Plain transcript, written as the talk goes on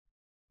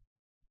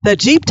The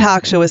Jeep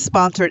Talk Show is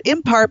sponsored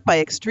in part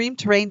by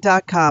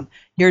ExtremeTerrain.com,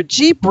 your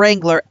Jeep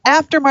Wrangler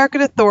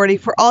aftermarket authority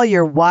for all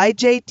your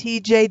YJ,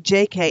 TJ,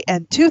 JK,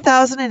 and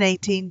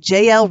 2018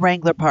 JL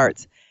Wrangler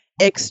parts.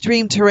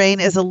 Extreme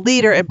Terrain is a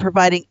leader in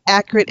providing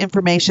accurate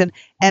information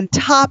and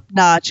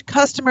top-notch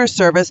customer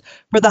service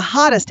for the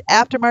hottest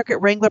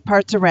aftermarket Wrangler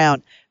parts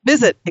around.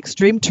 Visit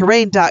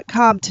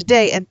ExtremeTerrain.com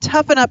today and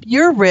toughen up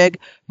your rig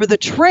for the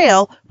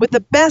trail with the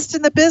best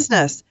in the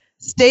business.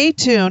 Stay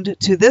tuned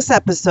to this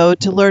episode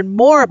to learn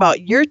more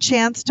about your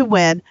chance to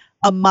win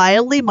a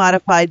mildly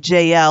modified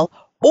JL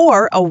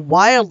or a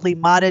wildly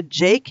modded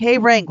JK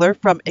Wrangler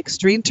from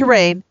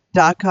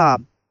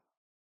ExtremeTerrain.com.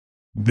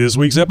 This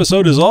week's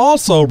episode is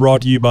also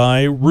brought to you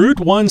by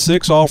Route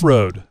 16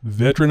 Off-Road.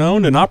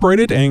 Veteran-owned and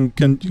operated and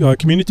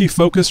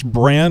community-focused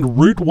brand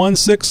Route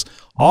 16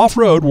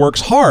 Off-Road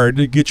works hard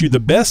to get you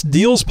the best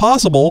deals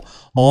possible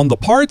on the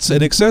parts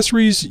and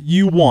accessories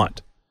you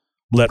want.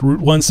 Let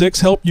Route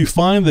 16 help you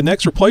find the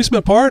next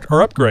replacement part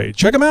or upgrade.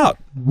 Check them out.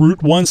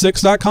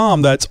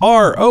 Route16.com. That's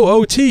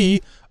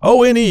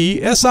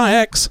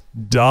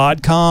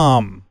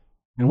ROOTONESIX.com.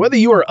 And whether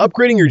you are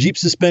upgrading your Jeep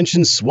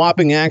suspension,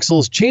 swapping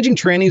axles, changing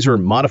trannies, or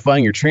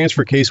modifying your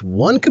transfer case,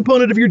 one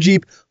component of your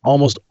Jeep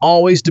almost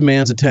always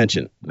demands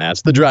attention.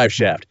 That's the drive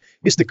shaft.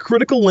 It's the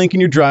critical link in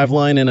your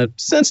driveline, and a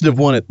sensitive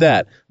one at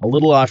that. A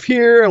little off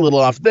here, a little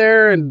off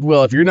there, and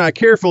well, if you're not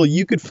careful,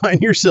 you could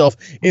find yourself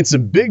in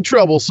some big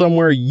trouble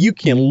somewhere you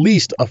can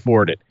least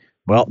afford it.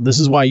 Well, this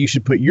is why you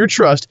should put your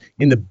trust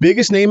in the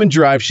biggest name in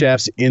drive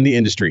shafts in the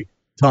industry,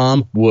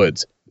 Tom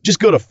Woods. Just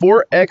go to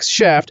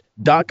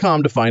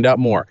 4xshaft.com to find out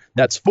more.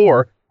 That's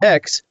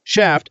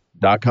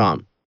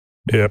 4xshaft.com.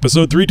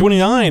 Episode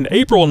 329,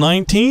 April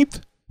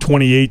 19th,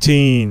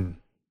 2018.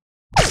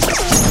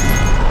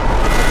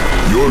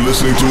 You're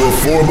listening to a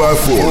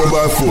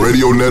 4x4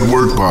 Radio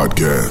Network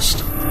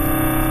podcast.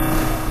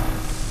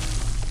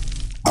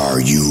 Are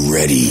you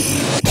ready?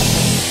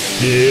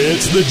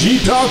 It's the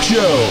Jeep Talk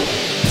Show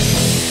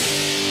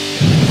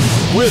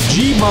with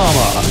Jeep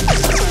Mama,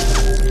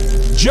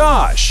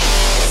 Josh,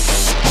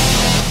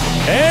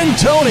 and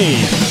Tony.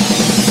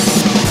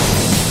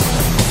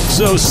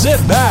 So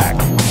sit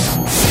back,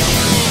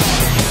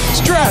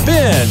 strap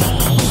in,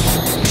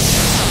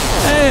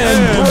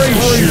 and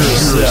brace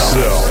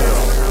yourself.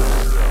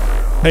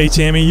 Hey,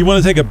 Tammy, you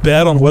want to take a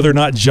bet on whether or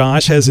not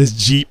Josh has his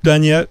Jeep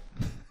done yet?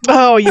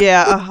 Oh,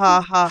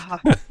 yeah.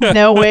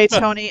 No way,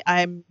 Tony.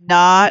 I'm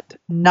not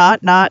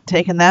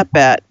taking that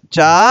bet.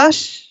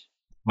 Josh?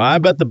 I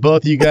bet the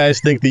both of you guys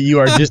think that you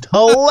are just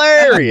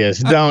hilarious,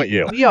 don't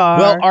you? We are.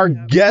 Well, our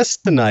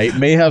guest tonight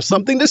may have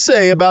something to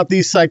say about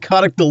these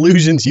psychotic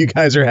delusions you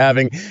guys are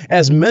having,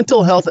 as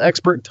mental health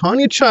expert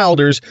Tanya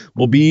Childers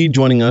will be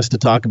joining us to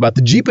talk about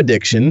the Jeep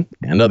addiction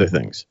and other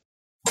things.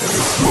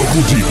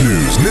 Local Jeep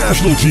news,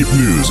 national Jeep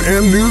news,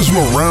 and news from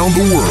around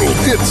the world.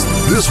 It's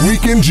This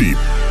Week in Jeep.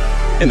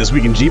 And This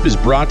Week in Jeep is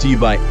brought to you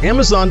by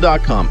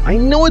Amazon.com. I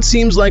know it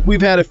seems like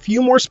we've had a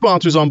few more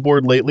sponsors on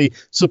board lately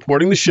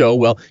supporting the show.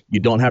 Well, you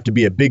don't have to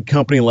be a big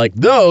company like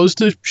those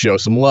to show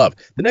some love.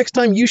 The next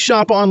time you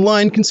shop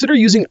online, consider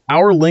using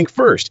our link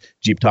first,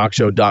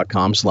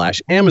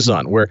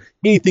 JeepTalkShow.com/Amazon, where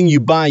anything you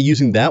buy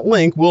using that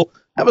link will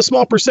have a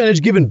small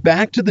percentage given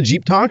back to the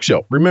Jeep Talk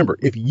Show. Remember,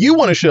 if you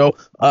want to show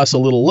us a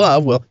little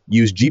love, well,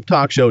 use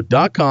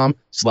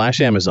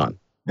JeepTalkShow.com/Amazon.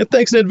 And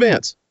thanks in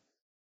advance.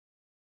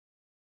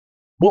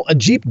 Well, a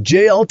Jeep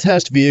JL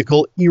test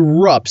vehicle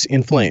erupts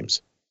in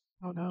flames.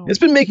 Oh, no. It's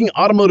been making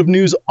automotive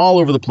news all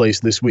over the place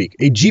this week.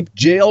 A Jeep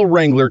JL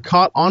Wrangler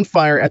caught on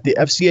fire at the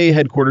FCA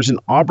headquarters in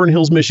Auburn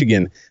Hills,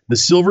 Michigan. The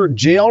silver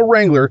JL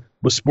Wrangler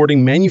was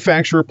sporting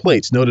manufacturer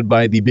plates, noted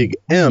by the big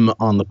M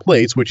on the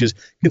plates, which is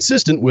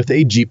consistent with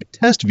a Jeep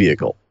test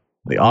vehicle.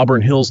 The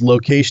Auburn Hills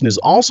location is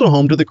also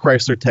home to the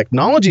Chrysler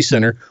Technology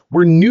Center,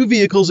 where new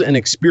vehicles and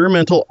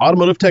experimental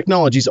automotive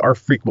technologies are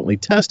frequently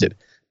tested.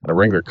 The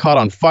Wrangler caught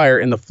on fire,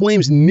 and the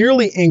flames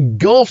nearly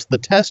engulfed the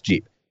test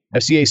Jeep.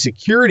 FCA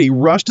security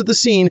rushed to the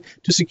scene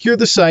to secure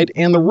the site,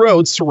 and the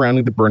roads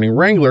surrounding the burning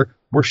Wrangler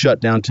were shut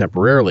down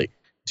temporarily.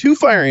 2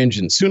 fire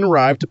engines soon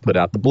arrived to put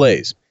out the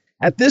blaze.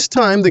 At this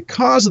time, the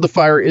cause of the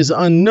fire is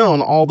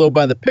unknown, although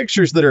by the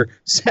pictures that are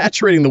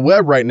saturating the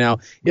web right now,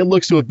 it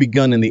looks to have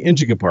begun in the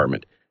engine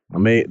compartment.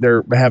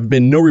 There have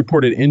been no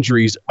reported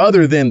injuries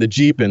other than the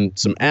Jeep and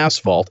some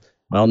asphalt.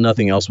 Well,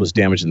 nothing else was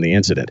damaged in the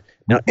incident.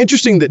 Now,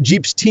 interesting that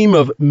Jeep's team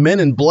of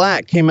men in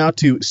black came out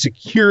to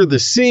secure the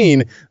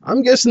scene.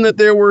 I'm guessing that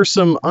there were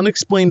some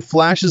unexplained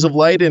flashes of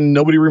light and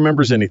nobody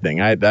remembers anything.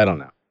 I don't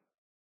know.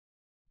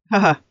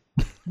 Haha.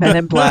 Men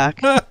in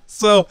black.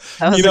 So,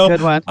 that was a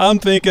good one. I'm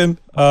thinking,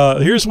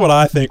 here's what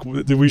I think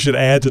that we should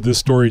add to this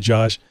story,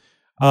 Josh.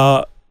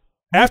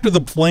 After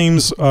the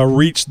flames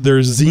reached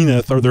their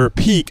zenith or their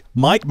peak,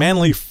 Mike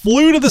Manley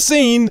flew to the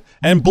scene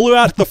and blew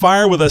out the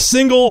fire with a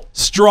single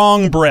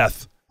strong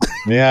breath.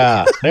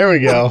 Yeah, there we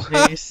go.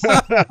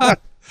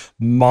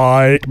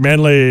 Mike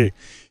Manley.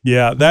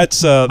 Yeah,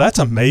 that's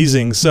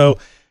amazing. So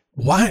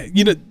why,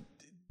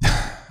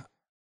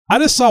 I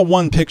just saw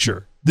one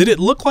picture. Did it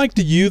look like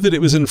to you that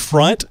it was in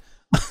front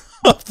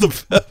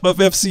of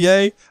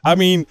FCA. I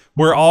mean,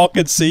 where all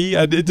could see.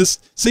 It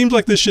just seems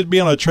like this should be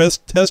on a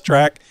test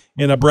track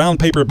in a brown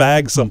paper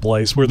bag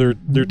someplace where they're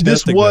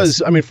testing this.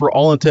 Was, I mean, for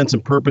all intents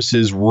and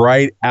purposes,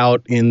 right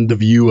out in the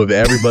view of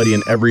everybody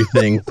and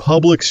everything.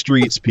 Public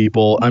streets,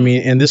 people. I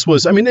mean, and this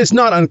was, I mean, it's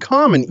not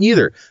uncommon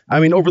either. I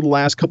mean, over the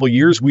last couple of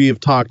years, we have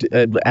talked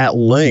at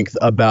length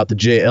about the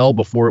JL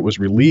before it was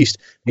released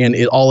and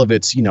all of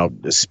its,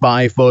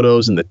 spy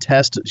photos and the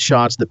test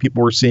shots that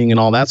people were seeing and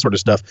all that sort of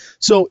stuff.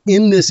 So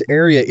in this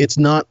area, it's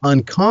not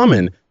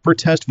uncommon for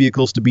test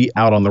vehicles to be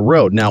out on the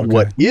road. Now,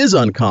 What is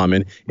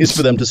uncommon is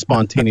for them to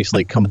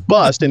spontaneously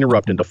combust and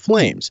erupt into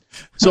flames.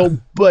 So,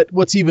 but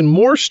what's even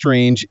more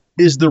strange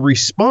is the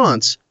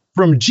response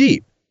from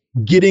Jeep.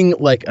 Getting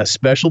like a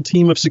special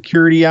team of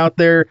security out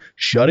there,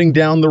 shutting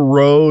down the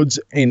roads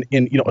and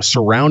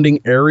surrounding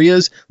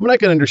areas. I'm not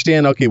going to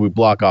understand, okay, we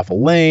block off a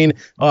lane.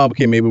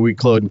 Okay, maybe we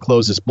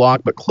close this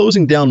block, but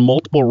closing down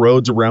multiple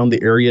roads around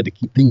the area to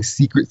keep things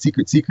secret.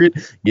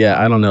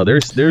 Yeah, I don't know.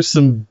 There's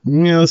some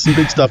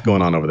big stuff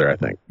going on over there, I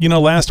think.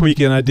 Last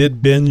weekend I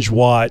did binge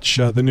watch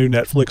the new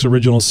Netflix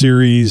original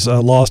series,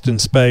 Lost in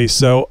Space.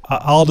 So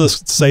I'll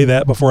just say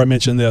that before I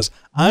mention this.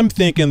 I'm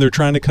thinking they're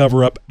trying to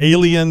cover up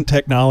alien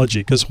technology,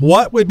 because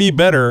what would be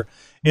better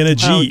in a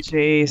Jeep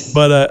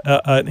but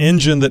an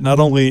engine that not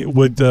only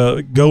would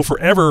go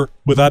forever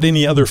without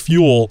any other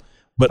fuel,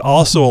 but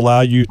also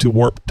allow you to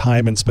warp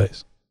time and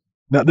space?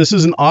 Now, this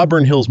is in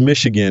Auburn Hills,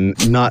 Michigan,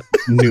 not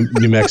New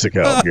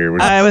Mexico. Here,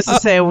 I was to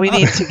say, we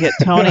need to get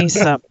Tony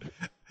some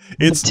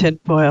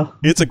tinfoil.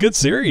 It's a good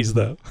series,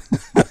 though.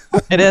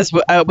 It is.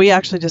 We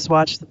actually just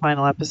watched the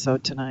final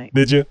episode tonight.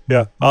 Did you?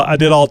 Yeah. I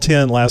did all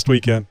 10 last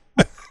weekend.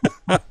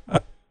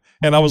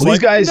 And I was these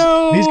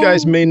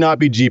guys may not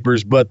be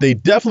Jeepers, but they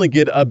definitely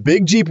get a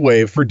big Jeep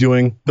wave for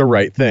doing the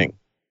right thing.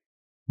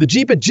 The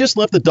Jeep had just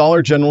left the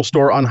Dollar General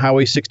store on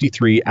Highway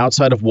 63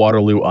 outside of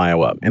Waterloo,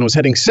 Iowa, and was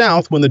heading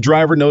south when the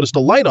driver noticed a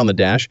light on the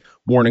dash,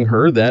 warning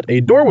her that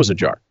a door was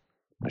ajar.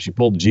 She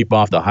pulled the Jeep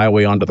off the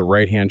highway onto the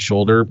right-hand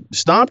shoulder,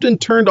 stopped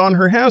and turned on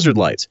her hazard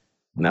lights.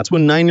 And that's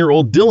when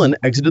 9-year-old Dylan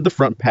exited the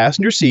front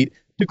passenger seat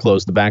to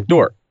close the back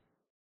door.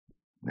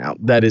 Now,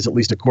 that is at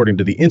least according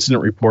to the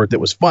incident report that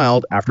was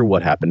filed after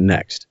what happened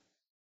next.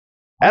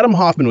 Adam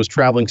Hoffman was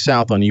traveling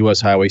south on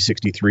U.S. Highway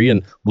 63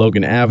 and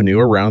Logan Avenue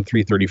around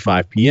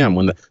 3:35 p.m.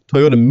 when the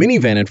Toyota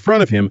minivan in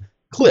front of him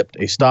clipped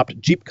a stopped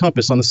Jeep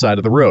Compass on the side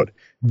of the road.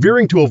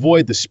 Veering to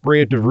avoid the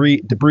spray of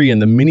debris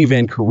and the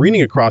minivan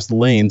careening across the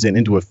lanes and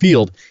into a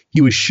field,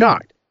 he was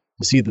shocked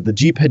to see that the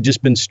Jeep had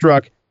just been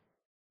struck,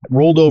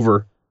 rolled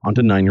over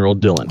onto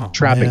 9-year-old Dylan,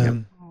 trapping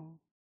him.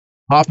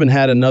 Hoffman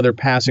and another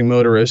passing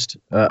motorist,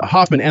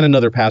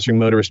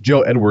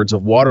 Joe Edwards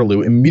of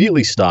Waterloo,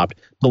 immediately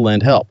stopped to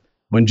lend help.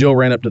 When Joe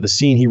ran up to the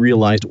scene, he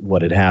realized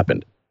what had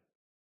happened.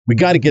 "We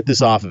got to get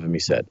this off of him," he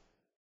said.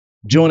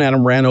 Joe and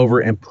Adam ran over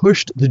and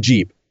pushed the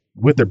Jeep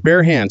with their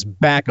bare hands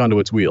back onto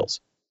its wheels,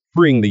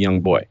 freeing the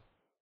young boy.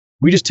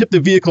 "We just tipped the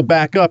vehicle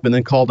back up and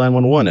then called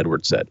 911,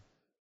 Edwards said.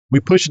 "We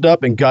pushed it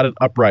up and got it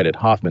uprighted,"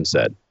 Hoffman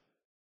said.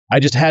 "I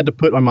just had to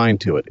put my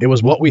mind to it. It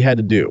was what we had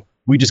to do.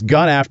 We just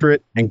got after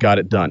it and got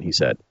it done," he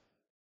said.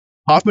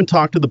 Hoffman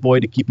talked to the boy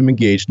to keep him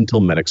engaged until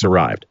medics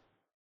arrived.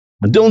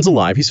 Now, Dylan's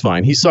alive. He's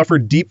fine. He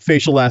suffered deep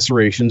facial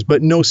lacerations,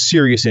 but no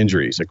serious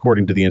injuries,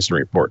 according to the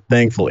incident report,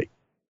 thankfully.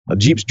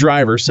 Jeep's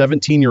driver,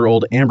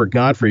 17-year-old Amber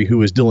Godfrey,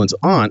 who is Dylan's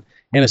aunt,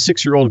 and a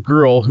 6-year-old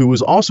girl who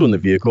was also in the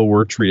vehicle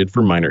were treated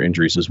for minor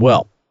injuries as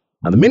well.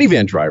 Now, the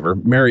minivan driver,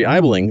 Mary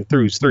Eibling,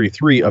 who's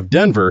 33, of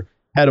Denver,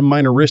 had a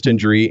minor wrist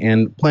injury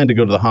and planned to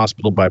go to the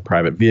hospital by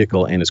private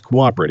vehicle and is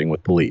cooperating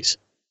with police.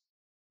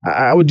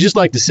 I would just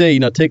like to say,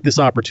 take this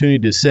opportunity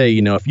to say,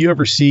 if you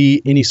ever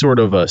see any sort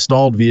of a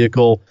stalled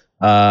vehicle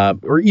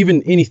or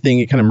even anything,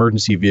 kind of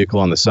emergency vehicle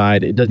on the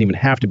side, it doesn't even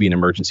have to be an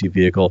emergency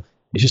vehicle.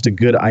 It's just a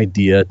good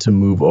idea to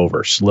move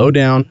over. Slow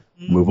down,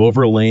 move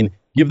over a lane,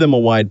 give them a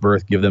wide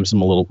berth, give them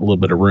a little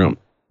bit of room.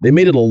 They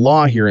made it a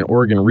law here in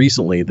Oregon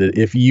recently that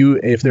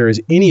if there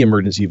is any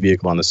emergency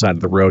vehicle on the side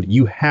of the road,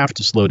 you have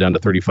to slow down to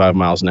 35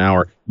 miles an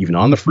hour, even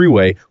on the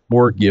freeway,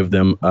 or give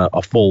them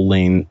a full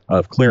lane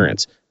of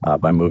clearance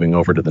by moving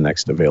over to the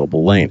next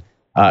available lane.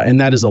 And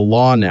that is a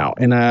law now.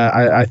 And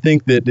I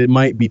think that it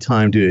might be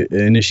time to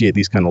initiate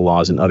these kind of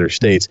laws in other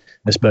states,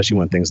 especially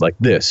when things like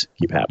this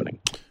keep happening.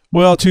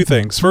 Well, two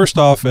things. First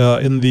off,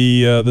 in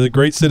the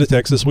great state of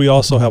Texas, we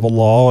also have a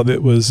law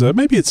that was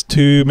maybe it's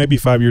 2, maybe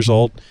 5 years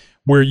old,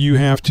 where you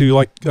have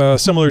to,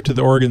 similar to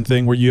the Oregon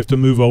thing, where you have to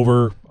move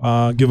over,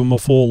 give them a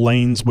full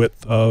lane's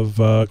width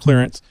of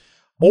clearance,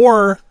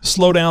 or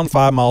slow down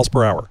 5 miles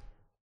per hour.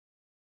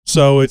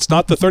 So it's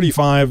not the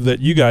 35 that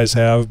you guys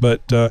have,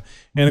 but,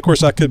 and of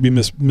course I could be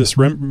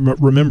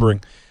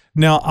misremembering.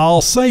 Now,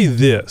 I'll say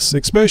this,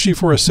 especially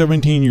for a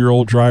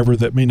 17-year-old driver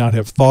that may not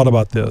have thought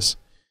about this.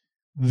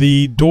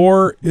 The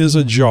door is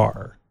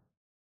ajar.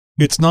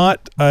 It's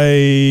not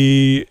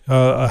a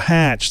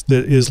hatch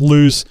that is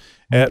loose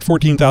at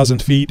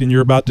 14,000 feet and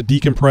you're about to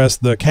decompress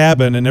the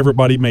cabin and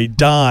everybody may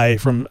die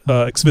from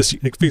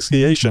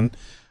asphyxiation.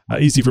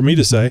 Easy for me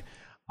to say.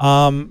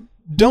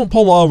 Don't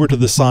pull over to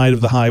the side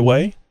of the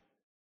highway.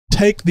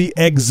 take the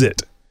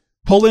exit.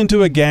 Pull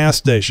into a gas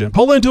station.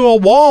 Pull into a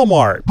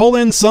Walmart. Pull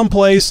in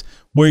someplace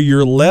where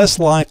you're less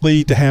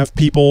likely to have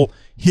people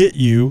hit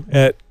you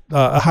at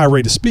a high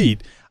rate of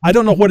speed. I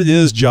don't know what it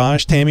is,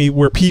 Josh, Tammy,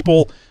 where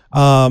people,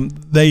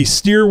 they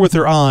steer with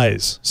their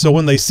eyes. So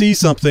when they see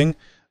something,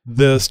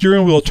 the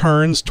steering wheel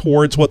turns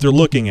towards what they're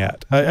looking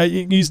at.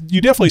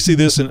 You definitely see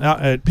this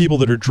at people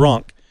that are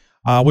drunk,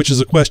 which is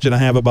a question I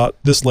have about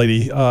this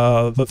lady,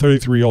 the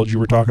 33-year-old you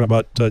were talking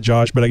about,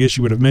 Josh, but I guess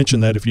you would have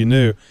mentioned that if you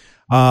knew.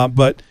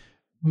 But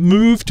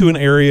move to an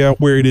area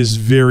where it is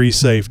very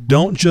safe.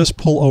 Don't just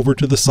pull over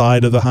to the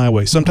side of the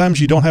highway. Sometimes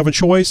you don't have a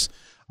choice.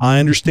 I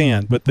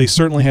understand, but they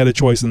certainly had a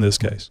choice in this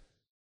case.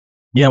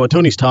 Yeah, what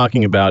Tony's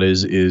talking about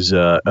is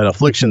an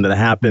affliction that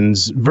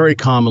happens very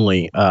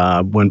commonly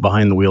when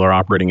behind the wheel or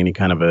operating any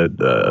kind of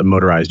a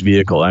motorized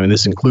vehicle. I mean,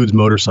 this includes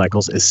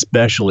motorcycles,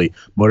 especially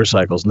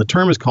motorcycles. And the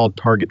term is called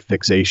target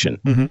fixation.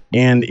 Mm-hmm.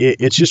 And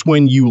it's just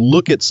when you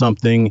look at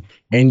something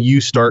and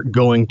you start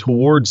going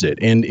towards it.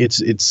 And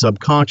it's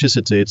subconscious.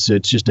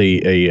 It's just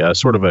a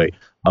sort of a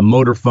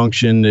motor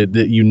function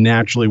that you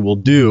naturally will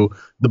do.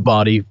 The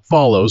body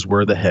follows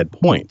where the head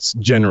points,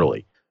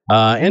 generally.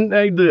 And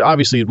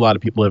obviously, a lot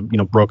of people have,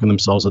 broken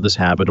themselves of this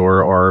habit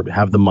or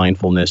have the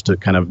mindfulness to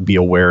kind of be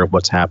aware of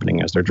what's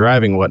happening as they're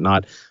driving and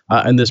whatnot.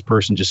 And this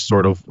person just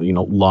sort of,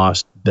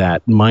 lost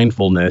that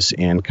mindfulness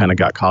and kind of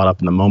got caught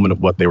up in the moment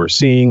of what they were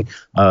seeing,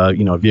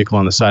 a vehicle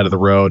on the side of the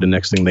road. And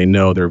next thing they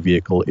know, their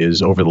vehicle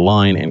is over the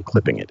line and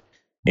clipping it.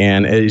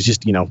 And it's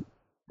just,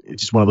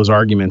 it's just one of those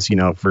arguments,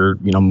 for,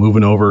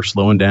 moving over,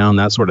 slowing down,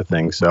 that sort of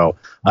thing. So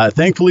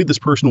thankfully, this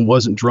person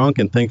wasn't drunk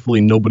and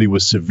thankfully nobody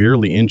was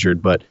severely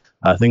injured. But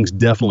things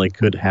definitely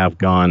could have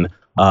gone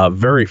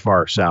very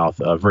far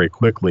south very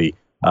quickly.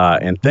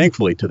 And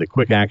thankfully, to the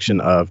quick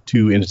action of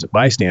two innocent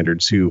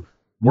bystanders who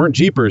weren't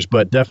Jeepers,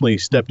 but definitely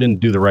stepped in to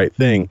do the right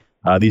thing,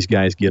 these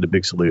guys get a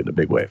big salute and a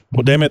big wave.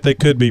 Well, damn it, they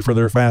could be for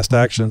their fast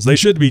actions. They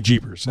should be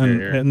Jeepers,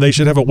 and they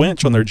should have a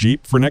winch on their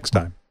Jeep for next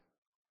time.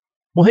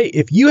 Well, hey,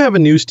 if you have a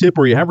news tip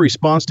or you have a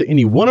response to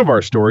any one of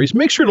our stories,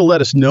 make sure to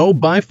let us know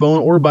by phone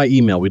or by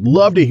email. We'd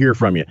love to hear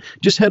from you.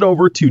 Just head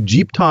over to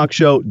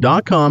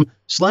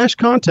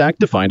jeeptalkshow.com/contact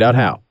to find out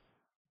how.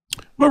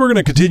 Well, we're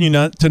going to continue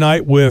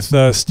tonight with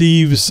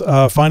Steve's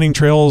Finding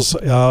Trails.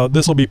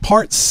 This will be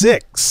part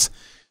 6.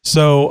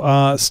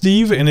 So,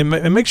 Steve,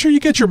 and make sure you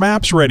get your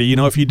maps ready.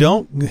 If you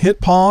don't,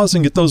 hit pause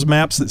and get those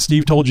maps that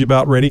Steve told you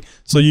about ready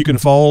so you can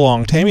follow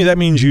along. Tammy, that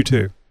means you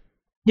too.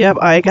 Yep,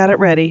 I got it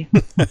ready.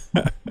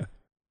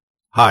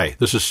 Hi,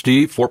 this is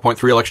Steve,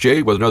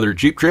 4.3LXJ, with another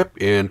Jeep trip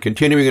and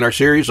continuing in our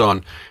series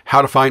on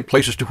how to find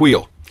places to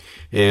wheel.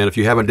 And if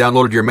you haven't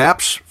downloaded your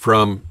maps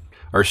from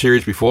our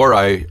series before,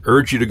 I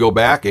urge you to go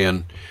back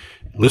and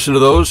listen to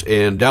those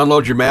and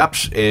download your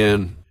maps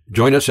and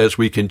join us as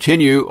we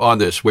continue on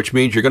this, which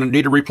means you're going to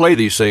need to replay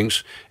these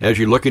things as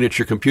you're looking at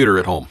your computer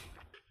at home.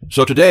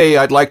 So today,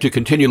 I'd like to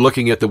continue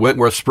looking at the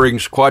Wentworth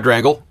Springs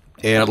Quadrangle,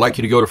 and I'd like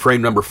you to go to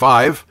frame number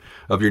 5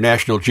 of your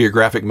National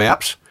Geographic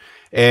maps.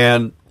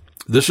 And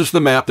this is the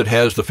map that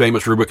has the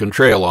famous Rubicon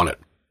Trail on it.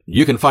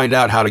 You can find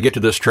out how to get to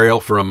this trail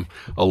from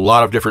a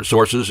lot of different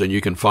sources, and you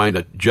can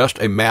find just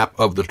a map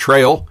of the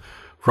trail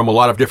from a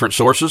lot of different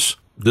sources.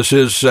 This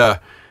is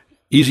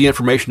easy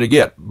information to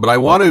get, but I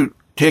want to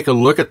take a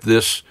look at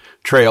this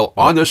trail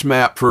on this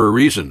map for a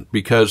reason,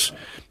 because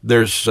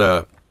there's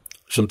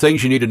some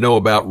things you need to know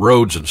about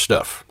roads and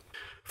stuff.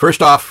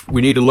 First off,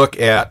 we need to look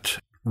at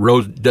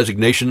road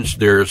designations.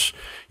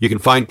 You can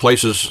find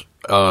places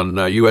on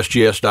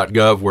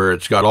usgs.gov where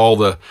it's got all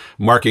the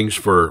markings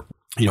for,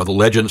 the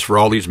legends for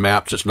all these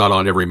maps. It's not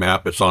on every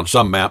map. It's on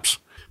some maps.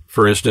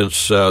 For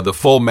instance, the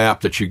full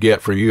map that you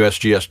get from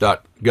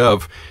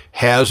usgs.gov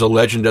has a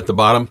legend at the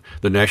bottom.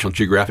 The National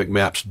Geographic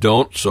maps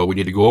don't, so we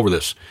need to go over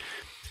this.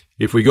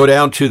 If we go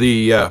down to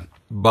the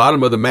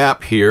bottom of the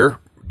map here,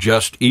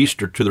 just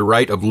east or to the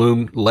right of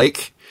Loon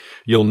Lake,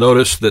 you'll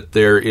notice that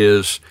there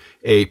is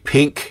a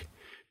pink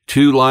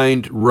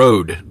 2-lined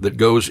road that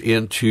goes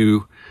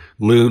into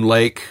Loon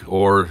Lake,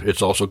 or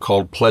it's also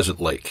called Pleasant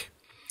Lake.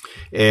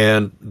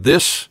 And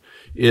these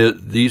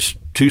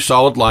 2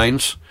 solid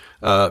lines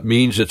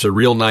means it's a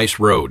real nice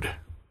road.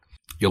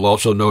 You'll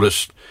also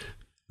notice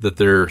that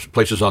there's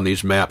places on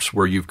these maps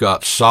where you've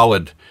got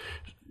solid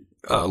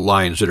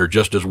lines that are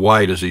just as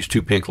wide as these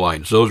 2 pink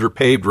lines. Those are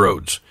paved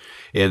roads.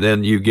 And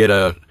then you get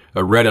a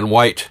red and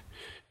white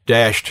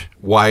dashed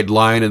wide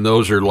line, and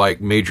those are like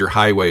major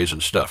highways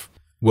and stuff.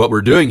 What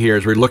we're doing here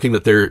is we're looking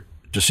at to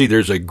see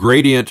there's a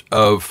gradient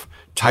of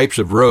types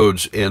of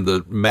roads, and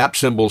the map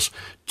symbols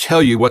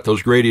tell you what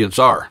those gradients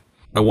are.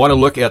 I want to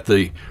look at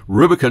the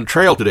Rubicon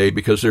Trail today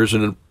because there's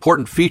an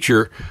important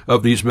feature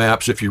of these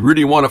maps. If you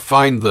really want to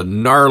find the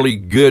gnarly,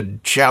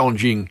 good,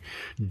 challenging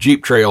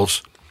Jeep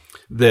trails,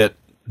 that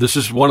this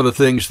is one of the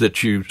things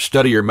that you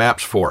study your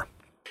maps for.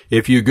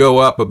 If you go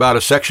up about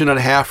 1.5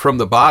 sections from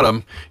the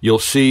bottom, you'll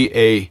see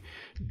a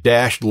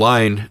dashed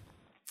line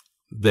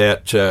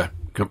that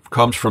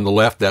comes from the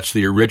left. That's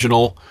the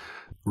original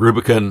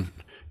Rubicon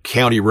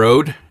County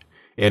Road,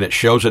 and it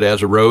shows it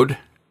as a road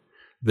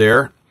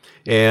there.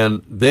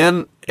 And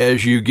then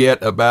as you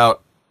get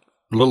about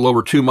a little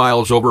over 2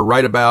 miles over,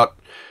 right about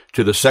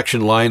to the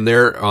section line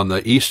there on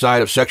the east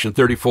side of section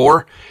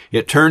 34,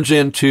 it turns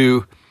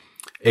into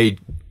a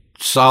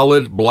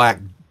solid black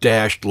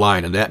dashed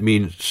line, and that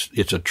means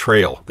it's a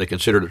trail. They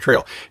consider it a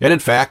trail. And in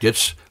fact,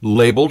 it's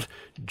labeled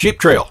Jeep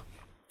Trail.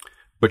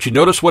 But you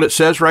notice what it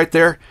says right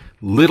there?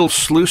 Little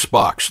Sluice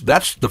Box.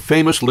 That's the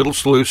famous Little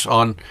Sluice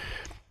on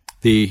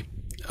the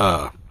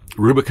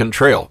Rubicon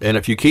Trail. And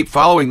if you keep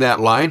following that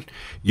line,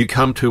 you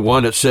come to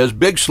one that says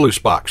Big Sluice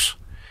Box.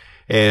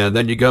 And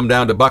then you come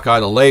down to Buck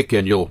Island Lake,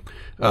 and you'll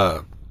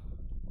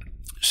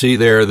see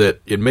there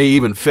that it may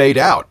even fade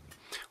out.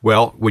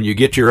 Well, when you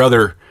get your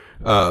other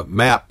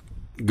map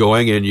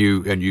going and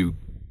you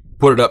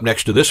put it up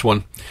next to this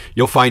one,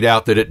 you'll find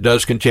out that it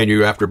does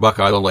continue after Buck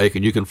Island Lake,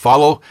 and you can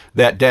follow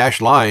that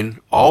dashed line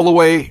all the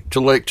way to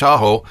Lake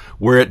Tahoe,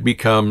 where it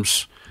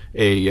becomes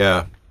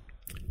a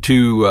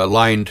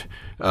two-lined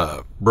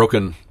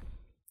broken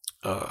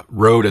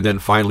road, and then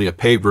finally a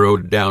paved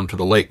road down to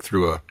the lake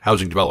through a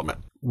housing development.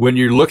 When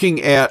you're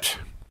looking at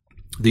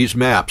these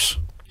maps,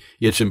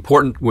 it's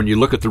important when you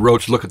look at the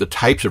roads, look at the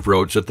types of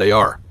roads that they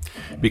are,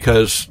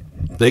 because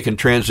they can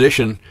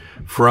transition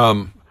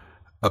from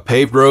a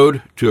paved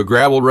road to a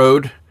gravel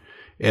road,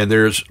 and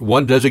there's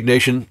one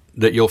designation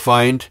that you'll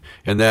find,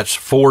 and that's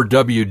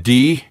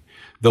 4WD.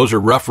 Those are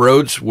rough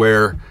roads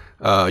where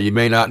you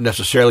may not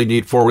necessarily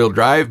need four-wheel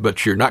drive,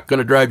 but you're not going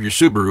to drive your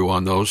Subaru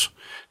on those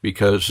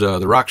because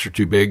the rocks are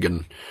too big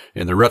and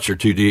the ruts are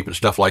too deep and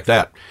stuff like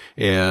that.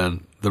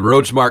 And the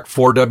roads marked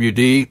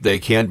 4WD, they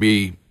can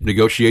be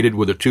negotiated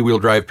with a two-wheel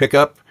drive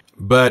pickup,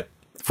 but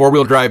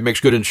four-wheel drive makes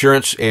good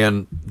insurance,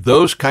 and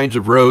those kinds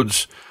of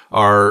roads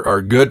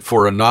are good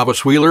for a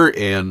novice wheeler,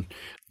 and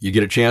you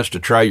get a chance to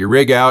try your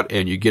rig out,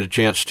 and you get a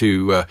chance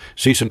to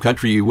see some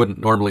country you wouldn't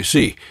normally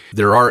see.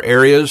 There are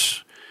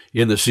areas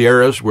in the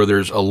Sierras where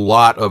there's a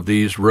lot of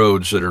these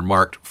roads that are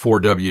marked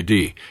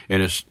 4WD,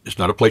 and it's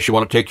not a place you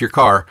want to take your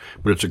car,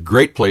 but it's a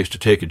great place to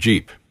take a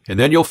Jeep. And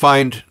then you'll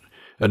find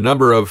a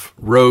number of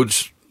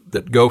roads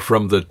that go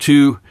from the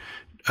two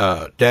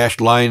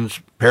dashed lines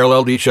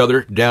parallel to each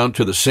other down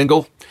to the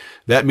single.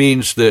 That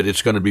means that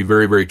it's going to be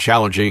very, very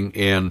challenging,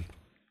 and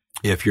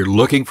if you're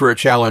looking for a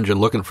challenge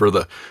and looking for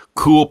the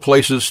cool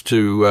places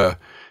to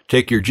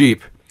take your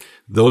Jeep,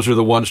 those are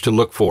the ones to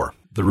look for.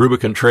 The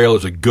Rubicon Trail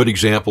is a good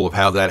example of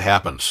how that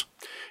happens.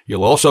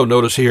 You'll also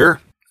notice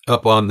here,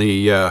 up on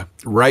the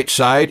right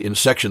side in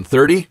section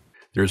 30,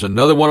 there's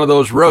another one of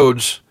those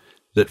roads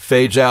that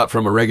fades out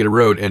from a regular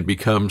road and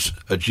becomes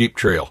a Jeep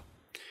trail.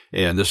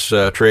 And this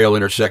trail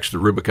intersects the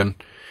Rubicon,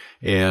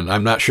 and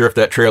I'm not sure if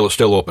that trail is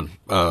still open.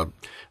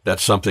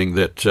 That's something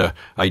that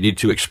I need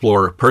to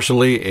explore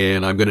personally,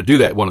 and I'm going to do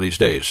that one of these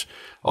days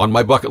on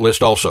my bucket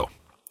list also.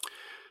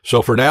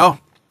 So for now,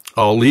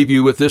 I'll leave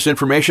you with this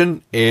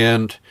information,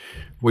 and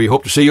we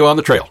hope to see you on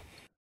the trail.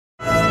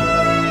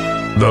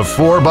 The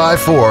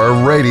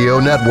 4x4 Radio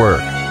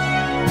Network.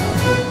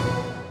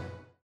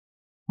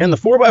 And the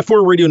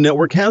 4x4 Radio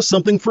Network has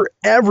something for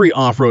every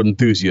off-road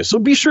enthusiast, so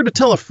be sure to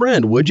tell a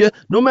friend, would you?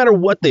 No matter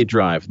what they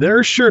drive,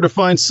 they're sure to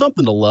find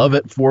something to love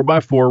at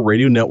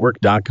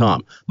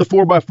 4x4radionetwork.com. The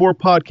 4x4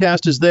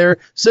 podcast is there,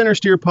 Center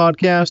Steer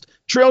podcast,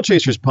 Trail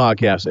Chasers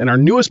podcast, and our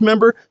newest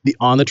member, the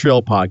On the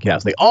Trail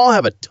podcast. They all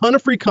have a ton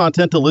of free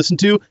content to listen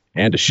to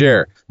and to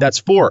share.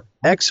 That's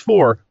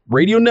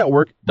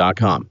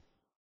 4x4radionetwork.com.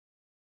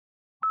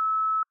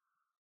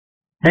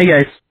 Hey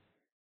guys,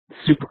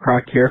 Super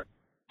Croc here.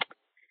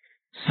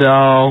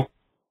 So,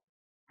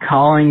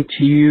 calling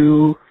to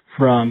you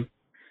from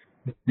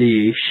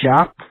the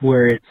shop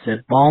where it's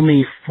at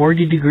balmy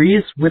 40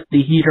 degrees with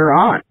the heater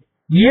on.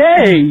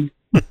 Yay!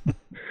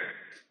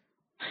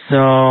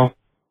 So,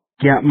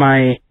 got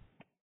my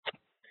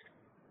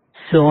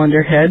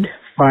cylinder head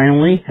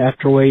finally,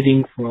 after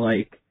waiting for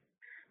like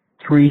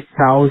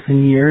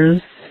 3,000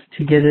 years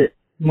to get it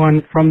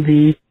one from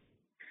the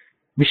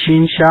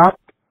machine shop.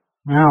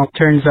 Well,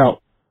 turns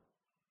out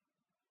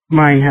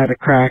mine had a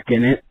crack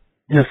in it.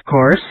 Of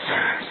course.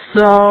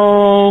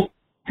 So,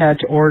 had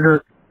to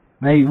order.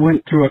 I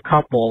went through a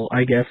couple,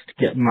 I guess, to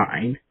get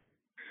mine.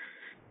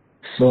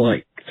 So,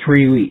 like,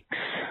 3 weeks.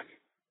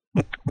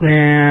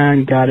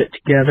 And got it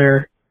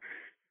together.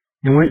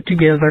 It went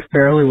together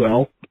fairly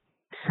well.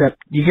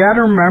 Except, you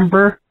gotta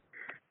remember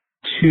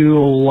to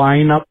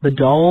line up the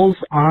dowels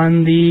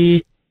on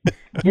the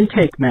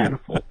intake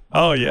manifold.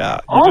 Oh,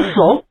 yeah.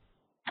 Also,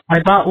 I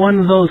bought one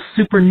of those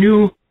super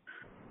new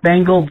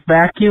bangled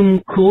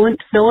vacuum coolant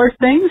filler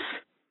things,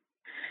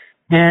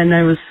 and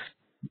I was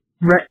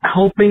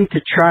hoping to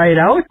try it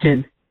out,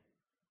 and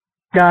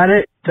got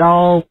it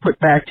all put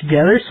back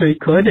together so he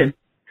could, and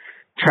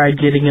tried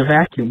getting a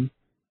vacuum.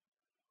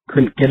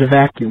 Couldn't get a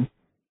vacuum.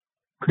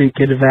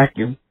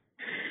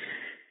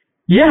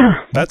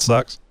 Yeah. That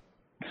sucks.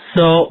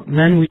 So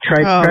then we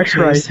tried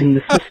pressurizing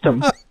the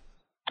system,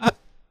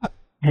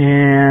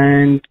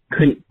 and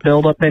couldn't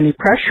build up any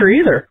pressure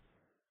either.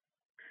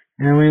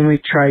 And when we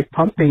tried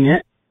pumping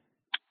it,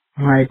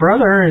 my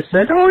brother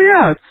said, "Oh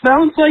yeah, it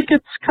sounds like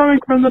it's coming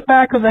from the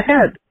back of the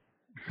head."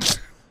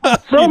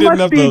 So it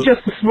must be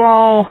just a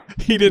small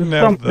He didn't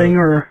have something,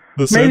 or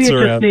the maybe it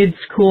sensor just in. needs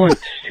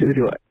coolant to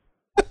do it.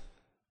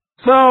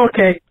 So,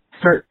 okay,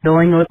 start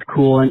filling with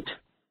coolant.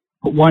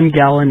 Put 1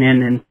 gallon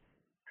in, and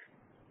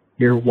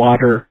your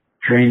water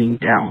draining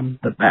down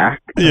the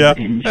back of Yeah.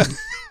 the engine.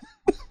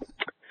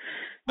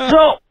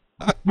 So,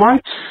 long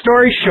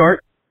story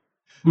short,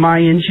 my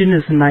engine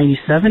is a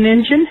 97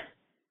 engine.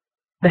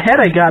 The head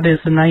I got is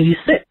a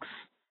 96.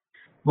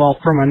 Well,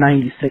 from a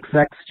 96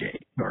 XJ,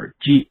 or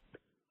Jeep.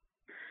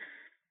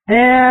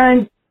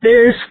 And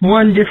there's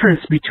one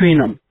difference between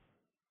them.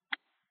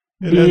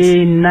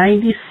 The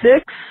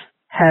 96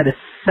 had a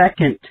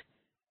second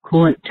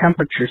coolant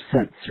temperature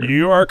sensor.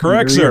 You are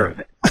correct, in the rear sir. of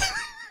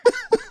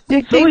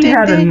it. So we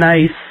had a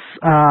nice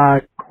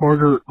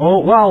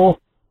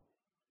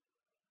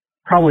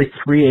probably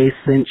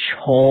 3/8 inch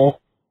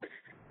hole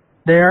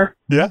there.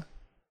 Yeah.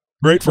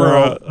 Great for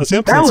a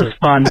simp That sensor. was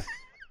fun.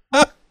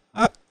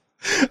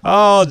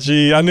 Oh,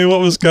 gee, I knew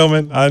what was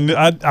coming.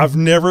 I've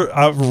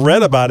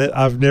read about it.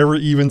 I've never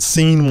even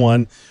seen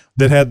one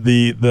that had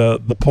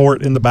the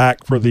port in the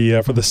back for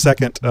the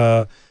second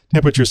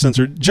temperature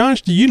sensor.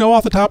 Josh, do you know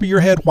off the top of your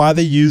head why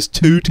they use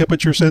 2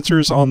 temperature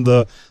sensors on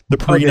the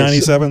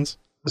pre-97s?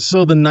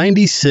 So the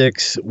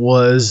 96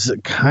 was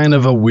kind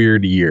of a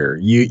weird year.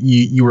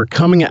 You were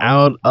coming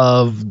out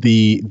of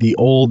the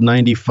old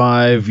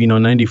 95,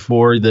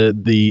 94,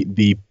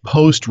 the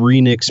post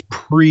Renix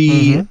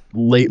pre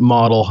late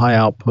model high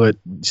output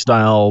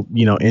style,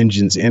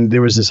 engines, and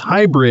there was this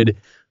hybrid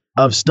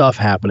of stuff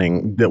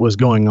happening that was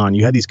going on.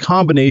 You had these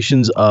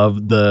combinations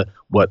of the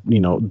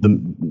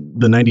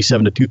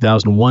 97 to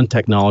 2001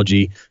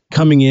 technology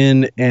coming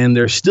in, and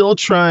they're still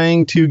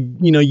trying to,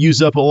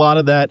 use up a lot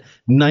of that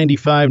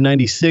 95,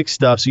 96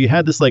 stuff. So you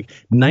had this like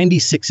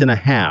 96 and a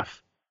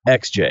half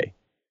XJ.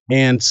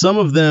 And some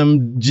of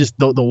them, just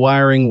the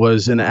wiring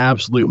was an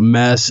absolute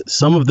mess.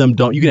 Some of them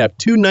don't. You could have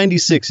 2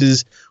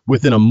 96s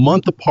within a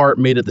month apart,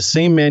 made at the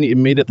same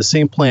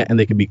plant, and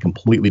they could be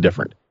completely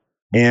different.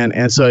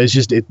 And so it's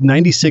just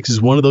 96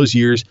 is one of those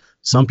years.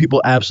 Some people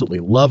absolutely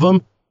love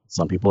them.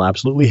 Some people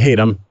absolutely hate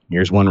them.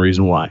 Here's one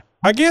reason why.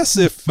 I guess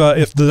if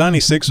the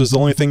 96 was the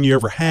only thing you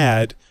ever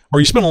had, or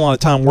you spent a lot of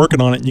time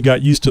working on it and you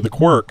got used to the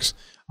quirks,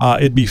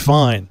 it'd be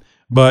fine.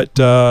 But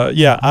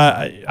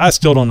I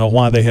still don't know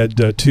why they had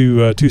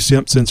two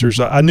simp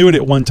sensors. I knew it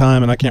at one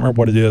time, and I can't remember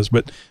what it is.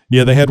 But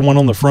yeah, they had one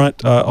on the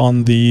front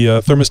on the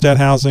thermostat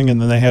housing,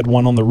 and then they had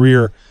one on the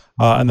rear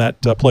in that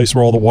place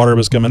where all the water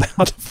was coming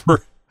out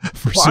for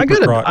Super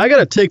Croc. I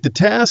gotta take to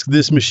task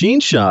this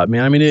machine shop,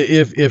 man. I mean,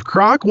 if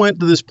Croc went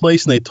to this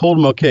place and they told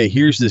him, okay,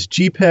 here's this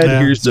Jeep head,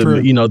 here's the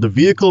true. the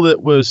vehicle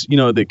that was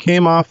that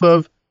came off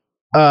of,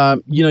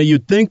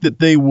 you'd think that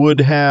they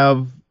would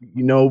have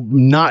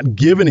not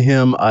given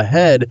him a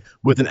head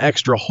with an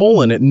extra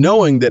hole in it,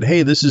 knowing that,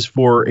 hey, this is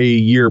for a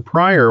year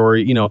prior or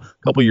a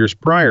couple years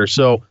prior.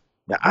 So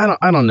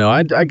I don't know.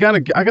 I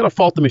gotta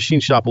fault the machine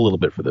shop a little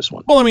bit for this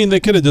one. Well, I mean,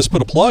 they could have just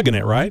put a plug in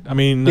it, right? I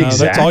mean,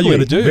 Exactly. that's all you got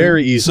to do.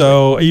 Very easy.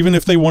 So even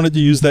if they wanted to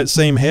use that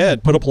same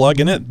head, put a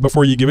plug in it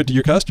before you give it to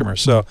your customer.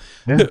 So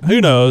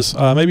who knows?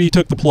 Maybe he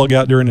took the plug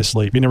out during his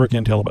sleep. You never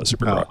can tell about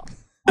Super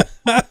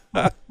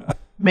Croc.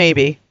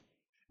 Maybe.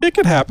 It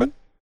could happen.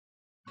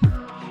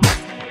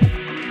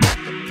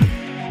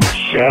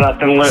 Shut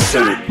up and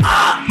listen.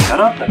 Shut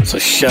up. So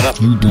shut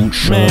up. You don't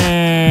shut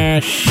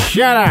up.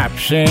 Shut up,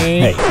 Shane.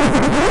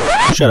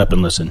 Hey, shut up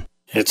and listen.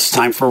 It's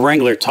time for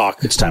Wrangler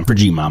talk. It's time for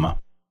G-Mama.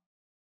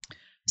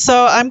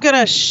 So I'm going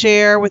to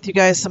share with you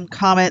guys some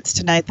comments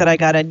tonight that I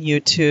got on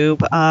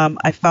YouTube.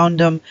 I found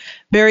them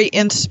very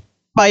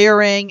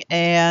inspiring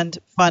and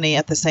funny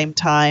at the same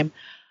time.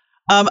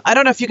 I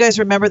don't know if you guys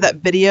remember that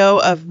video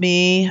of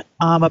me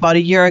about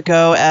a year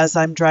ago as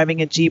I'm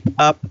driving a Jeep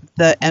up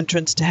the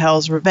entrance to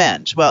Hell's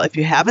Revenge. Well, if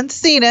you haven't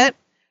seen it,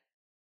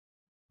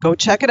 go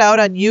check it out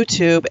on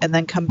YouTube and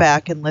then come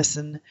back and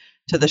listen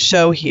to the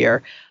show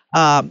here.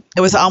 It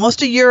was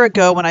almost a year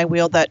ago when I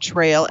wheeled that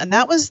trail, and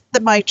that was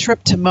my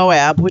trip to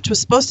Moab, which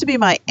was supposed to be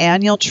my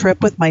annual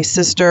trip with my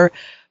sister,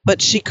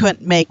 but she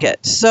couldn't make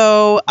it.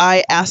 So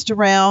I asked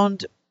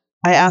around.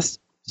 I asked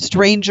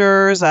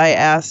strangers. I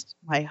asked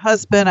my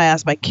husband. I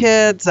asked my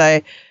kids.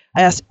 I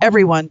asked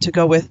everyone to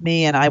go with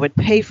me, and I would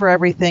pay for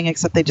everything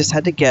except they just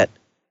had to get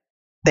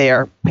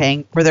there,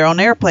 paying for their own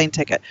airplane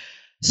ticket.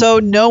 So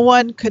no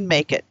one could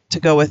make it to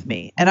go with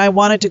me. And I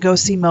wanted to go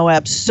see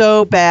Moab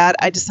so bad,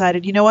 I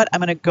decided, you know what, I'm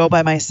going to go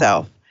by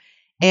myself.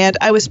 And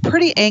I was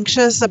pretty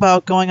anxious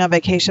about going on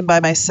vacation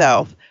by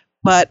myself,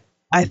 but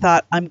I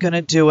thought I'm going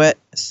to do it.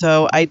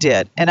 So I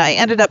did. And I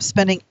ended up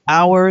spending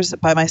hours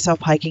by myself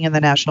hiking in the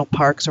national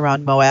parks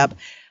around Moab.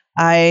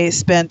 I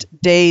spent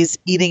days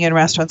eating in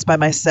restaurants by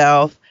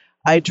myself.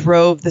 I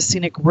drove the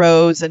scenic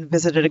roads and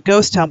visited a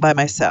ghost town by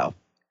myself.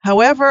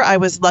 However, I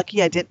was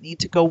lucky I didn't need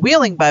to go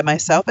wheeling by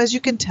myself, as you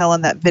can tell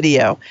in that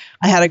video.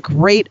 I had a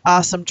great,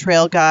 awesome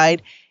trail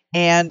guide,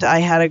 and I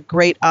had a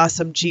great,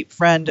 awesome Jeep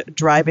friend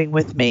driving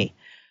with me.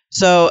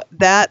 So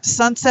that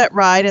sunset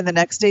ride and the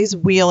next day's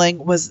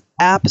wheeling was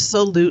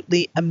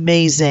absolutely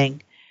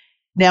amazing.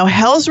 Now,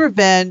 Hell's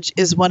Revenge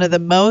is one of the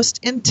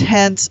most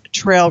intense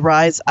trail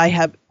rides I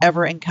have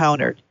ever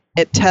encountered.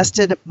 It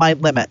tested my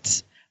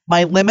limits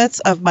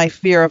of my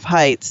fear of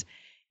heights.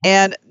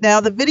 And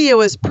now the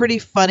video is pretty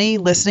funny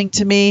listening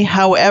to me.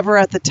 However,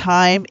 at the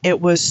time,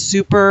 it was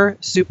super,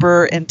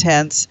 super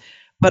intense.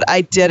 But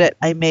I did it.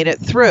 I made it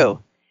through.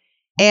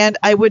 And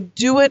I would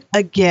do it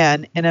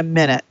again in a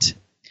minute.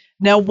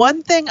 Now,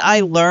 one thing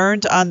I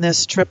learned on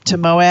this trip to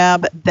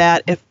Moab,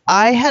 that if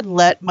I had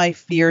let my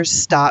fears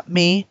stop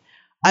me,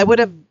 my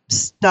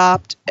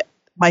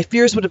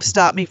fears would have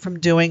stopped me from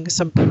doing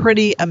some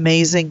pretty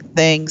amazing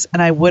things,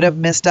 and I would have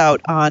missed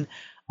out on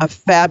a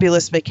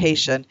fabulous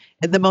vacation,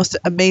 and the most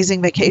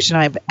amazing vacation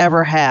I've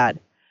ever had.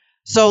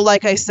 So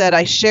like I said,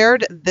 I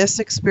shared this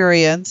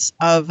experience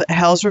of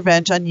Hell's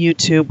Revenge on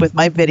YouTube with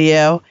my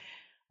video.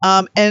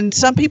 And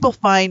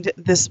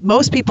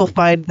most people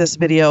find this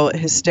video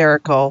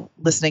hysterical,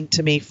 listening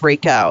to me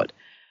freak out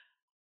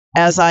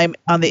as I'm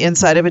on the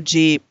inside of a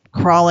Jeep,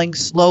 crawling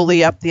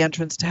slowly up the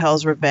entrance to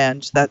Hell's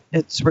Revenge, that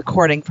it's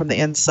recording from the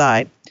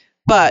inside.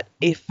 But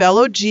a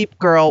fellow Jeep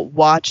girl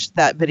watched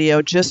that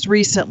video just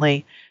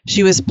recently.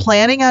 She was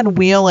planning on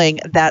wheeling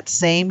that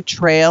same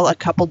trail a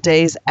couple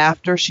days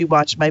after she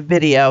watched my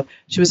video.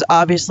 She was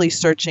obviously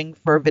searching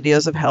for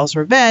videos of Hell's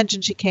Revenge,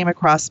 and she came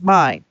across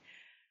mine.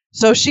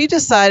 So she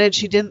decided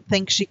she didn't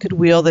think she could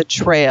wheel the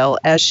trail,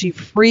 as she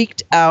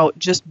freaked out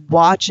just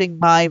watching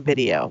my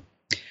video.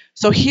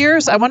 So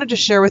I wanted to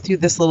share with you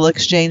this little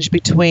exchange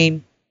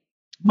between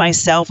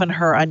myself and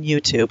her on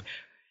YouTube.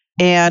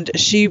 And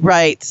she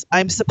writes,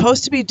 "I'm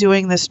supposed to be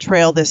doing this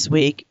trail this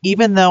week,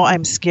 even though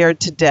I'm scared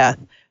to death.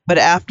 But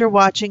after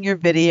watching your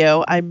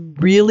video, I'm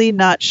really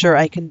not sure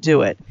I can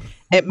do it.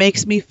 It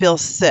makes me feel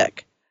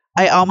sick.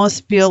 I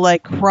almost feel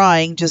like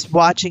crying just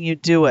watching you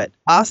do it.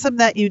 Awesome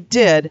that you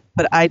did,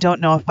 but I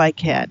don't know if I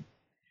can."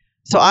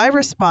 So I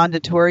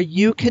responded to her,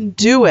 "You can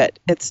do it.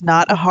 It's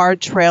not a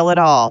hard trail at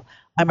all.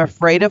 I'm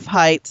afraid of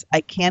heights.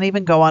 I can't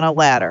even go on a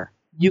ladder.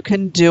 You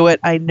can do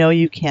it. I know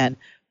you can.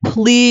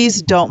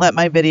 Please don't let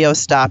my video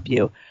stop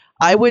you.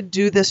 I would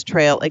do this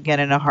trail again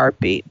in a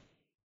heartbeat."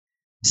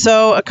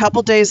 So a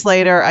couple days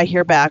later, I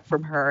hear back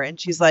from her, and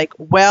she's like,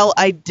 "Well,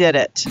 I did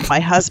it. My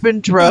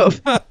husband drove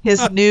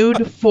his new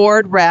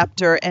Ford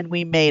Raptor, and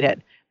we made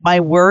it. My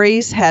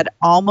worries had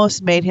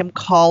almost made him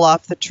call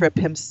off the trip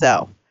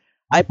himself.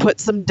 I put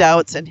some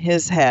doubts in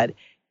his head,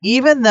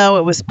 even though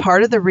it was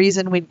part of the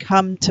reason we'd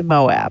come to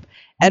Moab.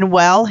 And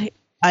well,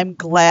 I'm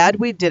glad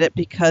we did it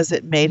because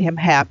it made him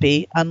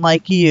happy.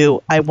 Unlike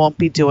you, I won't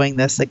be doing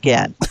this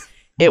again.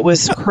 It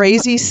was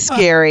crazy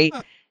scary,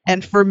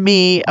 and for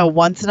me, a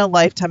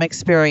once-in-a-lifetime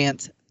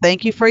experience.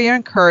 Thank you for your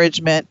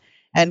encouragement,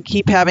 and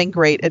keep having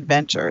great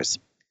adventures."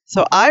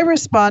 So I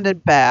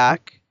responded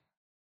back,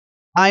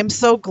 "I'm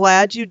so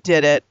glad you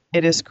did it.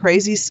 It is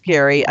crazy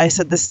scary. I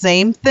said the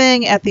same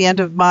thing at the end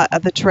of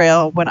the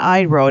trail when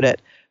I rode it,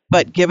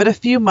 but give it a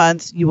few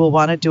months, you will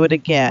want to do it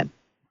again."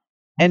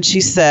 And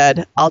she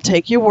said, "I'll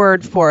take your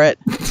word for it,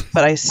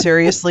 but I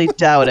seriously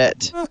doubt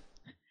it."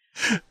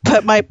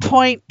 But my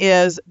point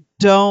is,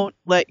 don't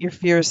let your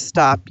fears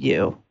stop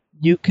you.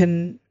 You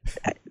can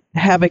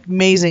have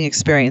amazing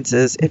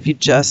experiences if you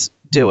just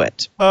do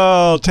it.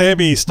 Oh,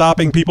 Tammy,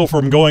 stopping people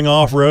from going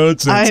off-road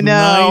since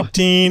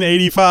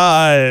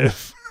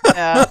 1985.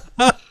 Yeah.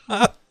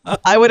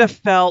 I would have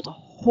felt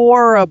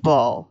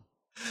horrible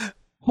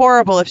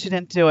if she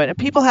didn't do it. And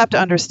people have to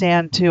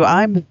understand, too,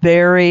 I'm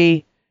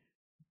very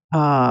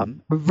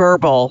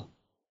verbal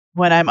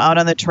when I'm out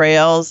on the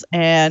trails,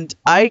 and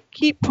I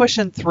keep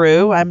pushing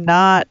through. I'm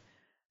not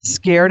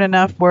scared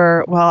enough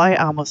I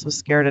almost was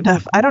scared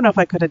enough. I don't know if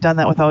I could have done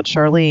that without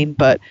Charlene,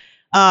 but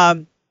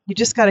you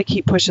just got to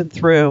keep pushing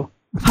through.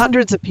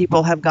 Hundreds of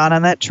people have gone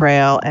on that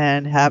trail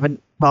and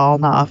haven't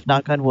fallen off,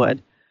 knock on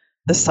wood,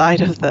 the side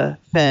of the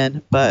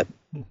fin. But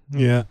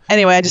yeah.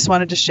 Anyway, I just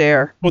wanted to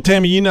share. Well,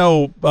 Tammy,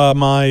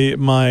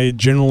 my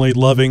generally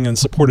loving and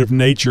supportive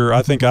nature,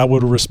 I think I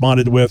would have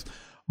responded with,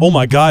 "Oh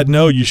my God,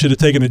 no, you should have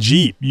taken a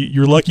Jeep.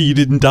 You're lucky you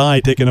didn't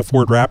die taking a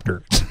Ford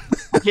Raptor."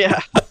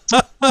 Yeah.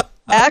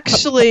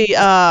 Actually,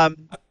 my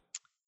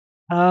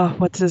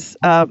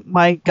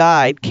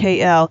guide,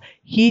 KL,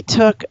 he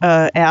took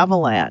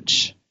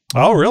Avalanche.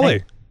 Oh,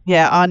 really?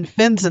 Yeah, on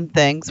fins and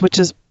things, which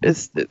is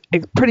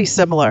pretty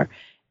similar.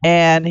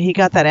 And he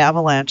got that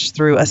Avalanche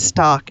through a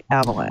stock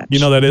Avalanche. You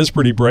know, that is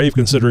pretty brave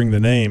considering the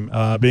name,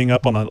 being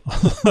up on a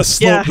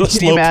slope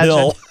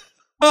hill.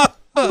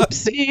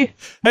 Oopsie.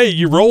 Hey,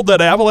 you rolled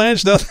that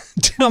Avalanche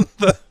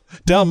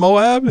down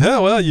Moab? Yeah,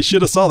 well, you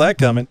should have saw that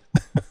coming.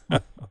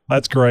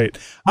 That's great.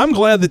 I'm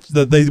glad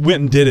that they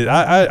went and did it.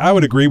 I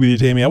would agree with you,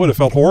 Tammy. I would have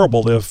felt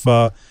horrible if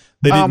they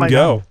didn't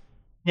go. God.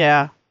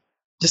 Yeah,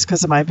 just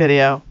because of my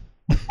video.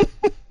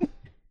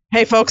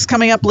 Hey, folks,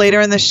 coming up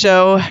later in the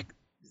show,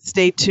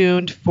 stay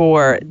tuned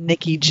for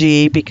Nikki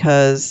G,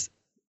 because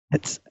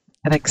it's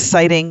an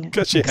exciting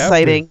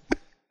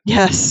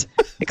yes,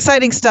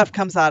 exciting stuff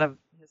comes out of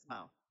his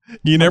mouth.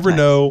 You never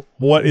know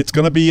what it's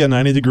going to be, a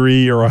 90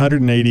 degree or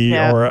 180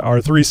 or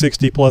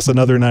 360 plus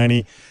another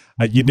 90.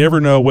 You never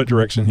know what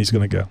direction he's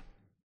going to go.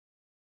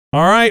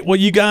 All right. Well,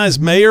 you guys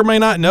may or may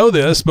not know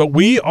this, but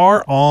we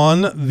are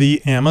on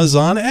the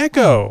Amazon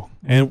Echo.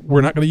 And we're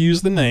not going to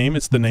use the name.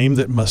 It's the name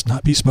that must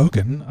not be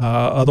spoken.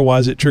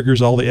 Otherwise, it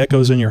triggers all the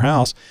echoes in your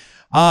house.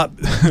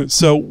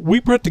 So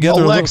we put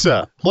together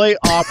Alexa, play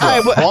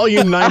opera,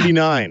 volume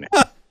 99.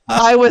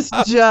 I was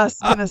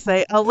just going to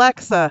say,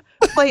 Alexa,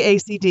 play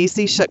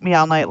AC/DC, Shook Me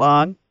All Night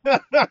Long.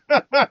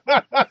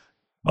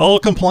 All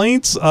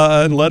complaints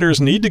and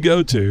letters need to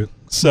go to.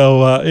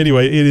 So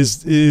anyway, it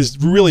is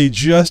really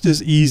just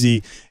as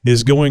easy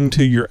as going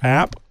to your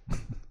app,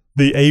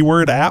 the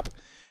A-Word app,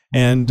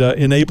 and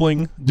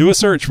do a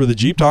search for the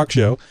Jeep Talk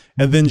Show,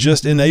 and then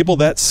just enable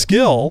that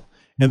skill,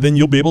 and then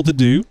you'll be able to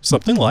do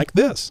something like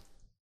this.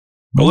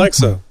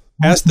 Alexa,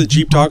 ask the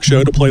Jeep Talk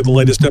Show to play the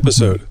latest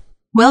episode.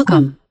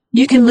 Welcome.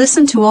 You can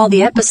listen to all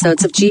the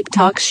episodes of Jeep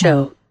Talk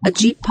Show, a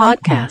Jeep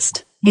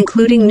podcast,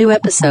 including new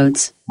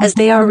episodes, as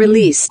they are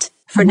released.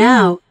 For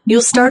now,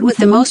 you'll start with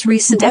the most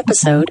recent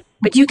episode,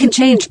 but you can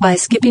change by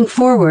skipping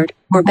forward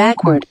or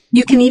backward.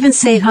 You can even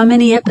say how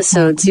many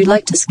episodes you'd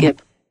like to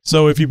skip.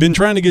 So if you've been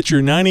trying to get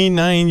your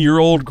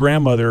 99-year-old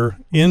grandmother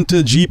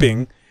into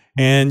Jeeping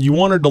and you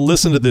want her to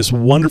listen to this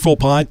wonderful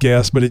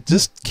podcast, but it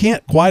just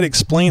can't quite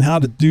explain how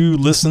to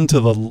listen to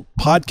the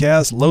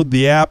podcast, load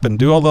the app, and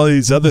do all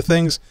these other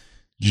things,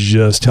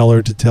 just tell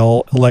her to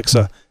tell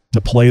Alexa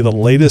to play the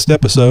latest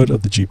episode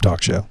of the Jeep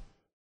Talk Show.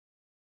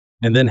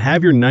 And then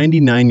have your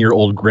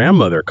 99-year-old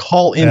grandmother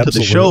call into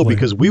the show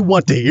because we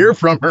want to hear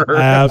from her.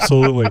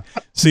 Absolutely.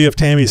 See if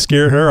Tammy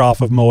scared her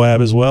off of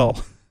Moab as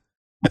well.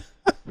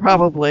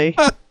 Probably.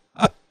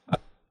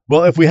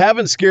 Well, if we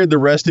haven't scared the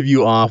rest of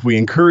you off, we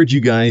encourage you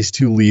guys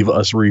to leave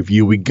us a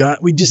review. We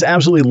just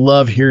absolutely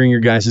love hearing your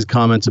guys'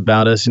 comments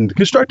about us and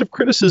constructive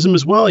criticism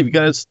as well. If you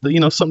guys,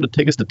 something to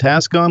take us to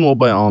task on, well,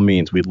 by all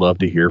means, we'd love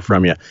to hear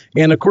from you.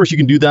 And of course, you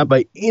can do that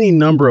by any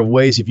number of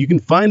ways. If you can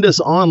find us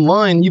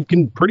online, you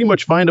can pretty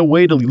much find a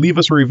way to leave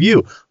us a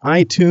review.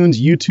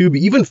 iTunes, YouTube,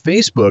 even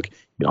Facebook.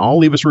 You can all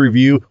leave us a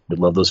review. We'd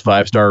love those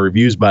 5-star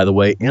reviews, by the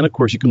way. And of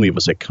course, you can leave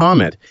us a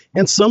comment.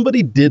 And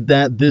somebody did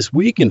that this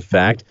week, in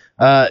fact.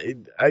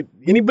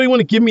 Anybody want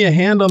to give me a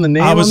hand on the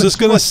name? I was just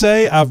going to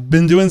say, I've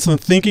been doing some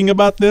thinking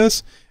about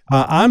this.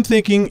 I'm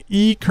thinking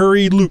E.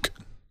 Curry Luke.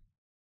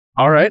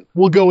 All right,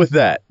 we'll go with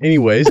that.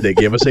 Anyways, they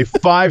gave us a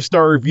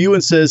 5-star review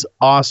and says,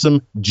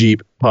 awesome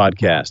Jeep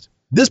podcast.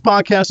 This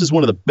podcast is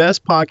one of the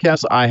best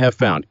podcasts I have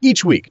found.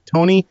 Each week,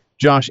 Tony,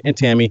 Josh, and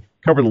Tammy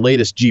cover the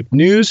latest Jeep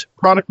news,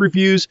 product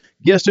reviews,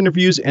 guest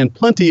interviews, and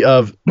plenty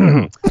of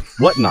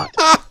whatnot.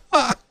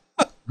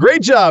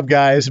 Great job,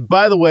 guys.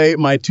 By the way,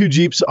 my 2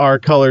 Jeeps are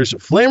colors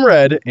Flame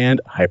Red and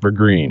Hyper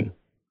Green.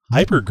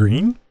 Hyper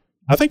Green?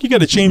 I think you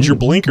got to change your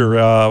blinker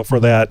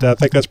for that. I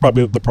think that's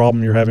probably the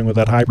problem you're having with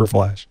that Hyper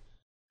Flash.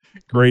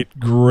 Great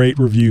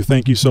review.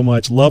 Thank you so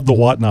much. Love the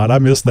whatnot. I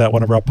missed that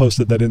whenever I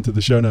posted that into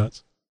the show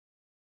notes.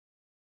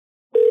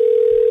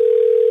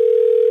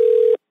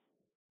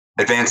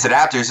 Advanced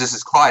Adapters, this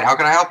is Clyde. How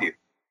can I help you?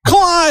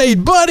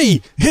 Clyde,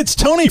 buddy! It's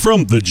Tony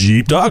from the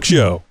Jeep Talk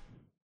Show.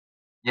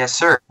 Yes,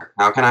 sir.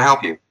 How can I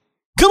help you?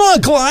 Come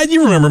on, Clyde.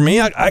 You remember me.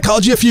 I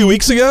called you a few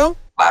weeks ago.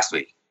 Last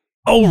week.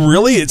 Oh,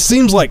 really? It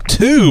seems like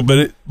 2, but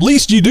at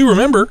least you do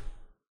remember.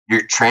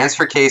 Your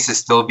transfer case is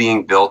still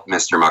being built,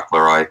 Mr.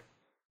 McElroy.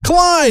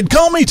 Clyde,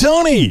 call me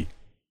Tony.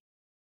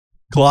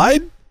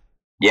 Clyde?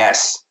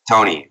 Yes,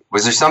 Tony.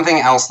 Was there something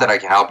else that I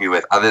can help you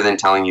with other than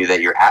telling you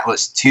that your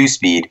Atlas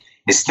 2-speed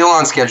is still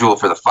on schedule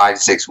for the 5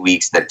 to 6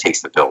 weeks that it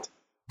takes to build?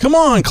 Come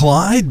on,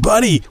 Clyde,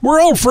 buddy. We're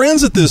old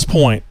friends at this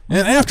point.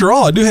 And after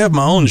all, I do have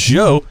my own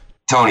show.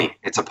 Tony,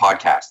 it's a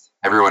podcast.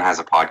 Everyone has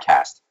a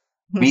podcast.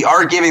 We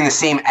are giving the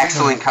same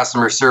excellent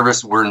customer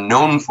service we're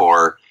known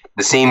for,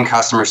 the same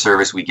customer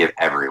service we give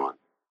everyone.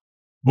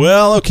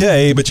 Well,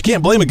 okay, but you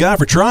can't blame a guy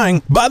for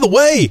trying. By the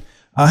way,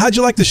 how'd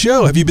you like the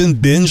show? Have you been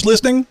binge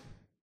listening?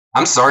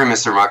 I'm sorry,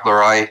 Mr.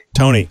 McElroy.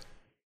 Tony.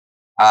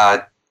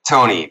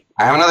 Tony,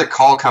 I have another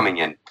call coming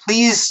in.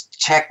 Please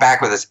check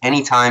back with us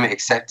anytime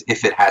except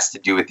if it has to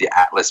do with the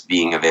Atlas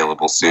being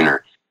available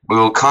sooner. We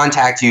will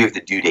contact you if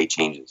the due date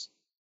changes.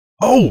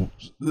 Oh,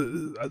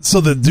 so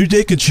the due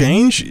date could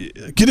change?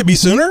 Could it be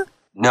sooner?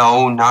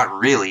 No, not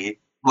really.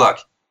 Look,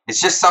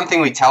 it's just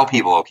something we tell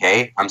people,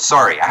 okay? I'm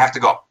sorry, I have to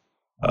go.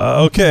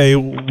 Okay,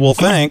 well,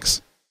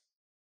 thanks.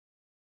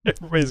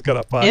 Everybody's got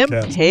a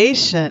podcast.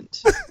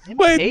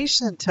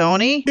 Impatient,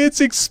 Tony. It's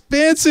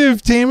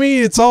expensive, Tammy.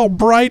 It's all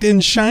bright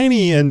and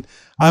shiny, and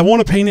I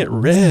want to paint it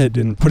red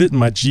and put it in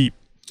my Jeep.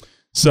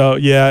 So,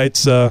 yeah,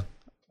 it's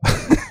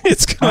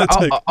it's going to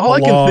take all a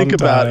I can long think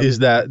about time. is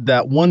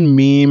that one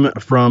meme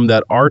from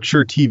that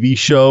Archer TV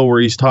show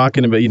where he's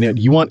talking about,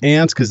 you want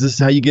ants because this is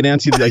how you get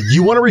ants. Like,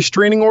 you want a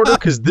restraining order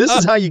because this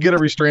is how you get a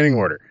restraining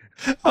order.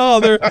 Oh,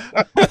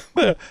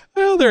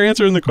 they're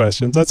answering the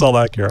questions. That's all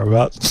I care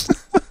about.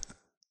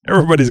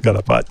 Everybody's got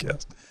a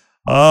podcast.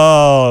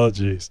 Oh,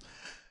 geez.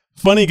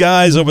 Funny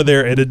guys over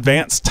there at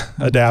Advanced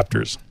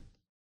Adapters.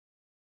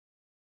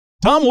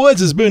 Tom Woods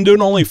has been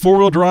doing only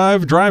 4-wheel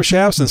drive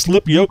shafts, and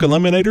slip yoke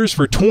eliminators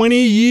for 20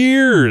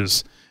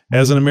 years.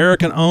 As an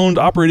American-owned,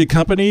 operated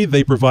company,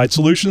 they provide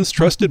solutions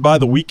trusted by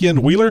the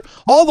weekend wheeler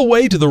all the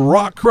way to the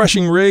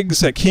rock-crushing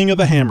rigs at King of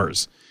the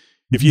Hammers.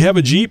 If you have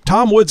a Jeep,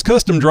 Tom Woods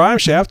Custom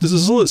Drive Shaft is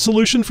a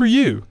solution for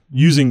you.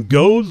 Using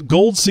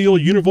Gold Seal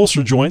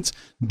universal joints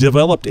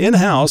developed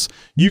in-house,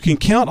 you can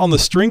count on the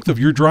strength of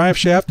your drive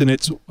shaft and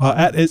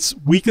at its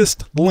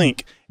weakest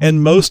link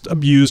and most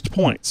abused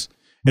points.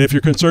 And if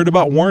you're concerned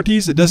about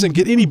warranties, it doesn't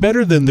get any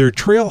better than their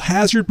trail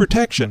hazard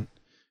protection.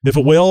 If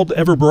a weld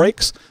ever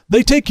breaks,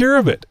 they take care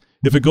of it.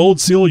 If a Gold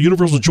Seal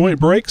universal joint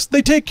breaks,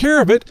 they take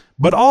care of it,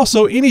 but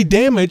also any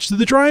damage to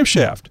the drive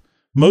shaft.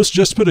 Most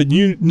just put a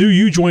new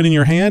U-joint in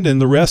your hand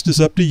and the rest is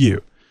up to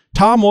you.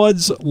 Tom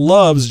Woods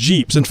loves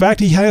Jeeps. In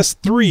fact, he has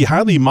 3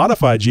 highly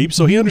modified Jeeps,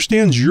 so he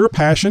understands your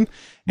passion,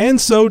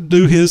 and so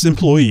do his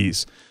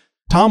employees.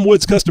 Tom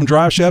Woods Custom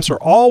Drive Shafts are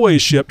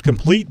always shipped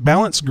complete,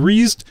 balanced,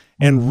 greased,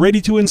 and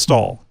ready to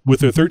install.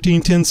 With their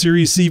 1310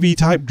 series CV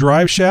type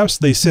drive shafts,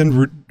 they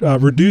send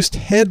reduced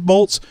head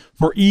bolts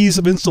for ease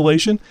of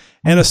installation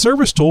and a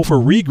service tool for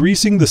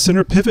re-greasing the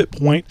center pivot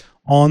point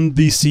on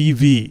the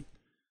CV.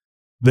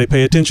 They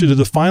pay attention to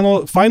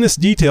the finest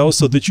details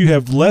so that you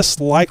are less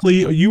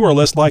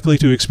likely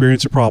to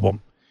experience a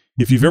problem.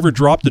 If you've ever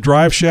dropped a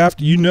drive shaft,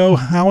 you know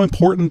how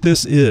important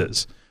this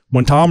is.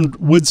 When Tom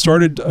Woods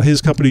started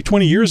his company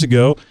 20 years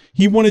ago,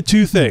 he wanted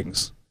 2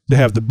 things: to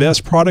have the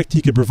best product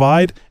he could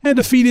provide and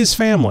to feed his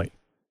family.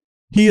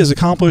 He has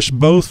accomplished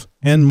both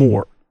and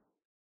more.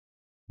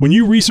 When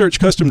you research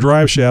custom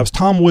drive shafts,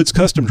 Tom Woods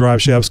Custom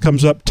Drive Shafts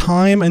comes up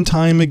time and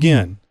time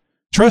again.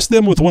 Trust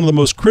them with one of the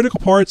most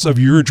critical parts of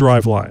your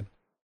driveline.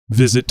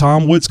 Visit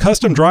Tom Woods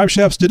Custom Drive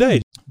Shafts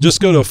today. Just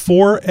go to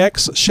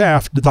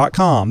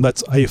 4xshaft.com.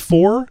 That's a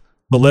 4,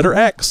 the letter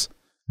X,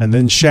 and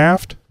then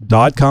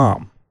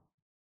shaft.com.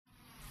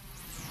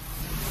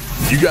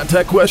 You got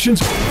tech questions?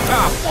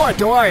 Boy,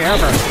 do I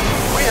ever.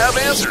 We have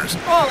answers.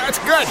 Oh, that's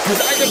good,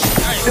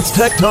 because It's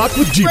Tech Talk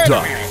with Jeep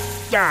Talk.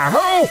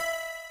 Yahoo!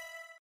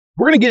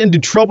 We're going to get into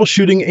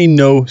troubleshooting a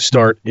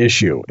no-start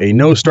issue. A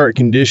no-start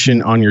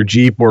condition on your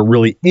Jeep or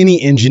really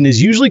any engine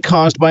is usually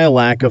caused by a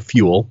lack of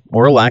fuel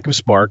or a lack of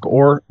spark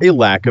or a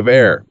lack of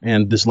air.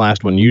 And this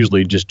last one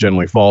usually just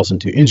generally falls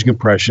into engine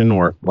compression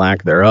or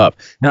lack thereof.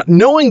 Now,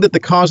 knowing that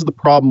the cause of the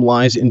problem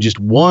lies in just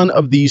one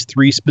of these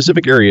 3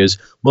 specific areas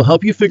will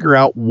help you figure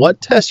out what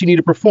tests you need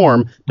to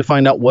perform to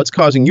find out what's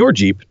causing your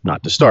Jeep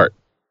not to start.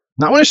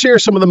 Now, I want to share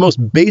some of the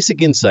most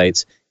basic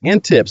insights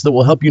and tips that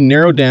will help you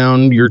narrow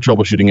down your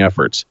troubleshooting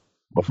efforts.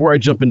 Before I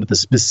jump into the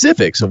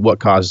specifics of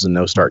what causes a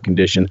no-start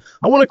condition,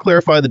 I want to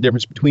clarify the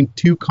difference between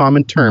 2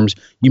 common terms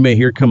you may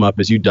hear come up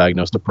as you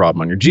diagnose the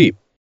problem on your Jeep.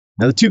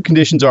 Now, the 2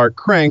 conditions are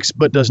cranks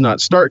but does not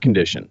start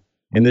condition.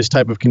 In this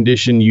type of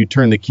condition, you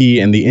turn the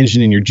key and the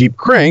engine in your Jeep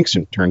cranks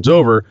and turns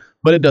over,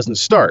 but it doesn't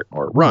start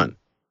or run.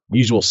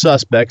 Usual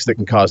suspects that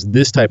can cause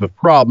this type of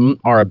problem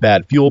are a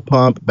bad fuel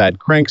pump, bad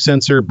crank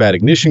sensor, bad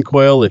ignition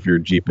coil if your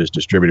Jeep is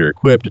distributor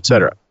equipped,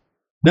 etc.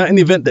 Now, in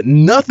the event that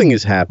nothing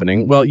is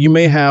happening, well, you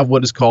may have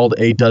what is called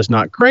a does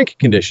not crank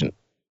condition.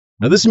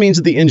 Now, this means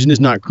that the engine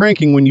is not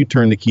cranking when you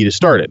turn the key to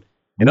start it.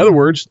 In other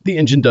words, the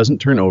engine doesn't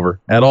turn over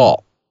at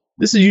all.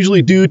 This is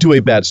usually due to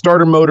a bad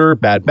starter motor,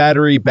 bad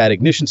battery, bad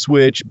ignition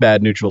switch,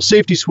 bad neutral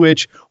safety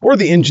switch, or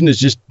the engine is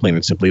just plain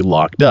and simply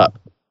locked up.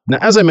 Now,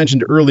 as I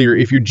mentioned earlier,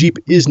 if your Jeep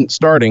isn't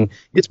starting,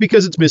 it's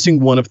because it's missing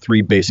one of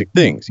 3 basic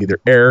things,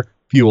 either air,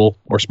 fuel,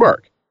 or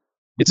spark.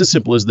 It's as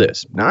simple as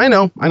this. Now, I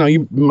know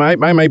you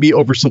might be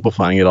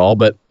oversimplifying it all,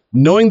 but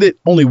knowing that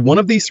only one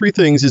of these 3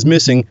 things is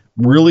missing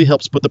really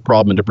helps put the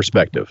problem into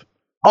perspective.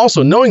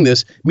 Also, knowing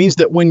this means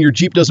that when your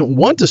Jeep doesn't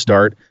want to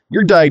start,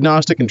 your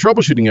diagnostic and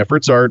troubleshooting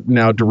efforts are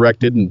now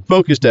directed and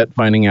focused at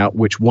finding out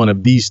which one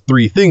of these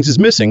 3 things is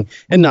missing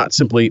and not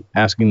simply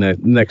asking the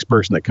next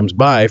person that comes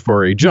by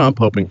for a jump,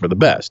 hoping for the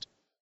best.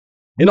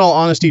 In all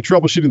honesty,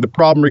 troubleshooting the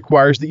problem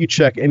requires that you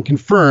check and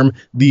confirm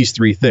these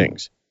 3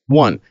 things.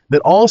 1,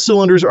 that all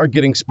cylinders are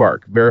getting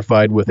spark,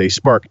 verified with a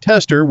spark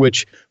tester,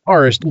 which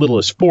are as little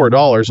as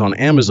 $4 on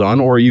Amazon,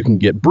 or you can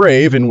get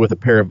brave and with a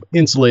pair of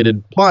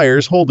insulated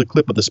pliers, hold the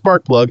clip of the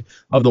spark plug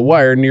of the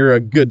wire near a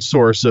good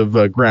source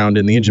of ground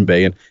in the engine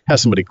bay and have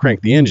somebody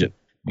crank the engine.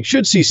 You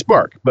should see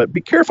spark, but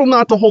be careful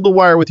not to hold the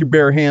wire with your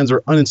bare hands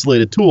or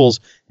uninsulated tools,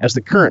 as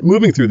the current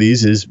moving through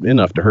these is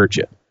enough to hurt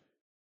you.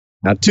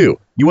 Now 2,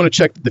 you want to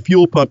check that the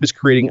fuel pump is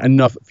creating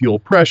enough fuel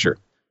pressure.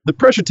 The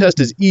pressure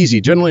test is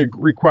easy, generally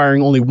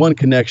requiring only one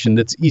connection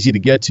that's easy to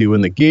get to,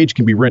 and the gauge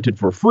can be rented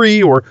for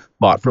free or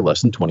bought for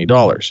less than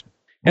 $20.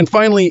 And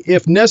finally,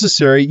 if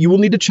necessary, you will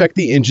need to check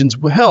the engine's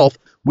health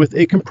with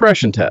a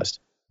compression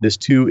test. This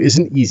too is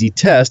an easy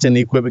test, and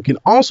the equipment can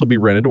also be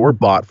rented or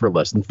bought for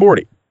less than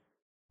 $40.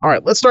 All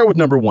right, let's start with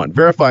number 1,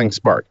 verifying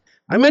spark.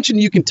 I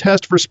mentioned you can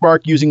test for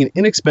spark using an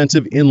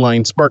inexpensive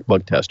inline spark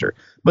plug tester,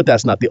 but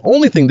that's not the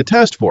only thing to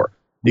test for.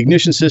 The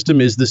ignition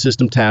system is the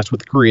system tasked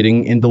with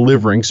creating and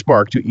delivering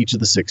spark to each of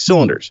the 6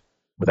 cylinders.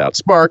 Without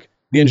spark,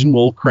 the engine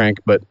will crank,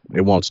 but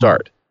it won't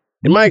start.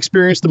 In my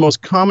experience, the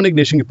most common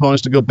ignition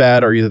components to go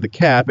bad are either the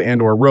cap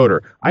and or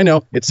rotor. I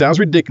know, it sounds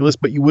ridiculous,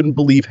 but you wouldn't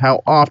believe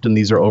how often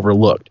these are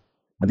overlooked.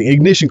 Now, the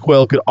ignition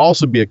coil could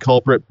also be a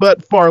culprit,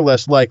 but far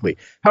less likely.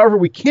 However,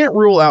 we can't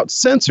rule out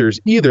sensors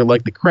either,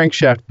 like the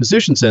crankshaft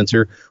position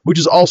sensor, which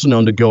is also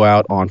known to go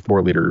out on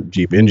 4-liter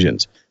Jeep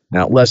engines.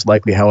 Now, less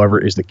likely, however,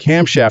 is the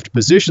camshaft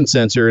position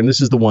sensor, and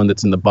this is the one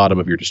that's in the bottom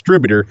of your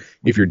distributor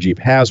if your Jeep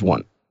has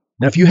one.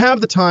 Now, if you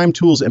have the time,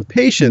 tools, and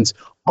patience,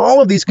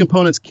 all of these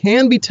components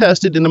can be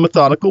tested in a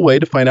methodical way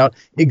to find out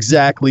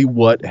exactly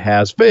what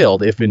has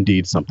failed, if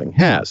indeed something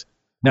has.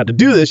 Now, to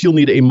do this, you'll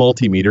need a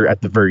multimeter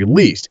at the very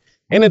least,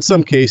 and in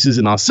some cases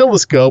an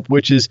oscilloscope,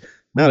 which is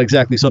not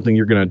exactly something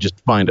you're going to just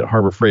find at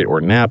Harbor Freight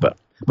or Napa.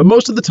 But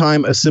most of the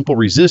time, a simple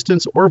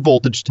resistance or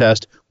voltage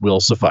test will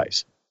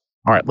suffice.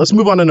 All right, let's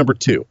move on to number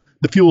 2,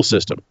 the fuel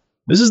system.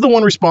 This is the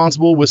one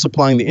responsible with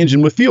supplying the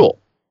engine with fuel.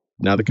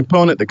 Now, the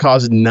component that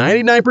causes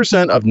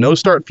 99% of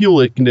no-start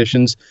fuel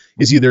conditions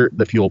is either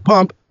the fuel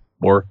pump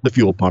or the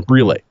fuel pump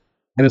relay.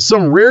 And in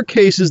some rare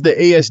cases, the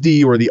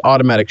ASD or the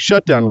automatic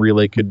shutdown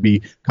relay could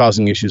be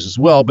causing issues as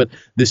well, but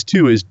this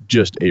too is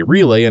just a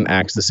relay and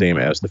acts the same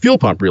as the fuel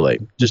pump relay,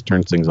 just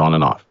turns things on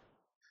and off.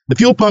 The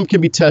fuel pump can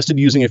be tested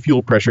using a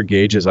fuel pressure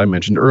gauge, as I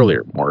mentioned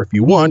earlier, or if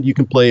you want, you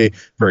can play a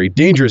very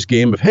dangerous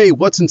game of, hey,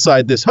 what's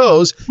inside this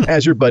hose,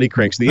 as your buddy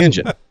cranks the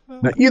engine.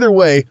 Now, either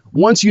way,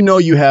 once you know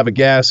you have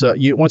gas up at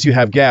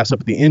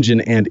the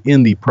engine and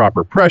in the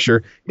proper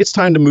pressure, it's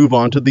time to move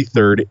on to the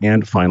third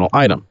and final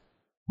item,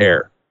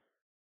 air.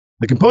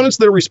 The components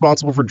that are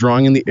responsible for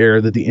drawing in the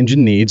air that the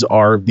engine needs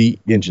are the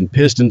engine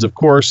pistons, of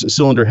course,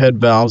 cylinder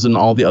head valves, and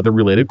all the other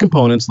related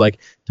components like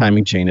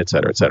timing chain,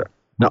 etc., etc.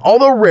 Now,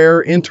 although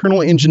rare,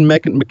 internal engine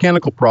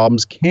mechanical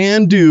problems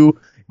can do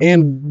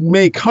and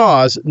may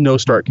cause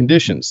no-start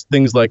conditions.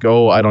 Things like,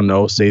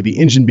 say the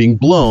engine being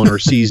blown or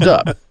seized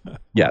up.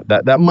 Yeah,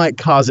 that might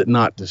cause it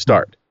not to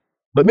start.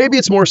 But maybe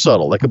it's more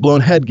subtle, like a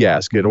blown head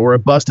gasket or a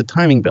busted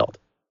timing belt.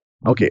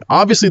 Okay,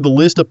 obviously the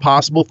list of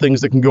possible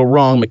things that can go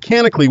wrong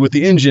mechanically with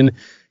the engine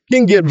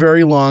can get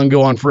very long,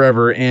 go on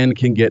forever, and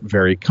can get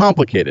very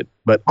complicated.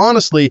 But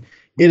honestly,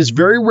 it is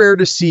very rare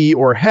to see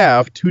or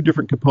have 2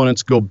 different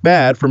components go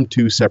bad from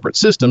 2 separate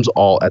systems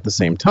all at the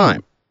same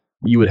time.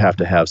 You would have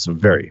to have some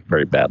very,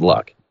 very bad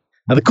luck.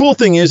 Now, the cool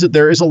thing is that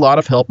there is a lot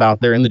of help out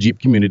there in the Jeep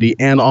community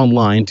and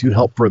online to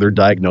help further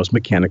diagnose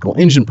mechanical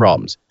engine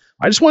problems.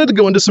 I just wanted to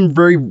go into some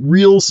very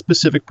real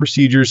specific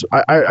procedures.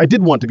 I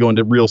did want to go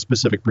into real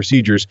specific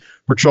procedures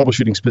for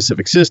troubleshooting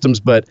specific systems,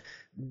 but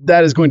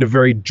that is going to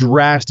vary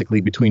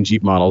drastically between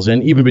Jeep models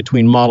and even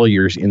between model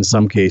years in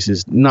some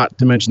cases, not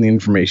to mention the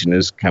information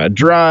is kind of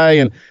dry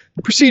and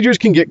the procedures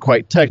can get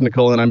quite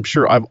technical, and I'm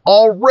sure I've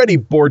already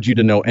bored you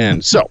to no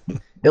end. So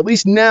at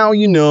least now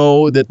you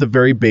know that the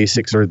very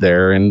basics are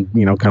there and,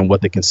 kind of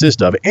what they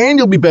consist of, and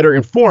you'll be better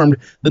informed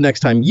the next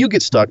time you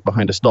get stuck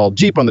behind a stalled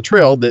Jeep on the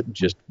trail that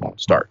just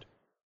won't start.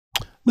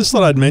 Just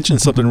thought I'd mention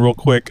something real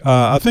quick.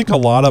 I think a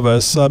lot of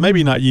us,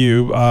 maybe not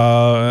you,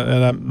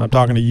 and I'm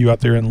talking to you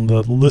out there in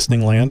the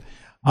listening land,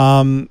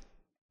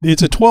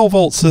 it's a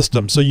 12-volt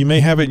system, so you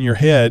may have it in your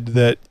head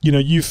that,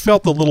 you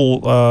felt the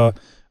little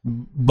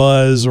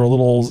buzz or a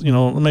little,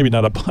 maybe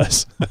not a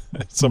buzz.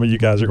 Some of you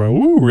guys are going,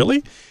 ooh,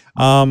 really?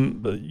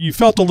 You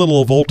felt a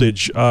little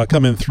voltage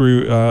coming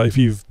through if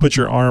you've put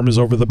your arms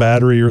over the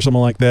battery or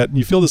something like that, and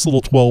you feel this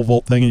little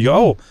 12-volt thing, and you go,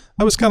 oh,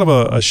 that was kind of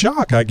a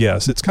shock, I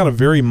guess. It's kind of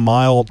very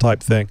mild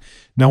type thing.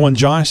 Now, when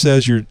Josh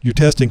says you're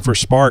testing for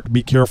spark,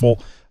 be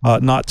careful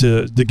not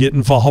to get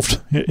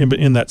involved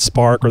in that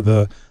spark or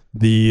the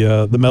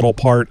metal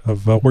part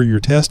of where you're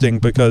testing,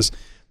 because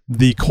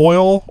the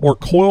coil or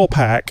coil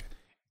pack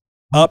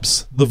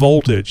ups the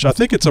voltage. I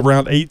think it's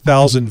around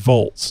 8,000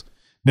 volts.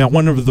 Now,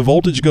 whenever the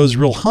voltage goes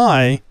real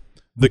high,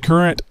 the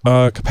current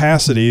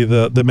capacity,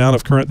 the amount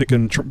of current that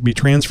can be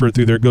transferred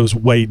through there goes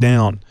way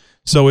down.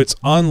 So it's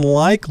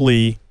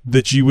unlikely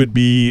that you would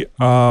be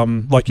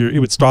it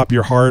would stop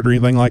your heart or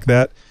anything like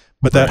that.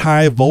 But that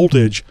high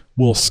voltage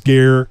will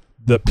scare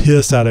the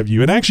piss out of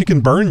you and actually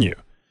can burn you.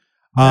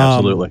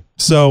 Absolutely.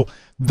 So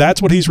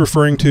that's what he's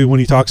referring to when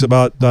he talks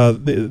about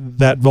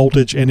that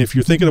voltage. And if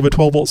you're thinking of a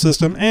 12-volt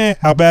system,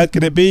 how bad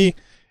can it be?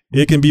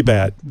 It can be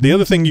bad. The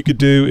other thing you could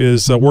do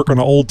is work on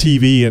an old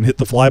TV and hit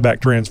the flyback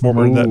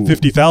transformer, that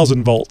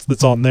 50,000 volts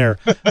that's on there.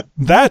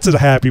 That's a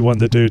happy one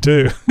to do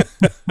too.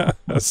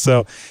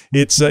 So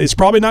it's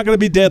probably not going to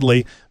be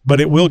deadly, but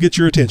it will get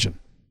your attention.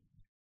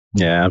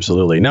 Yeah,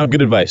 absolutely. Now,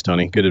 good advice,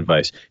 Tony. Good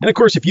advice. And of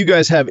course, if you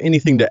guys have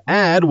anything to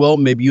add, well,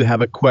 maybe you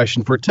have a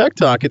question for Tech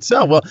Talk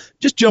itself. Well,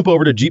 just jump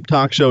over to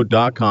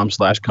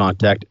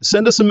jeeptalkshow.com/contact.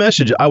 Send us a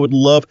message. I would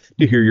love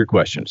to hear your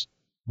questions.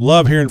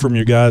 Love hearing from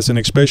you guys, and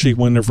especially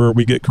whenever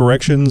we get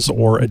corrections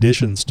or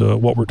additions to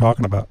what we're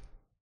talking about.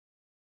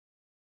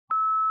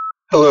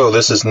 Hello,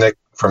 this is Nick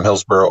from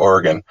Hillsboro,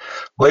 Oregon.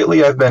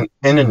 Lately, I've been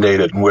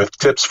inundated with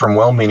tips from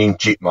well-meaning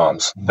Jeep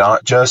moms,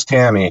 not just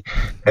Tammy,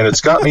 and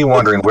it's got me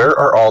wondering, where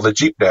are all the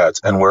Jeep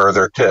dads and where are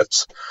their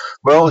tips?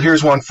 Well,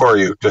 here's one for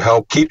you to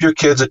help keep your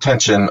kids'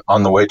 attention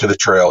on the way to the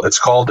trail. It's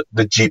called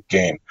the Jeep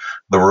game.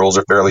 The rules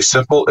are fairly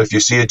simple. If you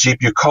see a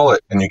Jeep, you call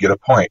it and you get a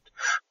point.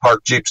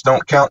 Parked Jeeps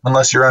don't count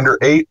unless you're under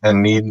 8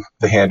 and need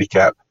the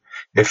handicap.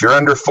 If you're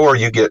under 4,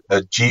 you get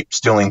a Jeep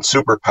stealing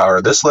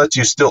superpower. This lets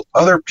you steal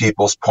other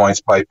people's points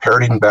by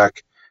parroting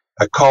back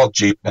a called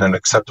Jeep in an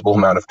acceptable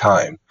amount of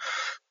time,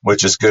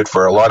 which is good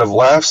for a lot of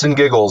laughs and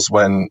giggles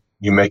when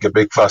you make a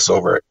big fuss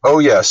over it. Oh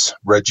yes,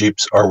 red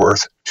Jeeps are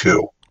worth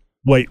 2.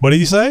 Wait, what did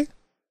you say?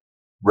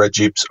 Red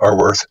Jeeps are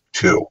worth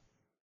 2.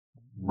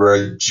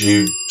 Red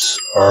Jeeps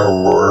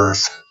are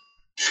worth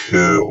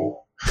 2.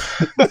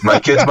 My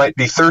kids might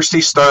be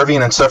thirsty,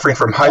 starving, and suffering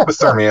from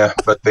hypothermia,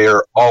 but they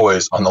are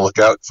always on the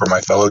lookout for my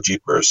fellow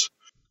Jeepers.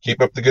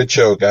 Keep up the good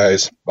show,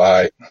 guys.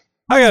 Bye.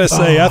 I gotta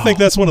say, I think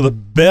that's one of the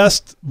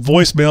best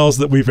voicemails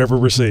that we've ever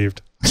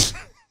received.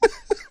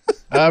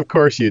 Of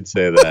course you'd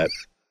say that.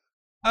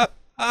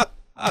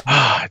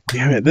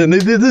 Damn it.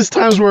 There's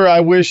times where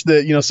I wish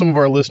that, some of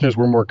our listeners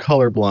were more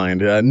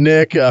colorblind.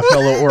 Nick, a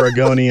fellow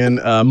Oregonian,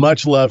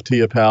 much love to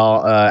you,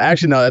 pal.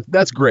 Actually, no,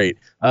 that's great.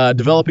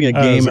 Developing a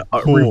game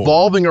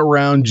revolving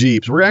around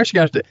Jeeps. We're actually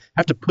going to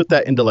have to put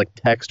that into like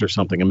text or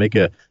something and make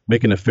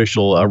an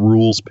official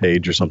rules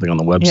page or something on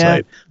the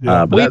website.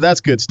 Yeah. But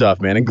that's good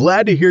stuff, man. And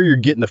glad to hear you're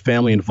getting the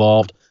family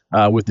involved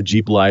with the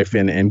Jeep life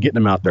and getting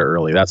them out there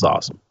early. That's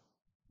awesome.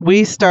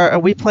 We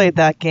played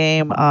that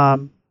game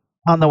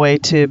on the way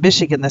to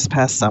Michigan this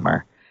past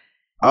summer.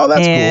 Oh,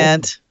 that's cool.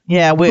 And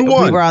yeah, we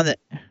were on the.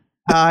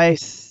 I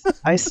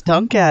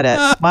stunk at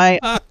it. My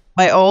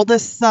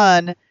oldest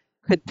son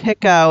could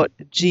pick out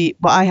Jeep.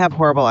 Well, I have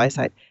horrible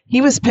eyesight. He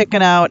was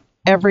picking out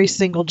every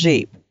single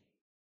Jeep,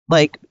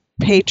 like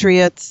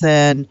Patriots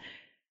and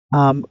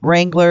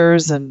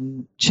Wranglers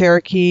and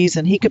Cherokees,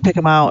 and he could pick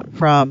them out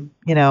from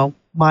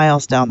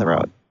miles down the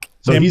road.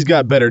 So he's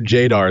got better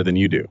JDAR than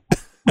you do.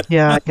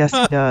 Yeah, I guess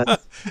he does.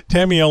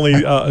 Tammy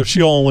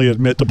she'll only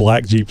admit to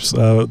black Jeeps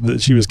that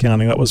she was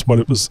counting. That was what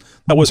it was.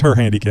 That was her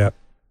handicap.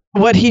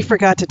 What he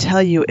forgot to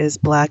tell you is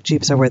black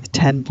Jeeps are worth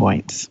 10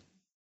 points.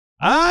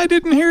 I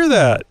didn't hear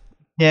that.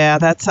 Yeah,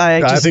 I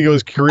think it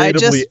was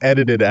creatively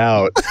edited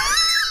out.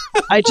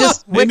 I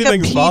just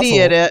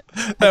Wikipedia'd it.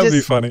 That would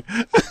be funny.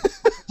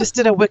 Just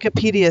did a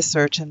Wikipedia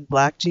search and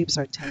black Jeeps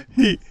are 10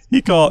 points.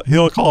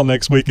 He'll call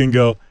next week and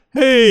go,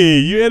 "Hey,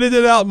 you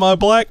edited out my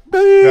black."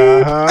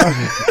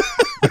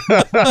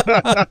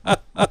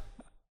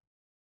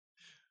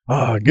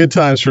 Oh, good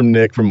times from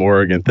Nick from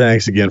Oregon.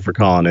 Thanks again for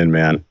calling in,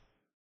 man.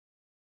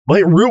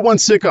 Like Route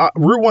 16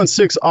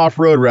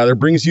 Off-Road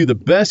brings you the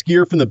best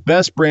gear from the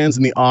best brands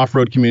in the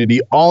off-road community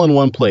all in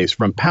one place.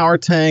 From Power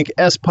Tank,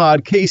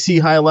 S-Pod, KC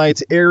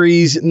Highlights,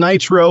 Aries,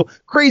 Nitro,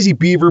 Crazy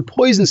Beaver,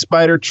 Poison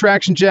Spider,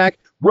 Traction Jack,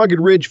 Rugged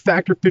Ridge,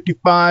 Factor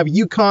 55,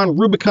 Yukon,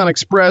 Rubicon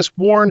Express,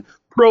 Warn,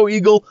 Pro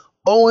Eagle,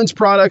 Owens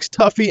Products,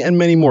 Tuffy, and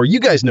many more. You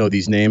guys know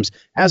these names.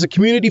 As a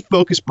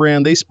community-focused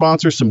brand, they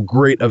sponsor some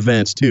great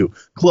events too.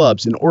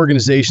 Clubs and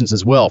organizations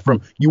as well.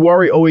 From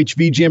Uwharrie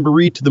OHV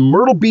Jamboree to the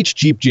Myrtle Beach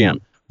Jeep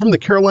Jam. From the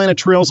Carolina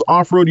Trails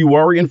Off-Road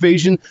Uwharrie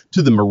Invasion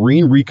to the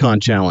Marine Recon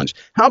Challenge.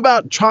 How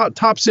about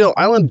Topsail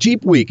Island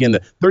Jeep Week and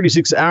the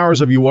 36 Hours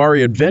of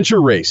Uwharrie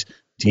Adventure Race?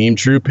 Team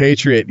True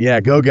Patriot. Yeah,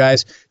 go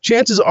guys.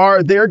 Chances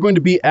are they're going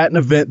to be at an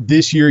event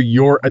this year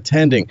you're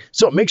attending.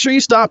 So make sure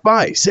you stop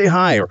by, say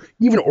hi, or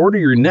even order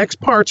your next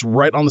parts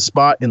right on the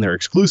spot in their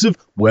exclusive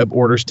web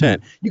orders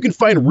tent. You can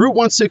find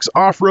Route 16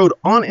 Off-Road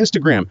on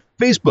Instagram,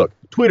 Facebook,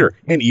 Twitter,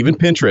 and even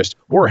Pinterest.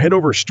 Or head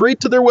over straight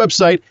to their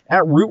website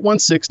at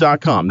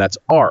Route16.com. That's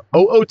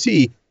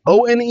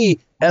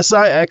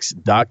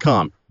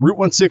ROOTONESIX.com.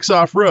 Route 16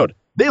 Off-Road.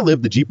 They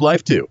live the Jeep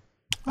life too.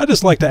 I'd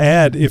just like to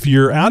add, if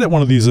you're out at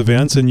one of these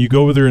events and you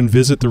go over there and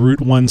visit the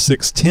Route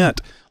 16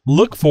 tent,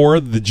 look for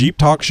the Jeep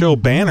Talk Show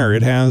banner.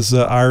 It has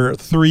our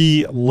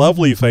 3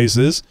 lovely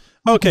faces.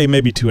 Okay,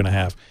 maybe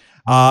 2.5.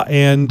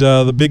 And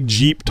the big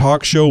Jeep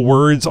Talk Show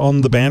words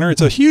on the banner.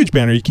 It's a huge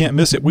banner. You can't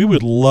miss it. We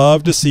would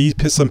love to see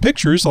some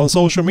pictures on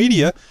social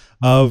media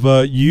of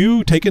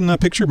you taking a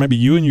picture, maybe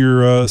you and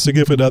your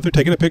significant other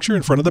taking a picture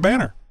in front of the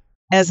banner.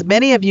 As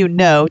many of you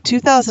know,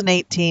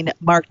 2018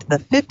 marked the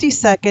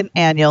 52nd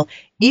annual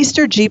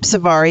Easter Jeep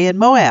Safari in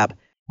Moab.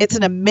 It's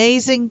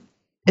amazing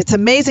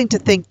to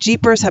think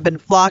Jeepers have been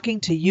flocking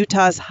to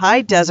Utah's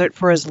high desert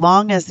for as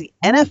long as the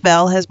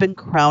NFL has been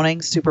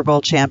crowning Super Bowl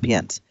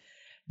champions.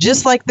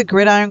 Just like the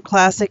Gridiron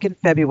Classic in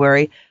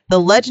February, the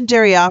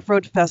legendary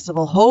off-road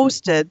festival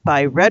hosted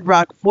by Red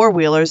Rock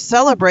Four-Wheelers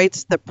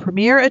celebrates the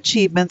premier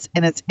achievements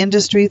in its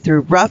industry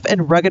through rough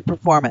and rugged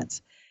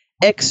performance.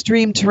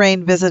 Extreme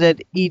Terrain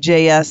visited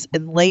EJS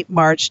in late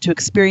March to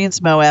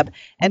experience Moab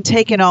and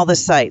take in all the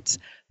sights.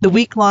 The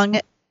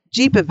week-long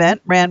Jeep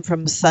event ran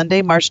from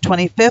Sunday, March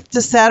 25th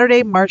to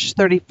Saturday, March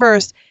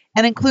 31st,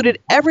 and included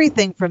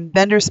everything from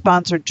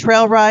vendor-sponsored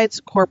trail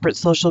rides, corporate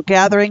social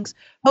gatherings,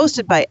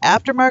 hosted by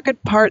aftermarket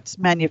parts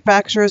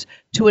manufacturers,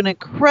 to an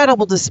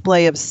incredible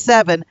display of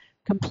 7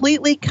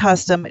 completely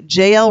custom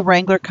JL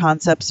Wrangler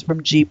concepts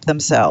from Jeep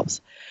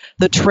themselves.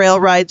 The trail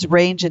rides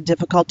range in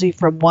difficulty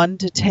from 1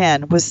 to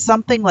 10, with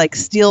something like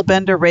Steel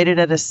Bender rated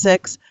at a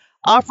 6,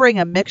 offering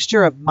a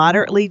mixture of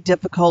moderately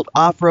difficult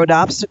off-road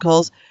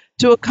obstacles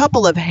to a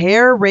couple of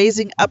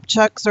hair-raising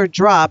upchucks or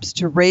drops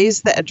to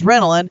raise the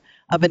adrenaline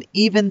of an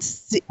even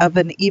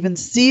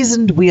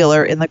seasoned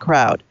wheeler in the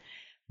crowd.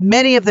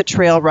 Many of the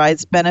trail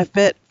rides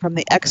benefit from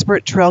the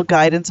expert trail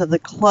guidance of the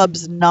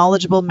club's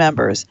knowledgeable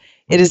members.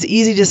 It is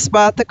easy to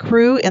spot the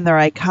crew in their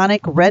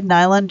iconic red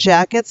nylon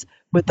jackets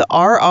with the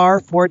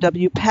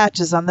RR4W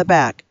patches on the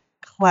back.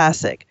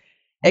 Classic.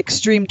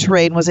 Extreme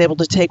Terrain was able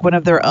to take one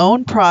of their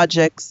own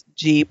projects,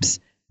 Jeeps,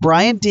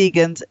 Brian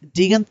Deegan's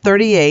Deegan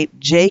 38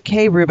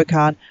 JK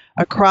Rubicon,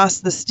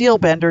 across the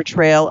Steelbender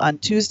Trail on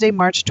Tuesday,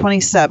 March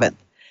 27th.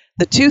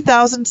 The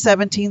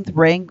 2017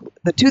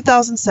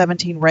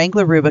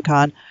 Wrangler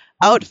Rubicon,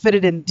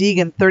 outfitted in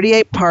Deegan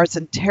 38 parts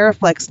and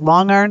TerraFlex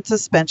long iron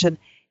suspension,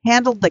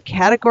 handled the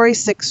Category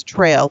 6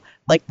 trail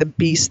like the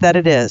beast that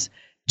it is.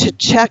 To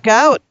check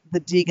out the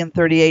Deegan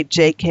 38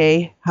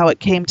 JK, how it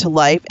came to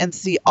life, and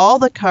see all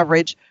the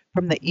coverage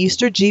from the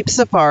Easter Jeep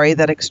Safari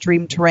that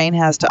Extreme Terrain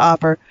has to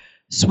offer,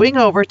 swing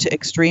over to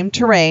Extreme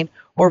Terrain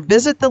or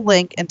visit the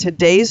link in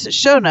today's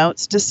show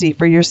notes to see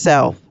for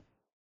yourself.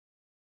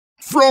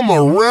 From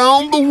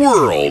around the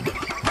world,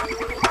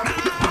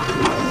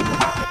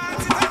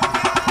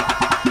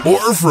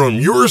 or from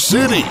your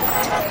city,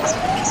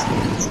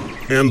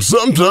 and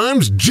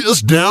sometimes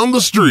just down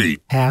the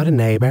street. Howdy,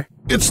 neighbor.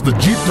 It's the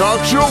Jeep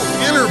Talk Show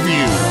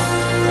interview.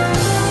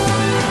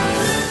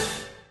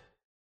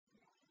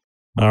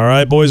 All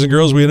right, boys and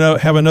girls, we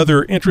have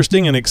another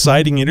interesting and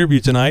exciting interview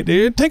tonight.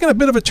 Taking a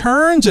bit of a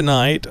turn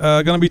tonight.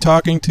 Going to be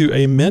talking to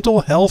a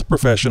mental health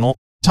professional,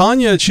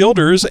 Tanya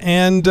Childers.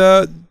 And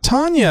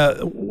Tanya,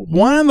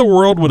 why in the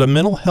world would a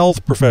mental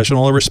health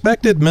professional, a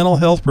respected mental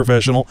health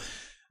professional,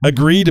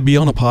 agree to be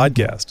on a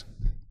podcast?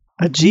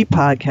 A Jeep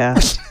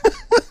podcast.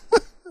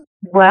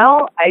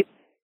 Well, I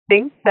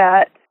think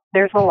that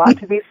there's a lot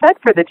to be said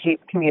for the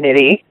Jeep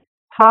community.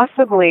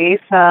 Possibly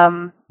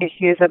some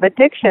issues of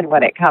addiction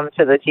when it comes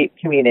to the Jeep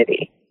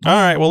community. All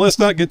right. Well, let's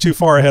not get too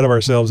far ahead of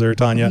ourselves there,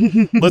 Tanya.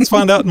 Let's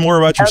find out more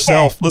about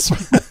yourself.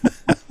 Okay.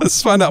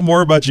 Let's find out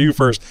more about you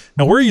first.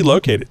 Now, where are you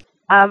located?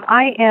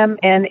 I am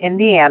in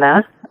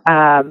Indiana.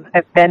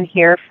 I've been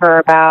here for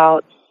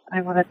about,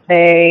 I want to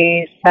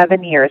say,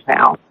 7 years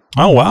now.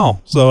 Oh,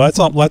 wow. So that's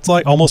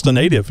like almost a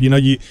native. You know,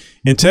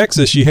 in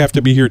Texas, you have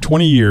to be here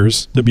 20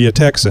 years to be a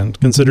Texan,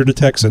 considered a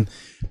Texan,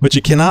 but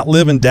you cannot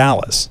live in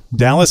Dallas.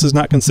 Dallas is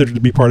not considered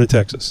to be part of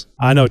Texas.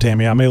 I know,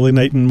 Tammy. I'm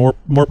alienating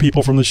more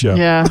people from the show.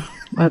 Yeah,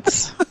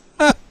 that's...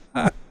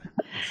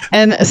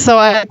 And so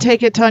I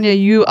take it, Tanya,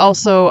 you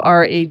also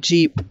are a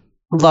Jeep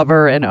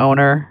lover and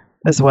owner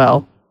as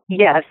well.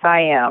 Yes,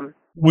 I am.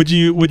 Would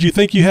you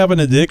think you have an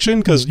addiction?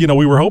 Because, you know,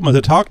 we were hoping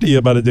to talk to you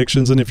about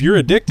addictions, and if you're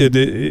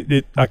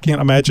addicted, I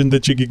can't imagine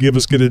that you could give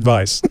us good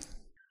advice.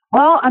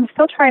 Well, I'm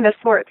still trying to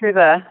sort through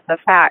the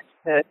facts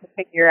to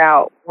figure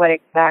out what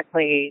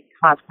exactly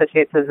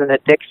constitutes as an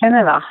addiction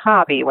and a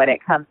hobby when it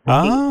comes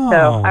to Jeep.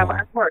 So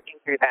I'm working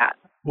through that.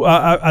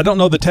 Well, I don't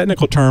know the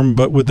technical term,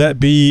 but would that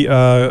be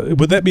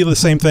the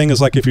same thing as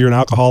like if you're an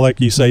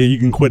alcoholic, you say you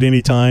can quit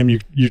any time?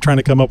 You're trying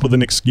to come up with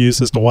an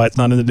excuse as to why it's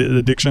not an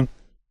addiction?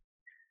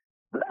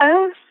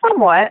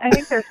 Somewhat. I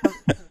think there's some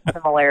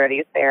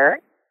similarities there.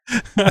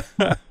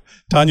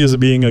 Tanya's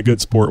being a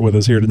good sport with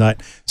us here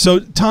tonight. So,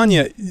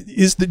 Tanya,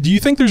 do you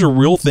think there's a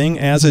real thing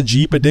as a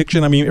Jeep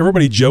addiction? I mean,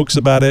 everybody jokes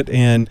about it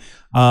and,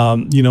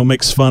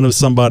 makes fun of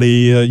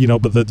somebody,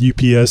 but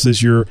the UPS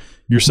is your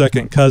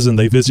second cousin.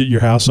 They visit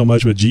your house so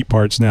much with Jeep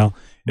parts now.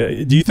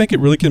 Do you think it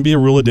really can be a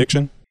real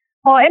addiction?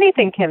 Well,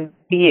 anything can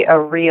be a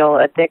real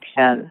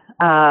addiction.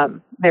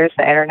 There's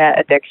the internet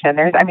addiction.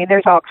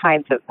 There's all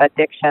kinds of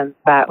addictions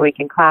that we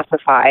can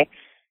classify.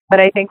 But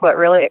I think what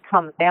really it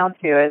comes down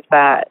to is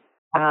that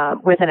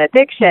with an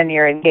addiction,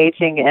 you're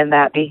engaging in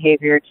that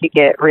behavior to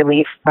get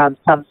relief from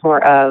some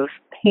sort of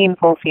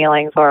painful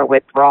feelings or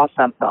withdrawal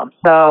symptoms.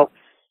 So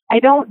I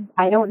don't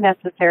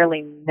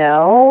necessarily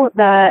know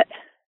that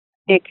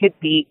it could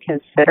be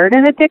considered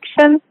an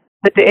addiction,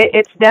 but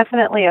it's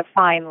definitely a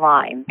fine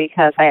line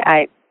because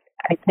I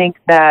think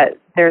that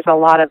there's a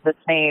lot of the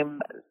same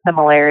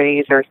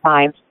similarities or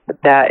signs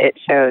that it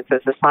shows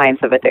as the signs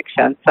of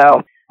addiction.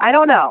 So I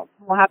don't know.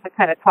 We'll have to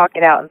kind of talk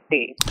it out and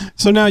see.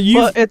 So now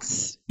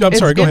it's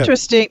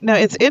interesting. No,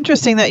 it's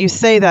interesting that you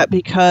say that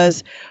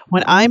because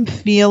when I'm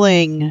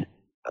feeling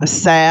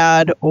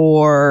sad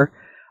or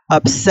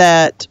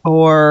upset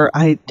or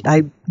I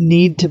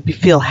need to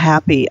feel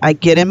happy, I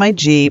get in my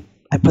Jeep.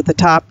 I put the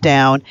top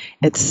down,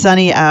 it's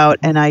sunny out,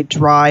 and I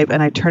drive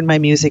and I turn my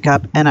music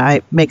up and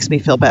it makes me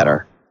feel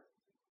better.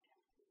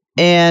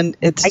 And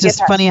it's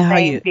just funny how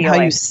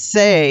you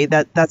say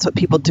that that's what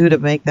people do to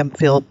make them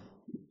feel,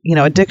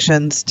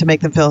 addictions to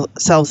make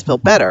themselves feel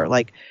better.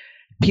 Like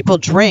people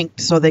drink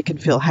so they can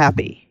feel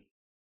happy.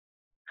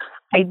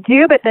 I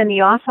do, but then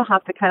you also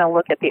have to kind of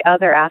look at the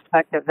other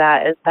aspect of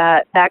that is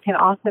that can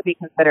also be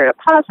considered a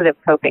positive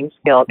coping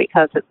skill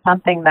because it's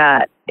something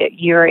that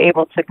you're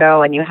able to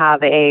go and you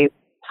have a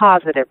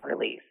positive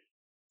relief.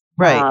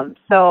 Right.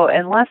 So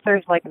unless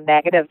there's like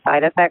negative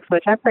side effects,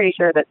 which I'm pretty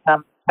sure that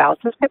some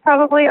spouses could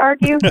probably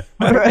argue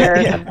there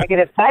are some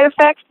negative side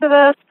effects to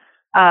this.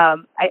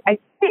 I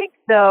think,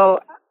 though,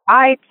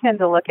 I tend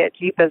to look at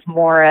Jeep as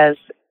more as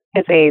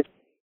a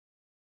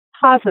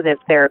positive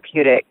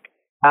therapeutic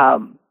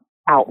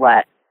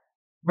outlet.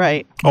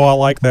 Right. Oh, I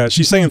like that.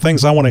 She's saying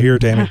things I want to hear,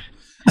 Tammy.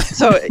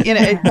 So,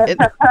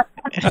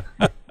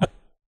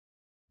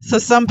 so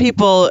some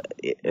people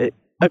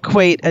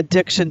equate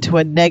addiction to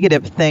a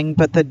negative thing,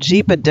 but the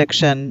Jeep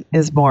addiction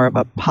is more of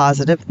a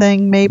positive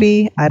thing,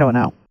 maybe? I don't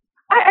know.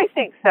 I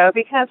think so,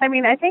 because,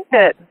 I think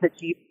that the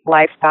Jeep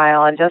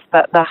lifestyle and just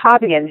the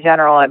hobby in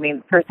general,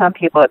 for some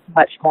people it's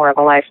much more of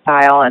a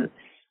lifestyle, and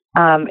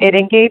it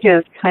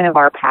engages kind of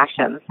our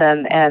passions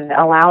and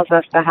allows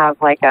us to have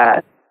like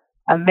a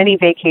mini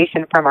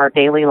vacation from our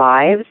daily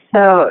lives.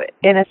 So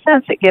in a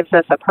sense, it gives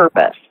us a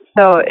purpose.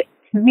 So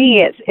to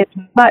me, it's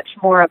much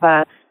more of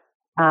a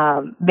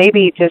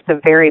maybe just a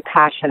very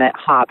passionate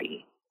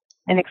hobby.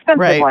 An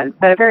expensive one,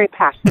 but a very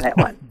passionate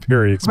one.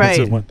 Very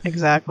expensive one.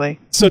 Exactly.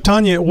 So,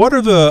 Tanya, what are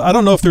I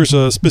don't know if there's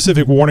a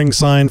specific warning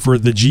sign for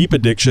the Jeep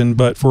addiction,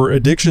 but for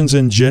addictions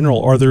in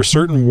general, are there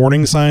certain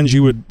warning signs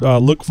you would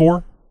look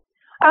for?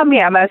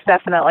 Yeah, most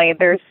definitely.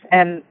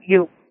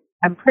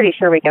 I'm pretty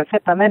sure we can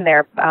fit them in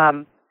there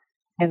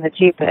in the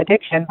Jeep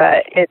addiction,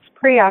 but it's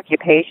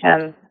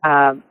preoccupation,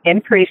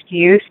 increased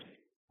use,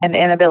 and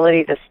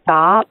inability to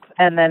stop,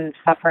 and then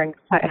suffering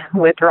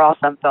withdrawal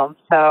symptoms.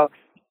 So,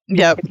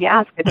 yep. If you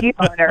ask a Jeep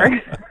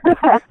owner,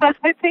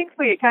 I think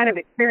we kind of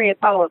experience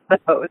all of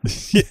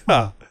those.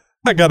 Yeah.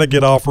 I got to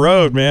get off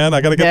road, man.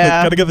 I got to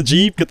get the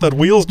Jeep, get the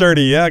wheels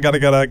dirty. Yeah, I got to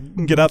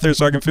get out there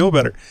so I can feel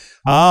better.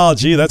 Oh,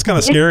 gee, that's kind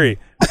of scary.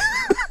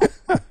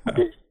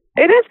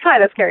 It is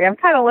kind of scary. I'm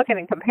kind of looking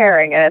and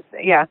comparing, and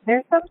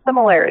there's some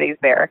similarities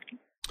there.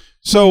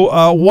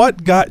 So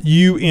what got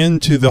you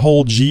into the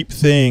whole Jeep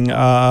thing?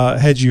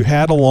 Had you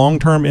had a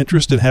long-term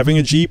interest in having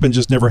a Jeep and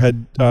just never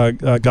had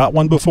got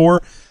one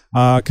before?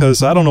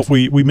 Because I don't know if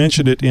we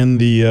mentioned it in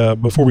the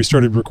before we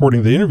started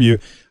recording the interview.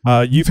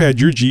 You've had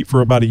your Jeep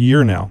for about a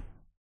year now.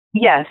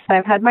 Yes,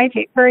 I've had my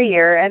Jeep for a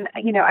year, and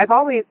I've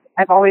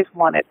always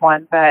wanted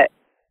one, but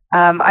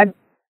I've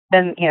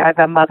been I'm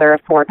a mother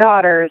of 4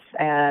 daughters,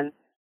 and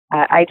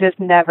I just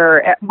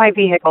never. My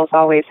vehicle's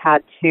always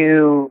had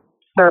to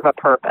serve a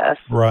purpose,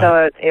 right.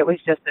 So it was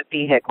just a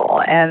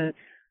vehicle. And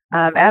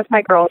as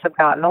my girls have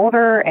gotten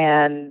older,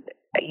 and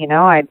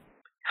I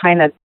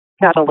kind of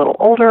got a little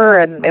older,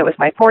 and it was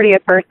my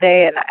 40th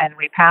birthday, and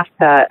we passed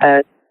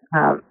a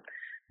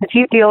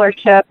Jeep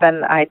dealership,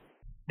 and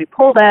we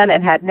pulled in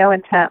and had no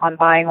intent on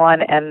buying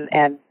one,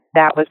 and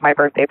that was my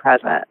birthday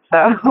present.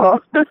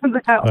 So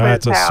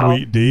that's a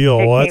sweet deal.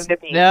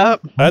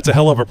 Yep. That's a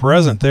hell of a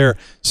present there.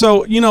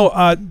 So,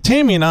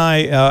 Tammy and I,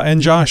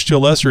 and Josh to a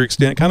lesser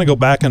extent, kind of go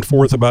back and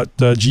forth about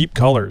Jeep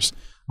colors.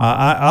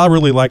 I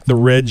really like the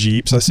red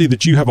Jeeps. I see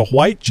that you have a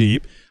white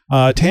Jeep.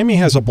 Tammy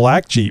has a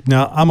black Jeep.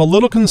 Now, I'm a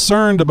little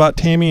concerned about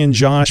Tammy and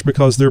Josh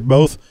because they're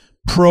both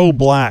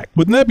pro-black.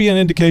 Wouldn't that be an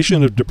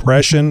indication of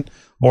depression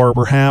or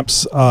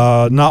perhaps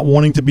not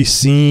wanting to be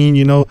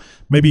seen,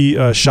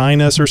 maybe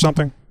shyness or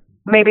something?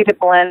 Maybe to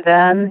blend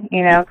in,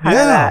 kind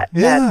of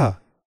that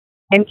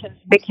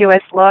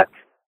inconspicuous look.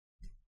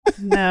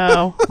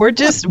 No, we're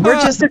just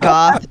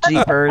goth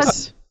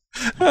Jeepers.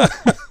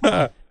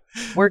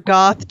 We're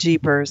goth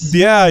Jeepers.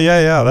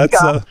 Yeah.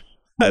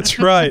 That's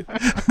right.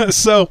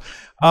 So,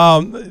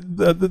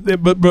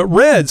 but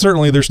red,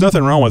 certainly there's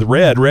nothing wrong with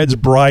red. Red's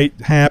bright,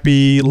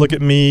 happy. Look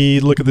at me.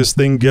 Look at this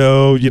thing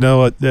go.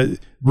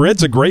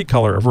 Red's a great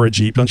color for a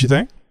Jeep, don't you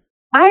think?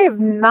 I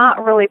am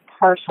not really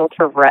partial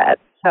to red.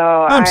 So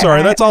I'm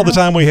sorry. That's all the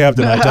time we have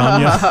tonight,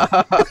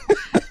 Tanya.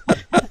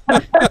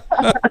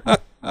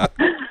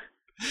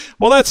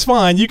 Well, that's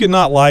fine. You can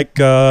not like,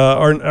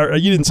 or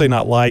you didn't say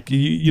not like.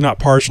 You're not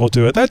partial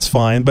to it. That's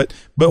fine. But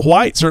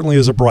white certainly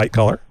is a bright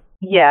color.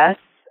 Yes,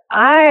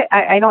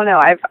 I don't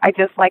know. I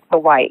just like the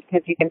white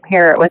because you can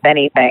pair it with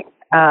anything.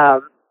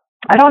 I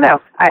don't know.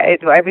 I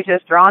was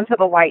just drawn to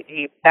the white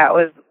Jeep. That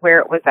was where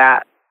it was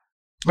at.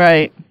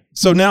 Right.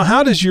 So now,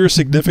 how does your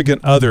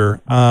significant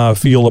other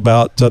feel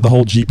about the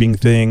whole Jeeping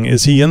thing?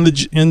 Is he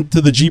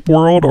into the Jeep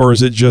world, or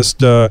is it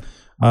just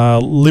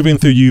living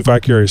through you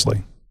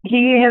vicariously?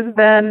 He has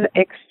been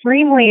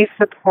extremely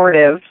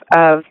supportive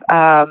of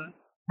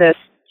this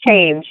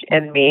change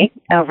in me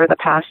over the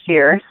past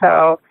year.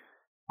 So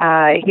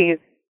he's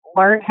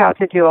learned how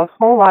to do a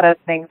whole lot of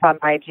things on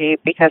my Jeep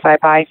because I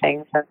buy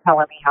things and tell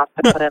him he has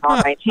to put it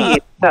on my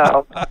Jeep.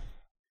 So.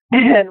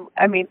 And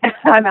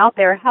I'm out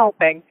there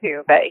helping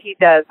too, but he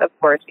does, of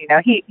course, he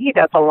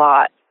does a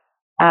lot.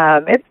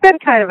 It's been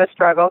kind of a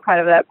struggle, kind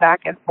of that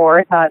back and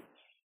forth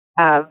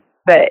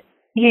but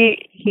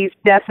he's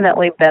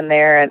definitely been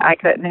there, and I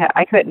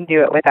couldn't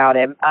do it without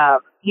him.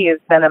 He has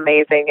been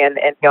amazing in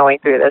going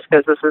through this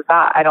because this is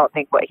not, I don't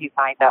think, what he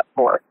signed up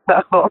for.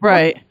 So.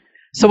 Right.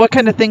 So what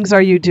kind of things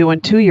are you doing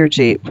to your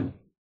Jeep?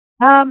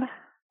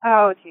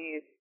 Oh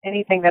geez,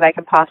 anything that I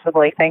can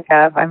possibly think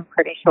of, I'm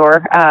pretty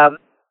sure.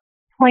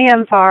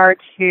 Plans are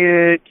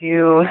to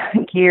do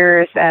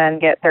gears and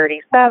get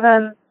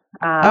 37.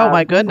 Oh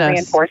my goodness!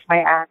 Reinforce my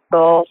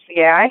axles.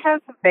 Yeah, I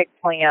have some big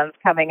plans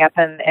coming up,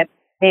 and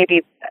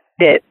maybe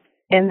the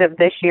end of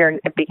this year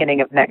and the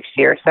beginning of next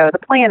year. So the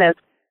plan is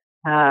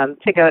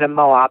to go to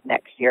Moab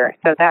next year.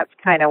 So that's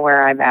kind of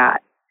where I'm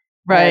at.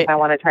 Right. I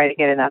want to try to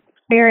get enough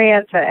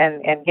experience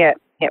and get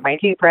my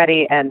Jeep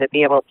ready and to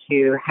be able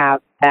to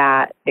have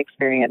that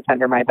experience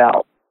under my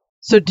belt.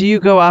 So do you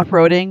go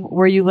off-roading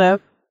where you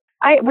live?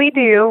 We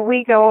do.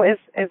 We go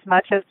as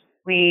much as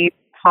we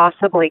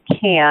possibly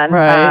can.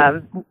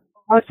 Right.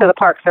 Most of the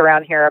parks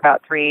around here are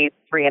about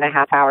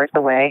 3.5 hours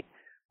away.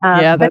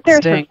 Yeah, that but there's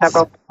stinks.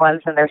 several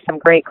ones, and there's some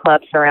great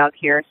clubs around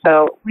here.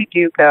 So we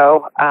do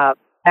go.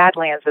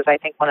 Badlands is, I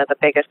think, one of the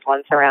biggest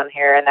ones around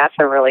here, and that's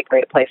a really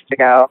great place to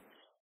go.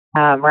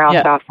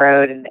 Ralph's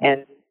Off-Road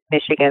and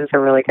Michigan's a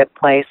really good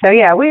place. So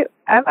yeah,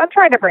 I'm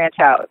trying to branch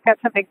out. We've got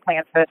some big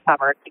plans for the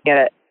summer to get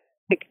it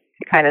to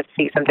kind of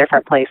see some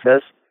different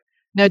places.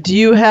 Now, do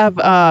you have,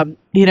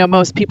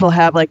 most people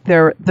have like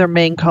their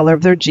main color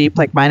of their Jeep,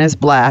 like mine is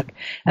black,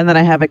 and then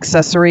I have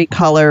accessory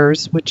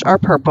colors, which are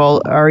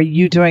purple. Are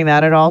you doing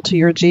that at all to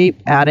your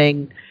Jeep,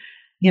 adding,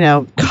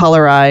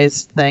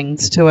 colorized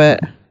things to it?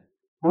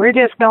 We're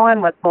just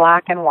going with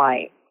black and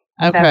white.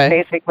 Okay. That's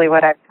basically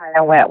what I kind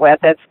of went with.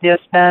 It's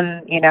just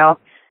been,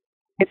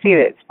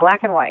 it's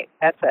black and white.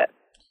 That's it.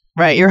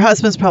 Right. Your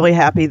husband's probably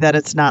happy that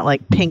it's not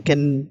like pink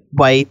and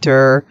white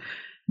or,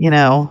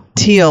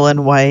 teal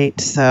and white.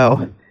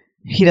 So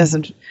he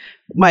doesn't.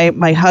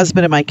 My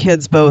husband and my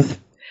kids both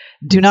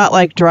do not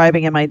like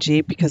driving in my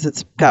Jeep because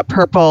it's got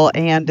purple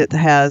and it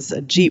has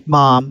a Jeep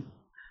Mom.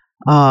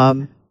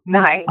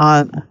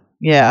 Nice.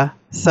 Yeah.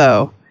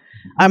 So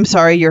I'm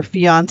sorry, your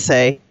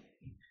fiance.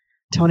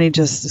 Tony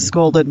just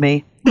scolded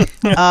me.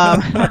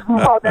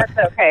 Oh, that's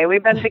okay.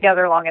 We've been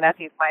together long enough.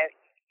 He's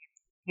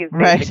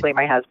basically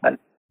my husband.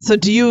 So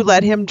do you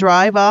let him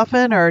drive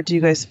often, or do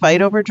you guys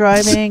fight over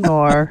driving,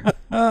 or?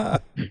 Oh,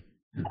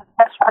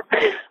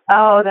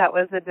 that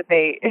was a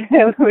debate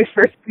when I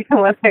first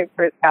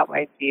got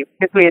my Jeep,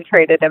 because we had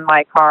traded in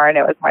my car and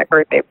it was my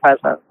birthday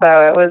present.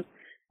 So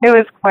it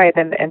was quite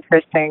an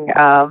interesting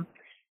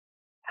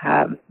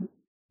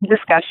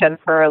discussion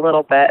for a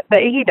little bit.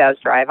 But he does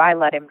drive. I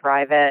let him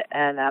drive it,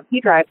 and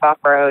he drives off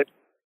road.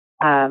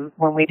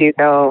 When we do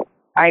go,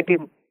 I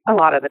do a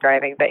lot of the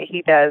driving, but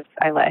he does.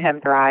 I let him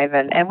drive,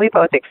 and we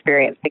both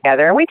experience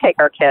together, and we take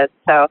our kids,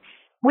 so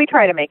we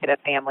try to make it a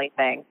family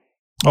thing.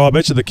 Oh, I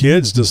bet you the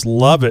kids just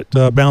love it,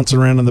 bouncing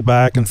around in the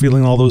back and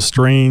feeling all those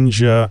strange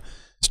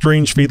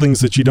feelings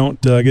that you don't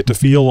get to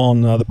feel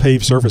on the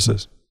paved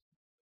surfaces.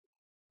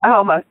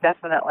 Oh, most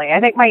definitely.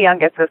 I think my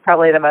youngest is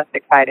probably the most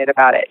excited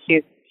about it.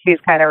 She's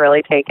kind of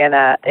really taken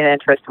an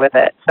interest with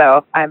it,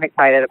 so I'm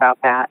excited about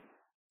that.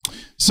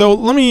 So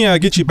let me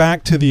get you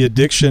back to the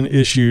addiction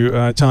issue,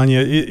 Tanya.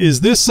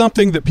 Is this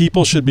something that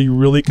people should be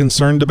really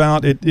concerned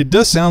about? It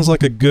does sound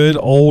like a good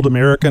old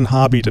American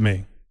hobby to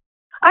me.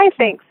 I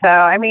think so.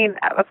 I mean,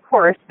 of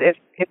course, if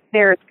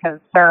there's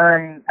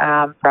concern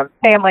from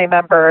family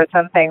members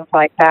and things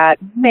like that,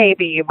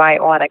 maybe you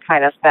might want to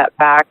kind of step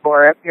back,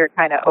 or if you're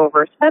kind of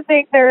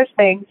overspending, there's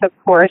things, of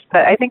course,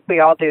 but I think we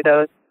all do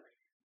those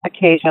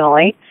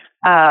occasionally.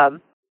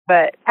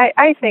 But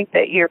I think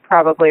that you're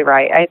probably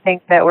right. I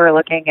think that we're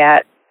looking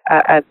at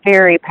a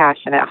very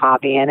passionate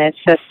hobby, and it's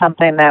just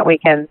something that we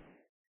can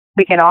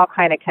all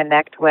kind of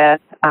connect with.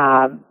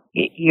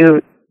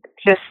 You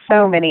just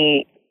so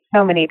many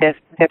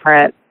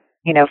different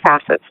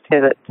facets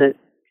to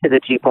the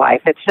Jeep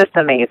life. It's just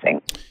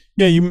amazing.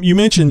 Yeah, you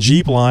mentioned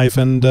Jeep life,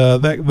 and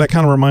that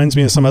kind of reminds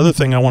me of some other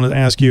thing I wanted to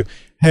ask you.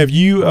 Have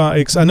you?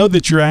 I know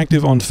that you're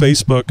active on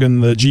Facebook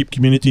and the Jeep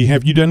community.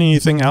 Have you done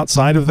anything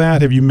outside of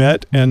that? Have you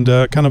met and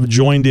kind of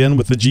joined in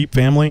with the Jeep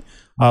family,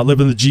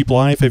 living the Jeep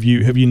life? Have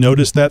you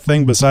noticed that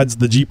thing besides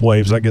the Jeep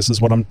waves? I guess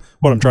is what I'm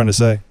trying to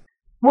say.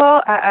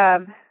 Well, I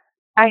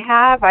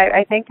have.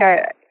 I think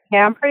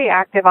I'm pretty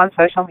active on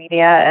social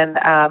media, and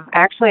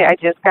actually, I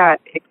just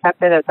got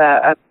accepted as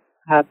a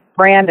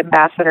brand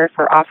ambassador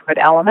for Off-Road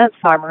Elements,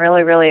 so I'm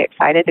really, really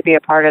excited to be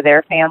a part of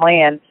their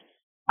family and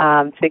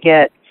to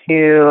get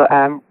to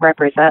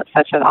represent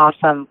such an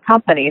awesome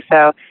company.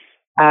 So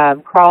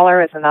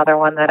Crawler is another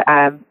one that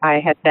I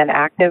had been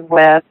active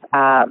with.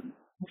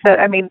 So,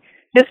 I mean,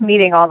 just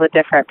meeting all the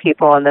different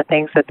people and the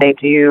things that they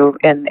do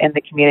in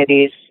the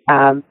communities,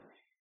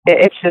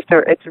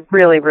 it's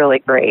really, really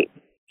great.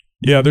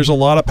 Yeah, there's a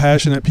lot of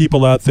passionate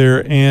people out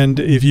there, and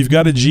if you've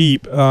got a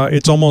Jeep,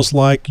 it's almost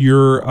like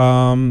your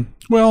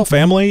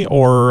family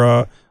or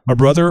a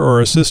brother or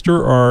a sister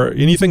or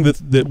anything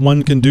that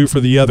one can do for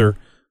the other.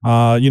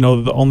 On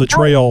the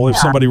trail, if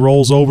somebody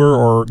rolls over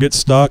or gets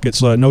stuck,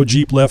 it's a no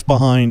Jeep left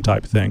behind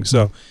type thing.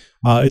 So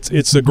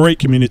it's a great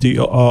community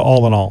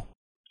all in all.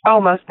 Oh,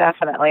 most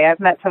definitely. I've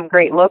met some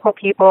great local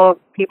people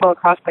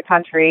across the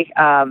country.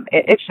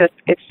 It's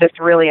just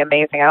really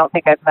amazing. I don't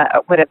think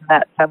would have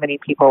met so many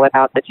people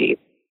without the Jeep.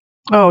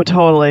 Oh,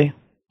 totally.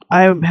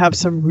 I have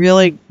some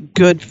really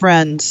good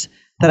friends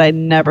that I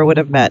never would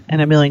have met in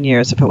a million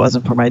years if it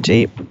wasn't for my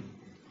Jeep.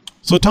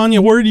 So,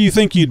 Tanya, where do you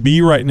think you'd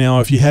be right now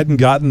if you hadn't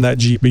gotten that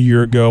Jeep a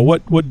year ago?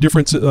 What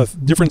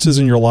differences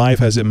in your life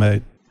has it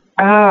made?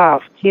 Oh,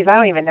 geez, I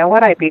don't even know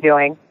what I'd be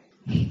doing.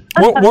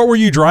 What were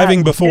you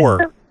driving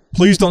before?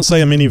 Please don't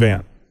say a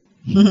minivan.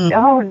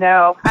 Oh,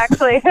 no.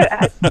 Actually,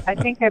 I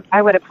think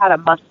I would have had a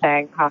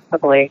Mustang,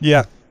 possibly.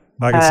 Yeah,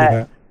 I can see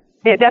that.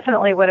 it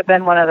definitely would have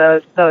been one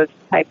of those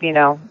type,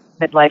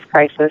 midlife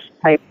crisis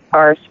type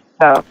cars.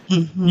 So,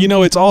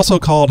 it's also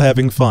called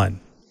having fun.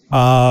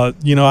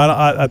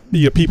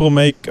 People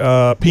make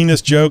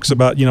penis jokes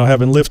about,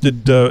 having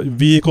lifted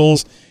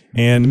vehicles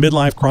and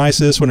midlife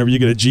crisis whenever you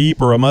get a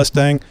Jeep or a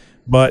Mustang.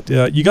 But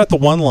you got the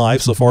one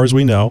life, so far as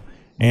we know.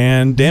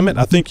 And damn it,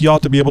 I think you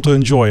ought to be able to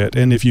enjoy it.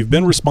 And if you've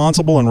been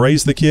responsible and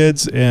raised the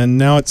kids, and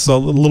now it's a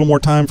little more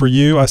time for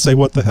you, I say,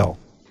 what the hell?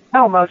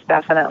 Oh, most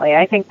definitely.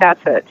 I think that's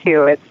it,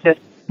 too. It's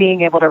just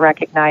being able to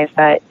recognize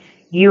that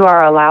you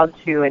are allowed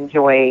to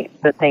enjoy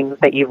the things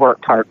that you've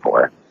worked hard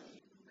for.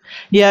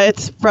 Yeah,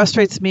 it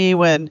frustrates me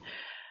when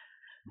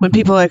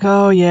people are like,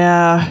 oh,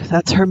 yeah,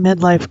 that's her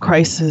midlife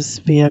crisis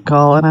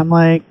vehicle. And I'm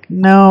like,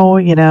 no,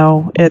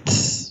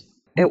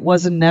 it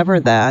wasn't never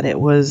that. It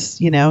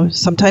was,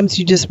 sometimes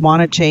you just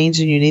want to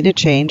change and you need to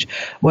change,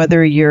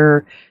 whether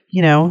you're,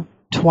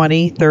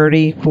 20,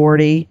 30,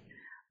 40.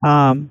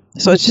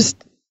 So it's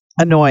just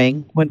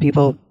annoying when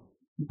people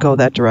go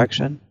that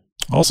direction.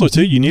 Also,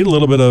 too, you need a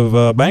little bit of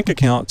a bank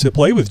account to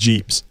play with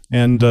Jeeps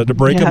and to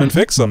break them and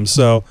fix them.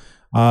 So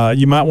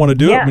you might want to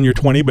do it when you're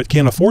 20 but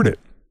can't afford it.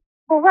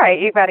 Well, right.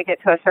 You've got to get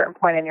to a certain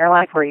point in your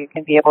life where you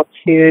can be able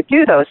to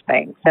do those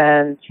things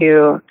and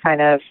to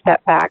kind of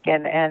step back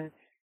and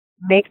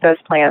make those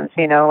plans,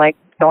 like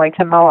going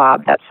to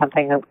Moab. That's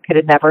something that I could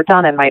have never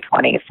done in my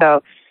 20s.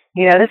 So,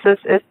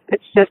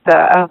 it's just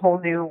a whole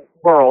new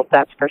world,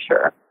 that's for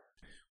sure.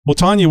 Well,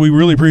 Tanya, we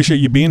really appreciate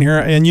you being here.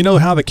 And you know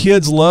how the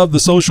kids love the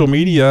social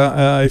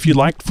media. If you'd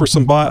like for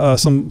some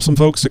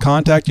folks to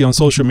contact you on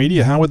social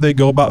media, how would they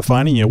go about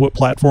finding you? What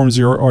platforms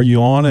are you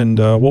on, and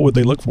what would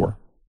they look for?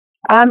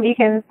 You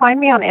can find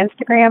me on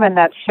Instagram, and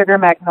that's Sugar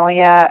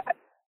Magnolia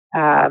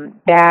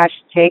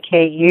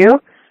 -JKU.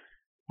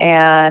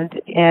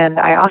 And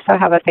I also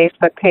have a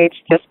Facebook page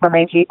just for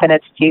my Jeep, and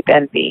it's Jeep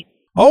Envy.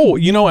 Oh,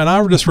 and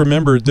I just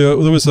remembered there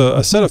was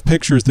a set of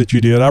pictures that you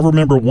did. I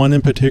remember one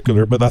in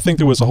particular, but I think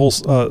there was a whole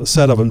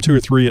set of them, 2 or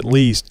 3 at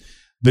least,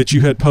 that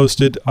you had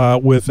posted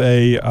with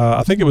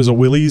I think it was a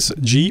Willys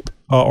Jeep,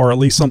 or at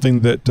least something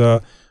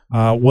that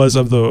was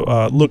of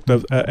the looked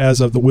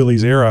as of the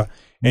Willys era.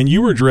 And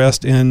you were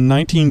dressed in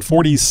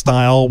 1940s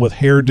style with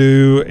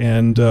hairdo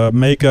and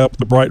makeup,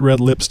 the bright red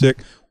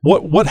lipstick.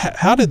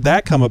 How did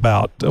that come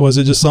about? Was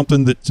it just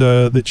something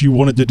that you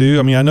wanted to do?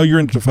 I mean, I know you're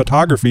into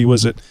photography.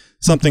 Was it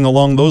something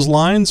along those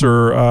lines,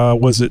 or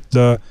was it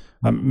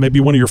maybe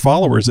one of your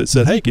followers that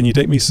said, "Hey, can you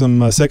take me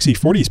some sexy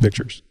 40s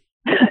pictures"?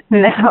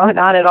 No,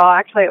 not at all.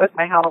 Actually, it was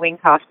my Halloween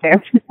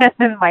costume.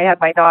 And I had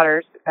my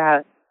daughters.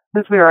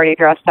 Since we were already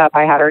dressed up,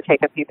 I had her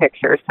take a few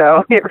pictures.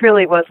 So it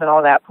really wasn't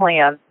all that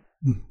planned.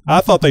 I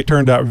thought they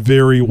turned out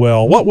very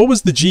well. What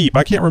was the Jeep?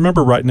 I can't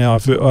remember right now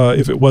if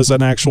it was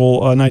an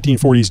actual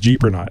 1940s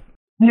Jeep or not.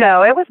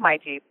 No, it was my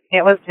Jeep.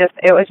 It was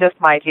just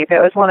my Jeep.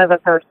 It was one of the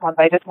first ones.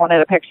 I just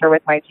wanted a picture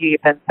with my Jeep,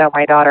 and so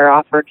my daughter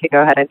offered to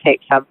go ahead and take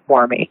some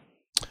for me.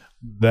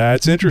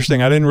 That's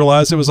interesting. I didn't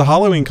realize it was a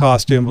Halloween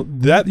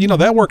costume. That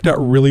worked out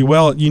really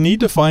well. You need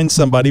to find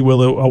somebody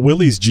with a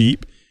Willys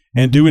Jeep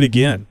and do it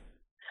again.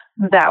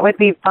 That would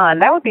be fun.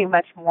 That would be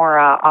much more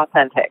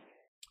authentic.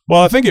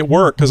 Well, I think it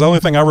worked, because the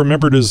only thing I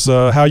remembered is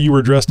how you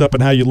were dressed up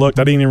and how you looked.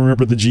 I didn't even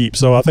remember the Jeep,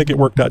 so I think it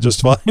worked out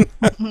just fine.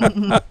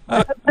 That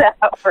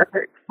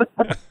works.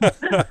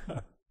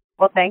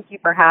 Well, thank you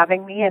for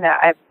having me, and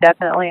I've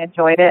definitely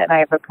enjoyed it, and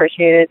I've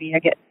appreciated getting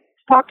to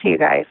talk to you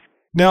guys.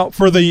 Now,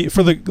 for the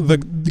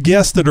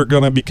guests that are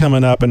going to be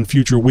coming up in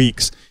future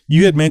weeks,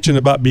 you had mentioned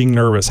about being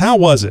nervous. How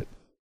was it?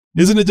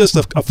 Isn't it just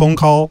a phone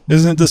call?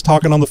 Isn't it just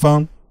talking on the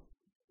phone?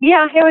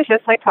 Yeah, it was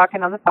just like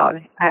talking on the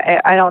phone.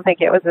 I don't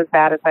think it was as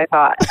bad as I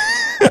thought.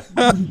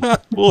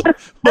 well,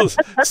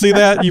 see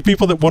that? You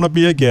people that want to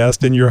be a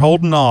guest and you're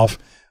holding off.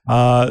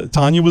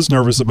 Tanya was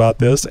nervous about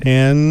this,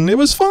 and it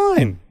was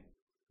fine.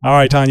 All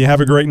right, Tanya,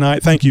 have a great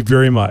night. Thank you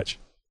very much.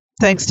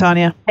 Thanks,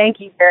 Tanya. Thank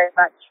you very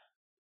much.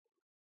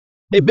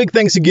 Hey, big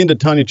thanks again to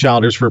Tanya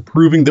Childers for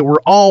proving that we're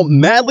all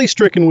madly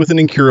stricken with an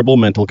incurable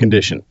mental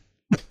condition.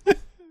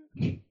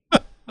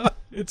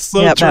 It's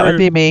so true. That would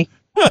be me.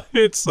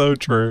 It's so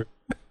true.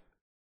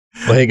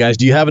 Well, hey guys,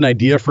 do you have an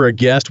idea for a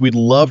guest? We'd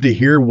love to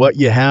hear what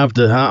you have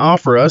to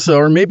offer us,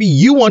 or maybe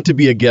you want to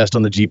be a guest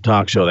on the Jeep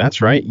Talk Show.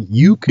 That's right.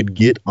 You could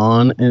get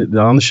on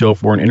the show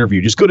for an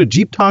interview. Just go to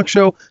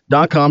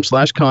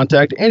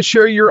jeeptalkshow.com/contact and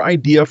share your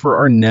idea for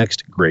our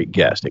next great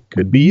guest. It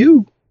could be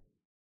you.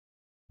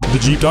 The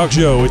Jeep Talk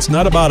Show. It's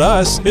not about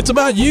us. It's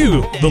about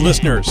you, the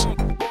listeners.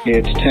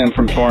 It's Tim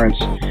from Torrance.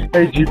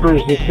 Hey,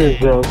 Jeepers. This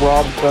is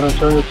Rob, San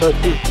Antonio,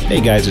 Texas.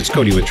 Hey, guys. It's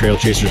Cody with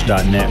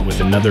TrailChasers.net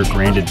with another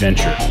grand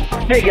adventure.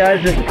 Hey,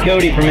 guys. This is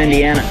Cody from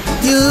Indiana.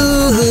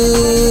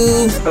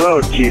 Yoo-hoo! Hello,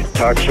 Jeep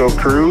Talk Show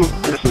crew.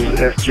 This is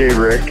FJ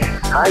Rick.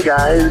 Hi,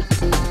 guys.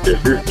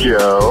 This is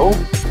Joe.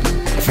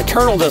 If a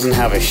turtle doesn't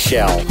have a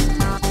shell,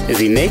 is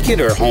he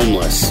naked or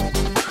homeless?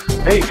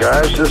 Hey,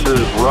 guys. This is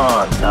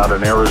Ron out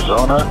in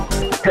Arizona.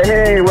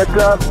 Hey, what's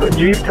up?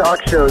 Jeep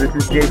Talk Show. This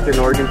is Jason,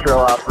 Oregon Trail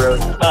Off-Road.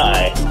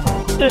 Hi,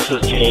 this is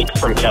Jake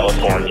from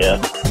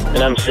California, and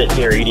I'm sitting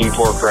here eating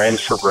pork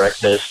rinds for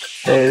breakfast.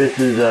 Hey, this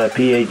is PA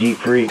Jeep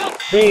Freak.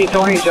 Hey,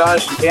 Tony,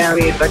 Josh,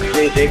 Tammy, it's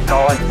XJ Jake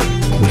calling.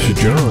 This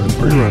is John,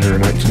 Green Runner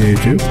in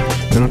 1982,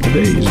 and on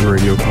today's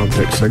radio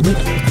context segment,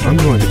 I'm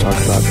going to talk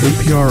about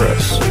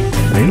APRS,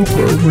 Anal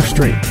Probe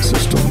Restraint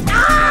System.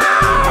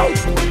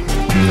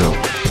 No,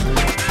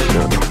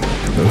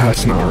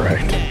 that's not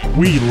right.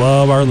 We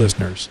love our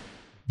listeners.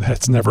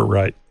 That's never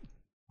right.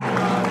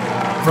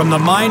 From the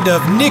mind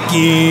of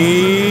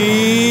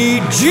Nikki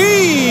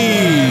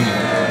G.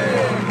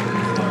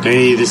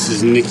 Hey, this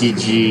is Nikki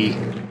G.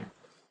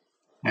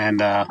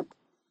 And I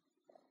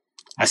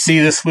see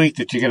this week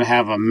that you're going to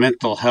have a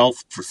mental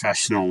health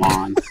professional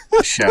on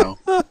the show.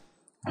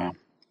 I'm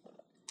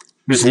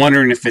just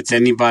wondering if it's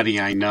anybody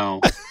I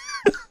know.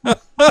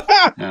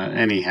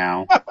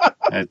 Anyhow,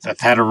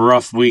 I've had a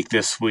rough week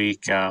this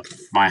week.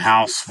 My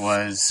house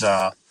was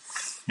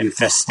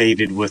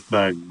infested with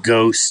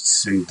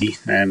ghosts and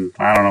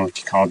I don't know what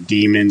you call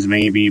demons,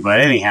 maybe.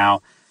 But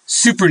anyhow,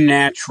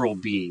 supernatural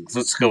beings.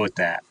 Let's go with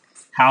that.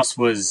 House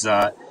was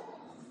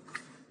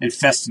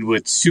infested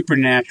with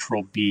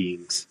supernatural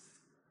beings.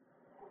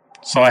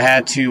 So I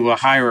had to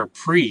hire a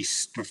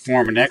priest to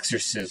perform an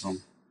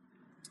exorcism.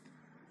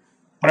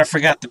 But I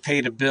forgot to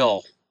pay the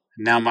bill.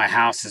 And now my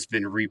house has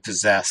been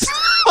repossessed.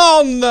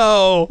 Oh,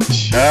 no.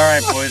 All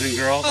right, boys and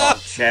girls. I'll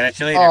chat at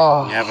you later.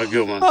 Oh. You have a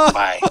good one.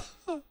 Bye.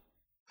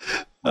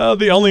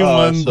 The only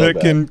one that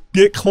can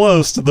get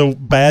close to the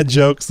bad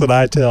jokes that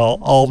I tell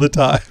all the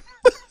time.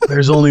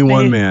 There's only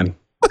one man.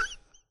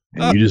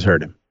 And you just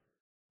heard him.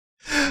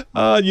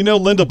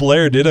 Linda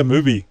Blair did a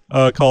movie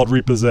called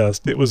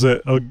Repossessed. It was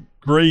a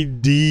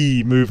grade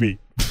D movie.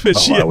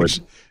 She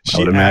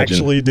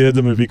actually did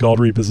the movie called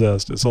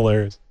Repossessed. It's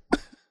hilarious.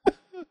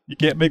 You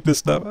can't make this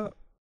stuff up.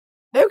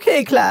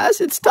 Okay,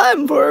 class, it's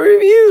time for a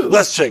review.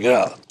 Let's check it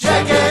out.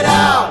 Check it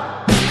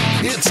out.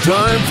 It's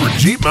time for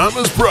Jeep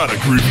Mama's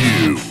product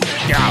review.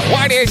 Yeah,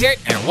 what is it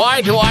and why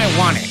do I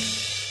want it?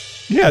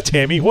 Yeah,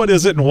 Tammy, what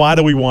is it and why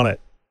do we want it?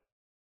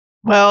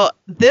 Well,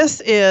 this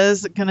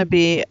is going to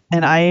be,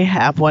 and I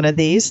have one of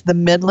these, the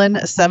Midland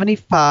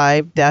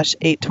 75-822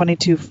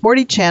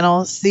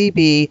 40-channel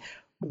CB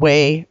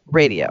Way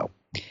radio.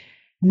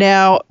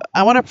 Now,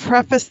 I want to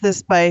preface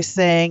this by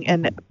saying,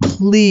 and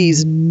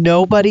please,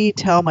 nobody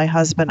tell my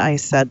husband I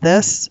said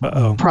this.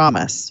 Uh-oh.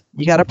 Promise.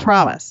 You got to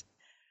promise.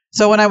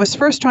 So when I was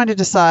first trying to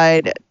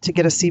decide to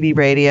get a CB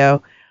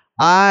radio,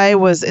 I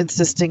was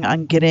insisting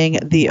on getting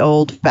the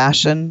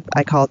old-fashioned,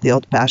 I call it the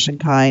old-fashioned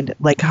kind,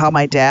 like how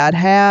my dad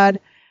had,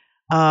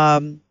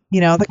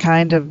 the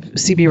kind of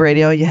CB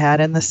radio you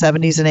had in the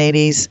 70s and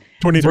 80s.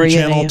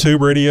 23-channel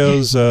tube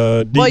radios,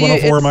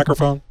 D104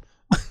 microphone.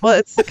 Well,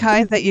 it's the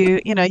kind that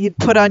you'd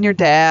put on your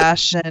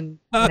dash and,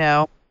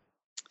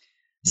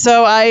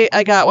 So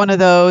I got one of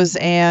those,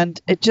 and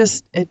it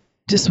just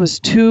was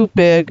too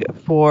big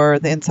for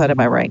the inside of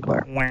my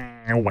Wrangler.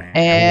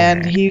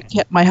 And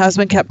my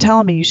husband kept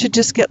telling me, you should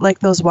just get like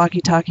those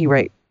walkie-talkie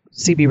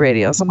CB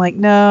radios. I'm like,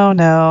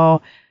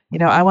 no,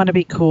 I want to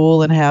be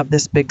cool and have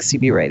this big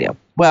CB radio.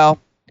 Well,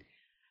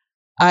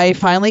 I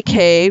finally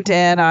caved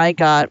and I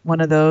got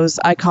one of those,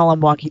 I call them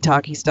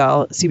walkie-talkie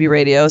style CB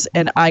radios,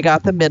 and I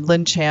got the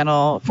Midland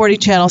 40-channel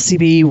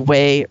CB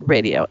Way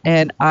radio,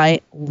 and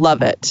I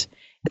love it.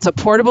 It's a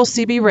portable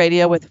CB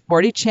radio with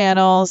 40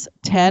 channels,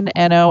 10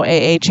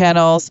 NOAA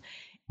channels,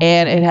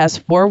 and it has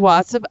 4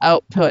 watts of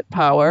output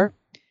power.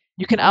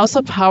 You can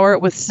also power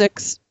it with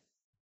 6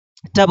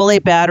 AA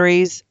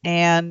batteries,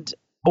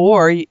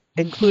 or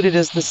included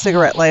is the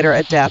cigarette lighter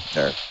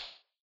adapter.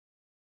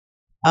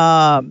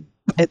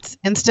 It's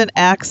instant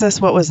access.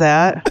 What was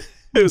that?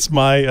 It's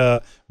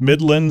my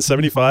Midland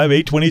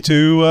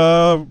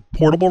 75-822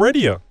 portable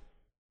radio.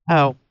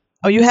 Oh,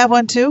 you have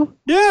one too?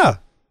 Yeah,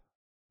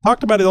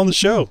 talked about it on the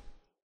show.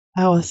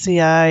 Oh, see,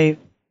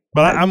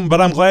 But I'm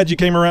glad you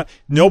came around.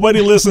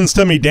 Nobody listens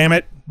to me, damn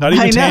it. Not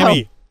even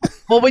Tammy.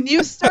 Well, when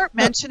you start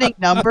mentioning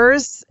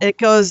numbers, it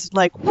goes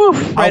like woof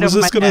right over my head. I was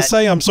just going to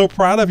say, I'm so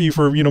proud of you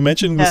for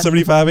mentioning the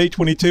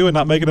 75-822 and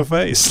not making a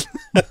face.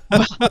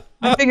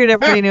 I figured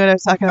everybody knew what I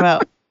was talking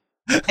about.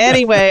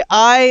 Anyway,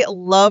 I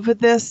love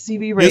this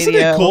CB radio. Isn't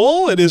it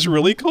cool? It is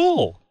really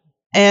cool.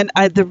 And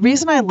the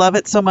reason I love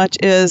it so much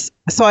is,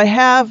 so I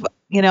have,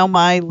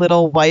 my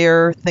little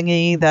wire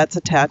thingy that's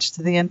attached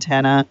to the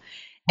antenna,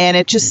 and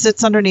it just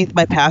sits underneath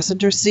my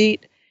passenger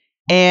seat.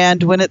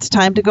 And when it's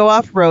time to go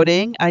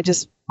off-roading, I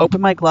just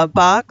open my glove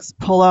box,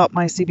 pull out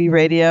my CB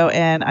radio,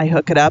 and I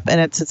hook it up, and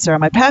it sits there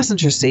on my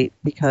passenger seat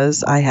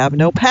because I have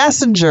no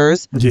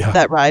passengers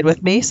that ride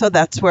with me. So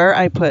that's where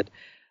I put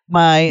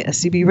my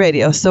CB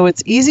radio. So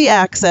it's easy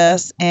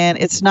access, and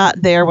it's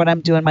not there when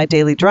I'm doing my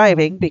daily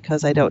driving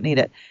because I don't need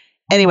it.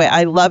 Anyway,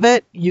 I love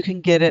it. You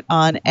can get it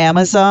on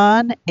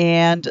Amazon,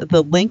 and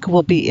the link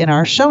will be in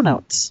our show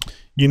notes.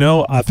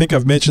 I think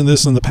I've mentioned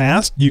this in the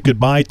past. You could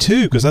buy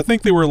 2 because I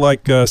think they were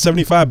like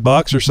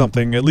 $75 or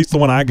something. At least the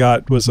one I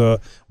got was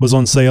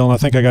on sale, and I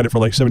think I got it for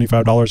like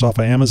 $75 off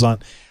of Amazon.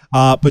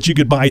 But you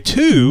could buy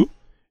 2,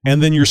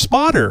 and then your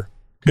spotter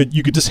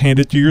you could just hand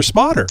it to your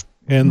spotter,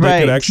 and they Right.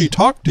 could actually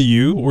talk to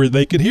you, or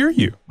they could hear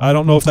you. I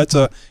don't know if that's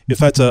a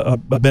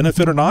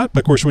benefit or not.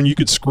 But of course, when you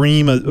could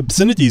scream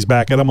obscenities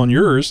back at them on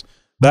yours,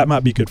 that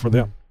might be good for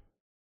them.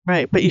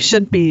 Right, but you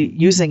shouldn't be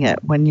using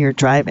it when you're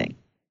driving.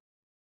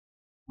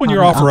 When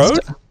you're off road?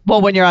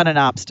 Well, when you're on an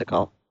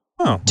obstacle.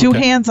 Oh, Two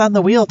okay. hands on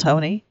the wheel,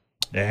 Tony.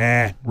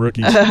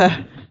 Rookies.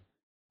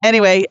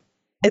 Anyway,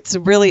 it's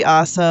really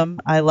awesome.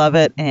 I love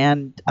it,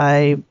 and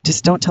I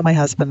just don't tell my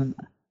husband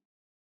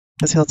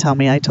because he'll tell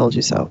me I told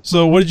you so.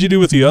 So what did you do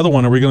with the other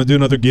one? Are we going to do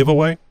another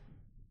giveaway?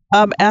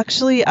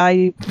 Actually,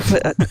 I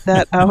put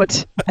that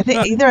out. I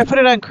think either I put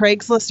it on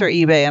Craigslist or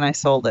eBay, and I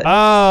sold it.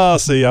 Ah,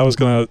 see, I was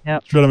going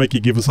to try to make you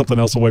give us something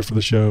else away for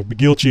the show, but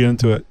guilt you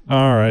into it.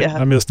 All right, Yeah.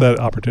 I missed that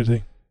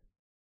opportunity.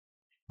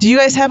 Do you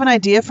guys have an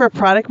idea for a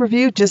product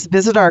review? Just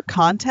visit our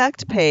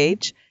contact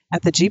page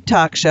at the Jeep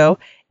Talk Show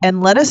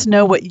and let us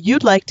know what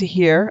you'd like to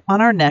hear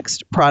on our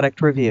next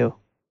product review.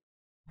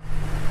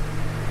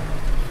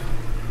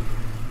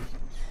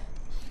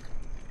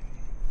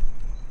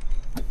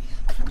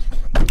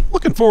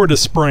 Looking forward to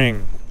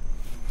spring.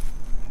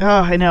 Oh,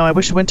 I know. I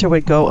wish winter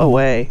would go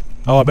away.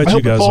 Oh, I bet I you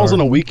hope guys it falls are.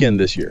 on a weekend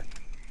this year.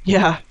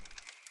 Yeah.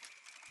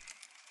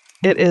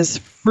 It is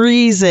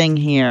freezing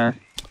here.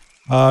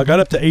 Got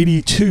up to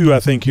 82, I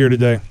think, here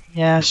today.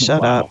 Yeah,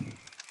 shut up.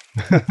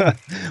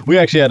 We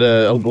actually had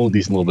a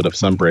decent little bit of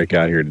sunbreak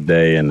out here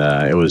today, and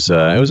it was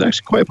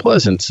actually quite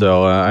pleasant.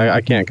 So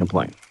I can't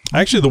complain.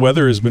 Actually, the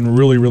weather has been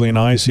really, really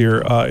nice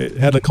here. It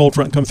had a cold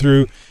front come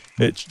through.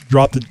 It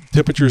dropped the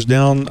temperatures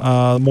down.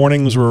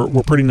 Mornings were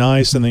pretty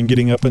nice, and then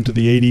getting up into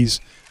the 80s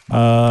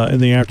in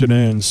the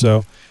afternoon.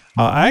 So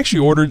I actually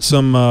ordered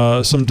some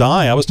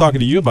dye. I was talking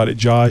to you about it,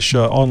 Josh,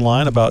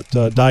 online about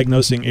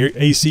diagnosing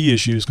AC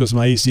issues because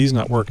my AC is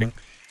not working.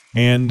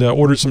 And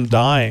ordered some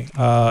dye,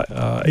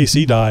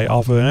 AC dye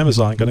off of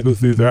Amazon. Going to go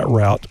through that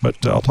route,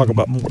 but I'll talk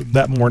about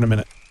that more in a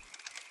minute.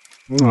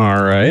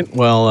 All right.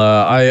 Well,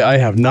 I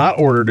have not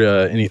ordered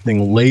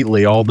anything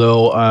lately,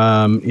 although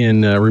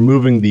in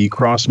removing the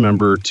cross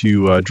member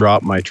to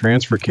drop my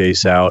transfer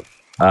case out,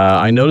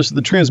 I noticed that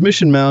the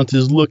transmission mount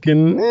is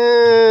looking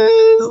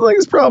like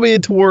it's probably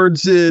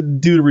towards due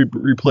to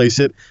replace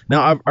it.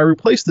 Now, I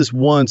replaced this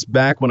once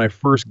back when I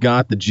first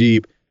got the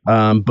Jeep.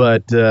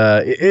 But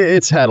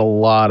it's had a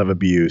lot of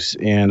abuse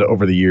and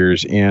over the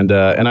years, and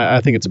I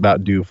think it's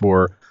about due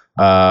for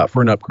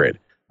an upgrade.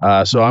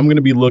 So I'm going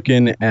to be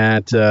looking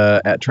at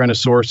trying to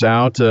source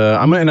out.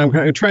 I'm going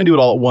to try and do it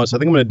all at once. I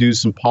think I'm going to do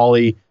some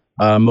poly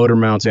motor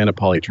mounts and a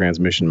poly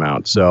transmission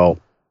mount. So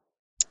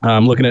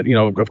I'm looking at,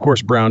 of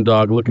course, Brown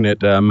Dog, looking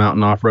at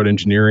Mountain Off-Road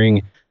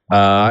Engineering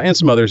and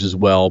some others as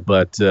well.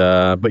 But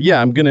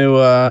yeah, I'm going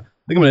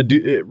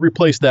to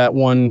replace that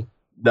one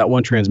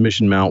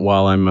transmission mount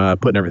while I'm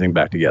putting everything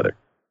back together.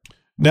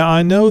 Now,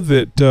 I know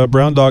that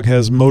Brown Dog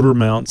has motor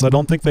mounts. I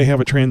don't think they have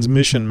a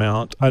transmission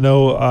mount. I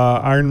know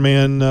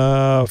Ironman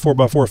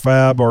 4x4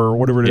 Fab or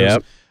whatever it is.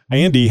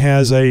 Andy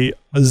has a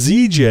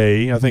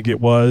ZJ, I think it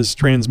was,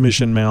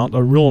 transmission mount,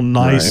 a real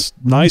nice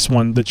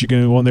one that you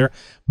can go on there.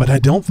 But I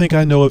don't think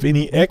I know of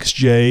any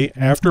XJ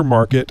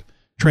aftermarket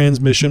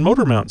transmission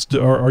motor mounts.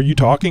 Are you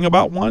talking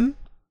about one?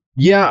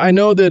 Yeah, I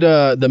know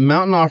that the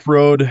Mountain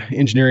Off-Road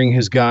Engineering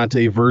has got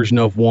a version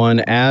of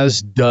one,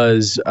 as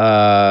does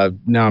now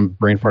I'm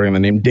brain farting on the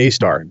name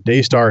Daystar.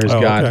 Daystar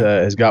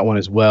has got one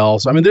as well.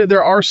 So I mean,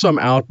 there are some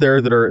out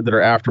there that are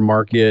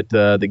aftermarket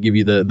that give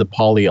you the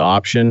poly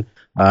option.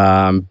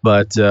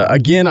 But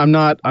again, I'm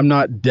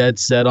not dead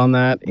set on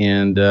that,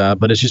 and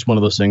but it's just one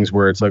of those things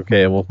where it's like,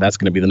 okay, well, that's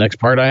going to be the next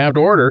part I have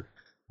to order.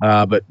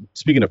 But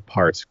speaking of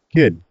parts,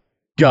 good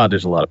God,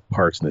 there's a lot of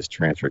parts in this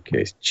transfer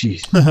case.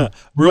 Jeez.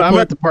 I'm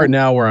at the part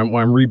now where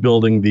I'm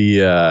rebuilding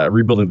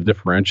the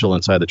differential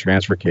inside the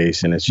transfer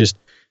case, and it's just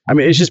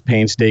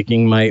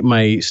painstaking.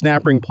 My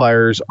snap ring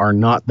pliers are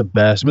not the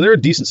best. I mean, they're a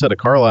decent set of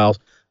Carlisles.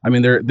 I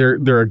mean,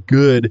 they're a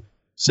good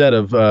set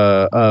of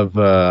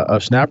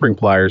snap ring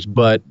pliers,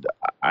 but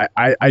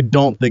I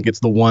don't think it's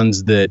the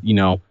ones that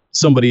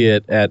somebody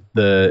at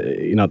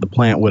the the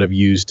plant would have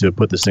used to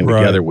put this thing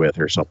together with,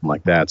 or something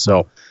like that.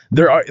 So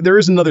there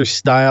is another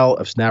style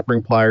of snap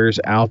ring pliers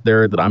out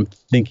there that I'm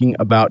thinking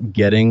about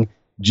getting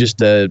just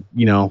to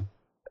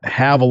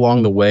have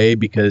along the way,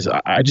 because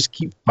I just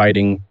keep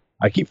fighting.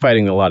 I keep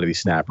fighting a lot of these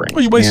snap rings.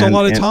 Well, you waste a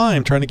lot of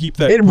time trying to keep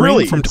that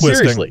ring from twisting.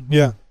 Seriously.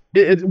 Yeah.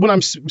 When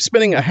I'm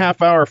spending a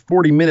half hour,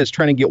 40 minutes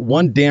trying to get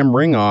one damn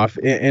ring off,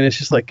 and it's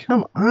just like,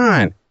 come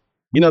on.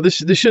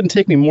 This shouldn't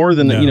take me more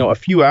than a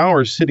few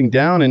hours sitting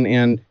down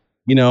and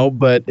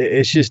but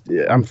it's just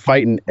I'm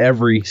fighting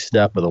every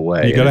step of the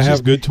way. You got to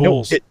have good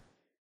tools.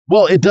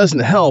 It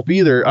doesn't help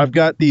either. I've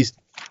got these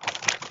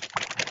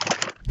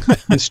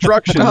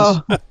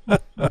instructions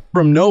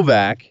from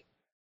Novak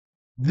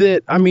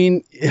that, I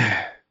mean,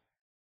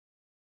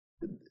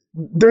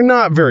 they're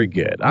not very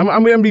good. I'm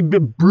going to be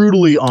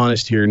brutally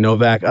honest here,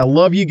 Novak. I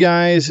love you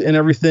guys and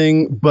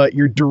everything, but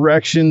your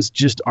directions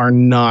just are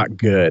not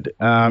good.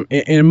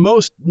 In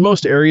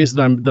most areas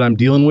that I'm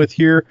dealing with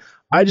here,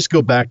 I just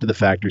go back to the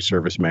factory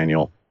service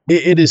manual.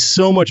 It is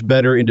so much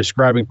better in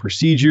describing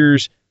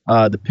procedures,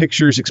 the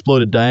pictures,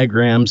 exploded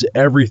diagrams,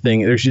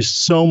 everything. There's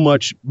just so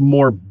much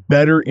more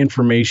better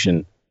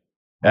information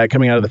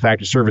coming out of the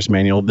factory service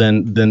manual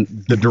than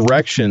the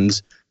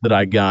directions that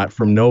I got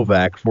from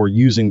Novak for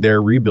using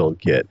their rebuild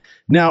kit.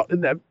 Now,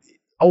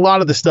 a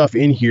lot of the stuff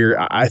in here,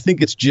 I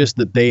think it's just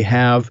that they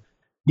have,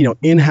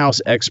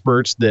 in-house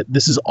experts that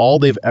this is all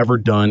they've ever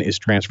done is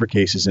transfer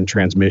cases and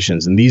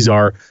transmissions. And these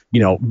are,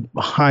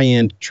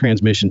 high-end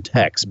transmission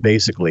techs,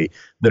 basically,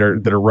 that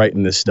are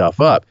writing this stuff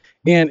up.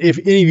 And if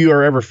any of you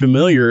are ever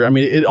familiar, I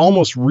mean, it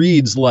almost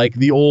reads like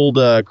the old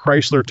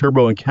Chrysler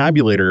turbo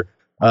encabulator,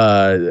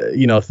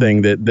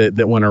 thing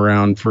that went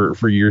around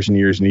for years and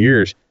years and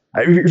years.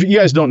 If you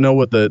guys don't know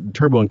what the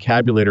turbo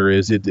encabulator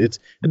is, it's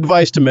a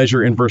device to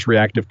measure inverse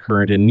reactive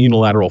current in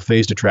unilateral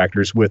phase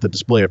detractors with a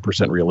display of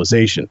percent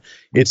realization.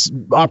 Its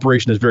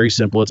operation is very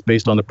simple. It's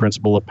based on the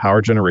principle of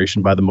power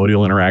generation by the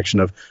modal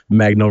interaction of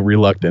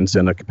magnoreluctance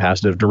and a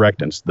capacitive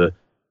directance. The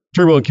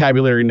turbo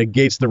encabulator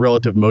negates the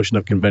relative motion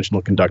of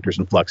conventional conductors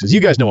and fluxes. You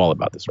guys know all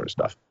about this sort of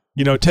stuff.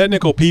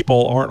 Technical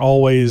people aren't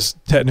always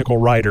technical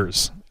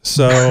writers.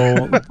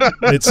 So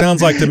it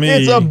sounds like to me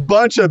it's a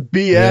bunch of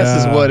BS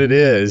is what it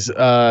is.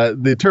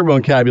 The turbo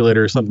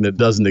encabulator is something that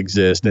doesn't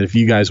exist. And if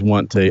you guys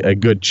want a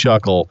good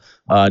chuckle,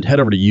 head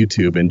over to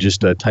YouTube and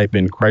just type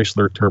in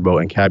Chrysler turbo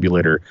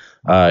encabulator,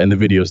 and the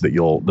videos that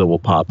will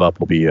pop up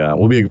will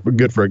be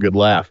good for a good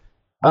laugh.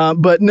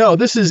 But no,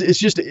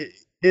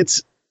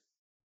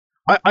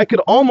 I could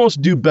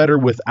almost do better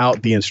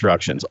without the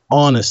instructions,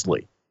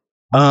 honestly.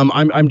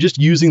 I'm just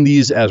using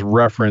these as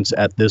reference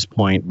at this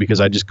point because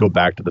I just go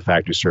back to the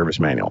factory service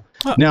manual.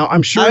 Now,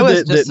 I'm sure I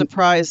was just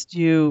surprised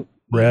you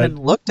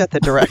even looked at the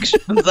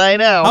directions. I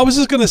know. I was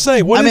just going to say,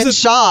 I'm in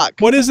shock.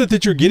 What is it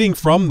that you're getting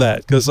from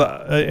that? Because,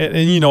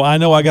 I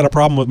know I got a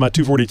problem with my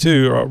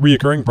 242, a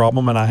reoccurring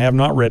problem, and I have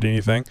not read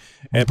anything,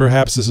 and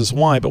perhaps this is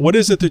why. But what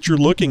is it that you're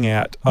looking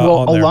at?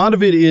 Well, a lot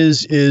of it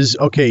is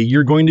okay.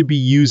 You're going to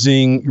be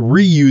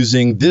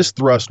reusing this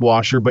thrust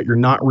washer, but you're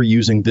not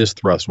reusing this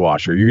thrust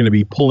washer. You're going to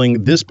be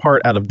pulling this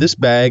part out of this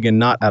bag and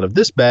not out of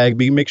this bag.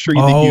 But make sure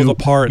the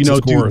parts,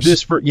 do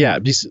this for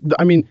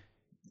I mean.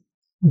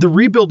 The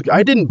rebuild,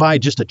 I didn't buy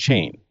just a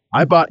chain.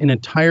 I bought an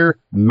entire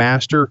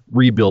master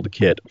rebuild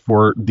kit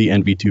for the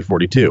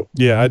NV242.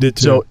 Yeah, I did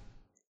too. So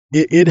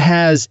it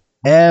has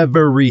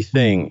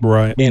everything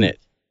in it.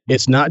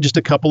 It's not just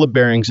a couple of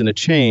bearings and a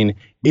chain.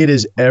 It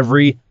is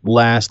every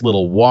last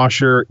little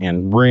washer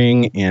and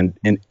ring and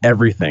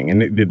everything.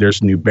 And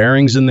there's new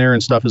bearings in there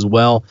and stuff as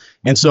well.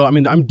 And so,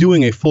 I'm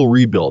doing a full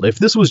rebuild. If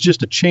this was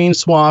just a chain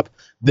swap,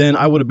 then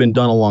I would have been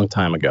done a long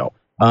time ago.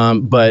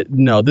 But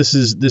no, this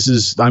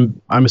is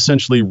I'm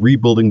essentially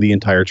rebuilding the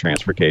entire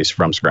transfer case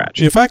from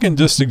scratch. If I can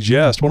just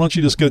suggest, why don't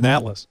you just get an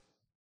Atlas?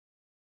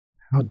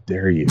 How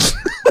dare you?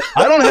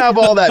 I don't have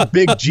all that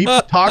big Jeep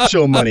talk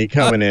show money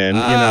coming in,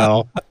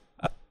 No,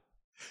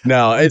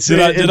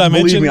 did I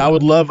mention? Me, I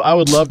would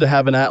love to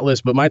have an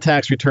Atlas, but my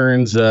tax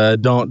returns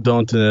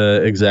don't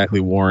exactly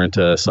warrant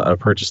a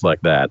purchase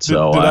like that.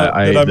 So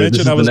this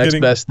is the next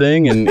best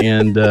thing,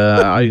 and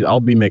I'll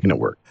be making it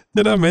work.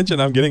 Did I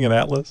mention I'm getting an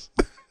Atlas?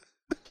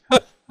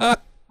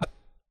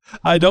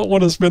 I don't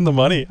want to spend the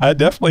money. I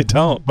definitely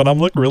don't, but I'm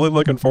really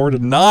looking forward to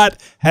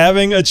not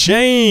having a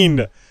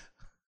chain.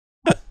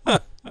 All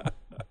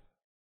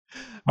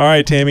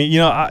right, Tammy,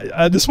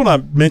 I just want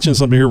to mention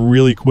something here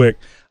really quick.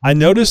 I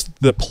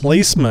noticed the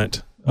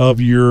placement of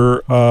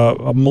your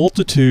a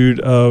multitude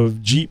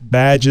of Jeep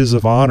badges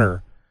of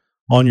honor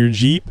on your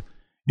Jeep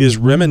is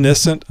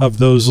reminiscent of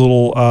those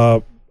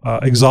little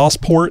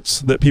exhaust ports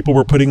that people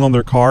were putting on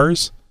their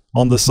cars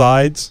on the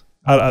sides.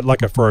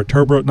 For a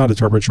turbo, not a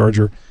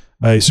turbocharger,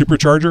 a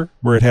supercharger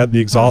where it had the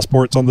exhaust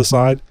ports on the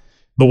side.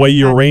 The way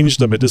you arranged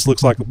them, it just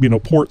looks like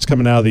ports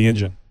coming out of the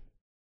engine.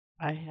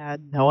 I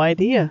had no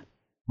idea.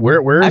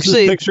 Where is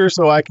this picture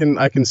so I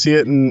can see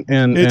it and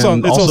it's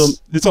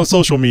it's on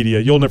social media.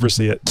 You'll never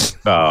see it.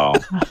 Oh.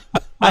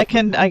 I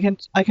can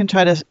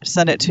try to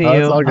send it to you.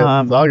 It's all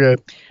good. It's all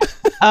good.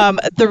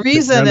 The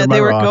reason that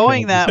they were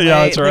going that way.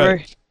 Yeah, that's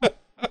right.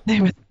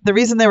 The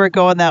reason they were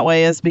going that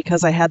way is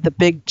because I had the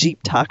big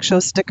Jeep Talk Show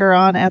sticker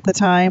on at the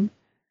time.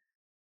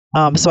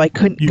 So I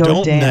couldn't go down.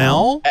 You don't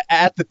now?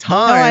 At the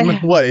time? No,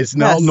 what? It's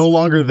now no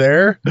longer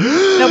there?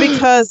 No,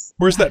 because...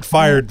 Where's that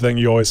fired thing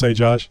you always say,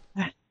 Josh?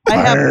 I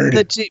have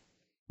the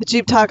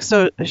Jeep Talk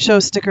Show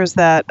stickers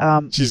that...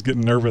 She's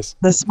getting nervous.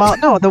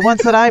 The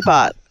ones that I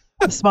bought.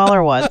 The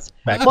smaller ones.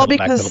 Back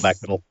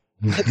middle.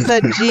 It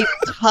said Jeep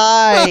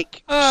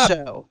Tyke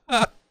Show.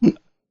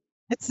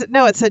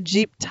 It said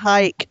Jeep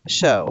Tyke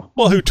Show.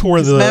 Well, who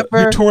tore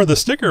the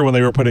sticker when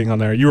they were putting on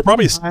there? You were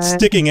probably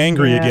sticking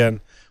angry again.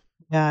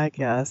 Yeah, I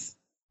guess.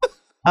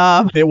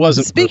 It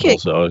wasn't purple,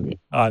 so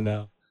I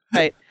know.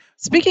 Right.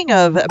 Speaking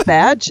of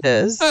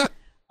badges,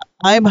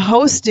 I'm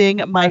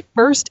hosting my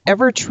first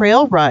ever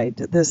trail ride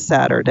this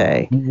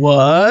Saturday.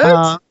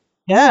 What?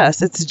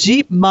 Yes, it's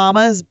Jeep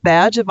Mama's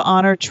Badge of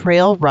Honor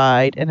Trail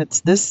Ride, and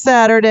it's this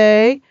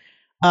Saturday.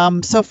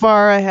 So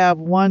far, I have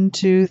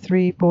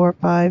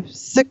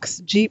 6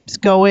 Jeeps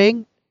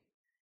going.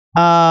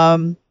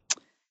 And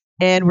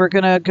and we're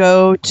going to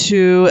go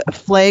to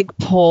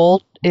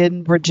Flagpole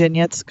in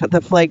Virginia. It's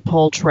the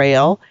Flagpole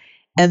Trail.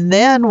 And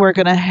then we're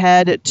going to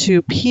head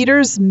to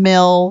Peters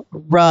Mill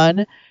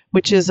Run,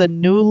 which is a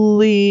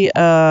newly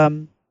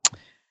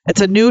it's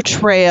a new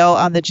trail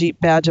on the Jeep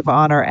Badge of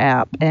Honor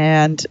app,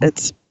 and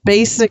it's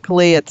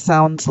basically, it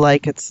sounds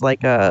like it's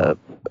like a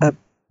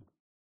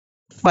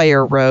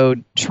fire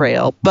road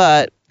trail,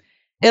 but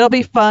it'll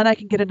be fun. I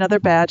can get another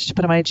badge to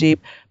put on my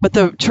Jeep. But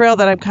the trail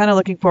that I'm kind of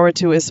looking forward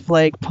to is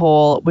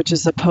Flagpole, which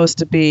is supposed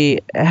to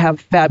have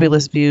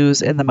fabulous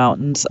views in the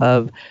mountains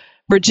of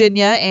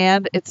Virginia,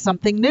 and it's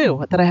something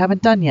new that I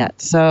haven't done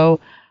yet. So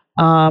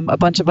a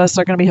bunch of us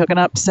are going to be hooking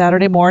up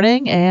Saturday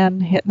morning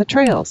and hitting the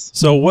trails.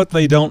 So what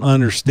they don't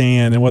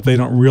understand and what they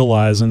don't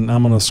realize, and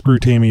I'm going to screw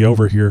Tammy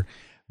over here,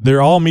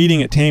 they're all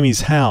meeting at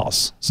Tammy's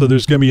house. So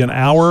there's going to be an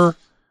hour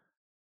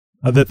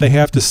that they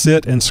have to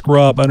sit and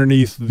scrub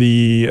underneath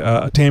the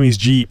Tammy's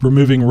Jeep,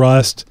 removing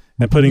rust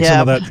and putting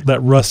some of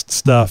that rust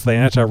stuff, the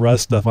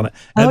anti-rust stuff on it.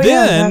 And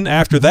then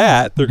after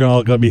that, they're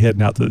all going to be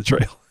heading out to the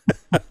trail.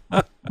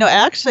 No,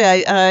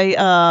 actually,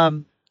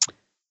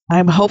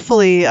 I'm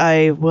hopefully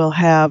I will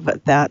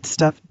have that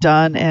stuff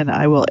done, and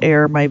I will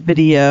air my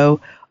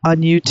video on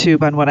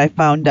YouTube on what I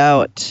found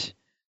out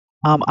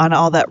on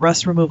all that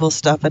rust removal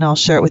stuff, and I'll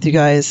share it with you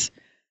guys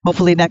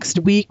hopefully next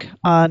week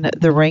on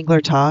the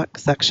Wrangler Talk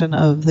section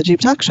of the Jeep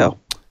Talk Show.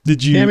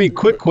 Did you, Tammy?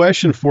 Quick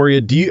question for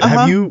you: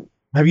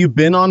 have you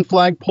been on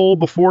Flagpole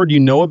before? Do you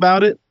know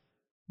about it?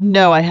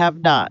 No, I have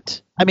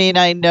not. I mean,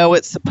 I know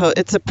it's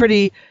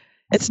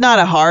not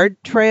a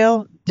hard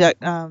trail.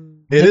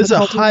 It is a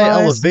high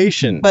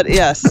elevation, but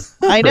yes,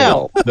 I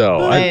know.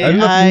 Though I don't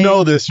know if you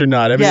know this or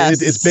not. I mean,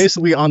 yes. it's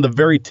basically on the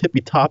very tippy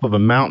top of a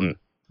mountain.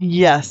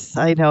 Yes,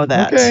 I know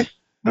that. Okay,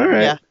 all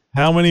right. Yeah.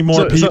 How many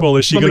more people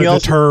is she going to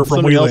deter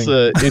from wheeling?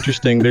 Something else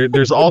interesting.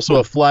 There's also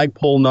a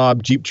Flagpole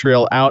Knob Jeep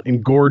Trail out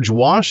in Gorge,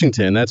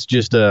 Washington. That's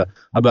just about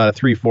a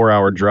 3-4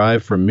 hour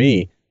drive from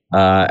me,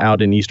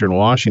 out in eastern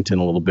Washington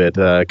a little bit.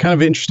 Kind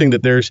of interesting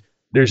that there's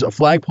a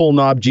Flagpole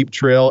Knob Jeep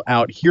Trail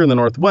out here in the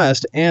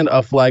Northwest and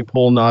a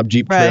Flagpole Knob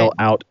Jeep Trail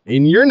out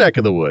in your neck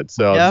of the woods.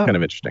 So it's kind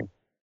of interesting.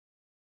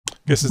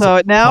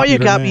 So now you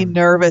got me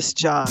nervous,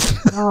 John.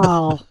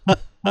 Oh.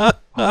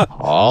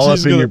 All up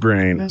in your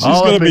brain.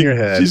 All up in your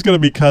head. She's going to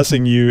be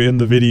cussing you in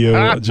the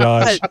video,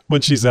 Josh,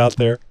 when she's out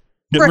there.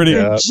 Get ready,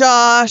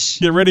 Josh.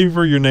 Get ready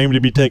for your name to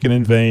be taken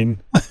in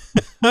vain.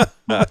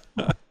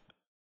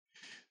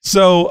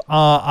 So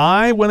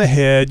I went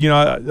ahead.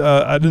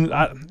 I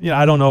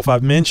don't know if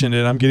I've mentioned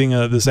it. I'm getting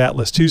this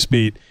Atlas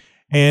 2-speed,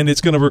 and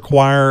it's going to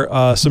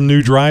require some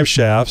new drive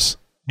shafts.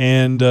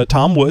 And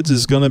Tom Woods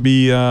is going to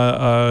be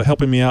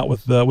helping me out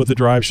with the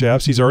drive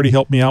shafts. He's already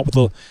helped me out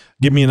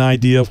give me an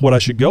idea of what I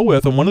should go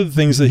with. And one of the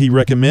things that he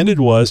recommended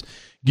was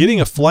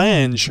getting a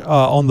flange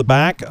on the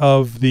back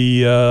of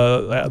the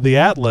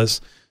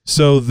Atlas,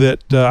 so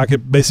that I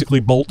could basically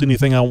bolt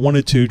anything I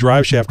wanted to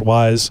drive shaft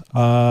wise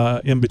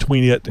in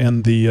between it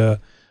and the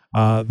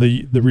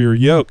rear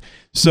yoke.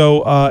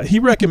 So he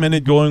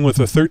recommended going with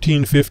a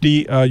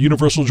 1350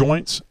 universal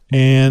joints,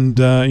 and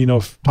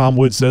if Tom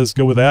Wood says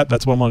go with that,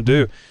 that's what I'm going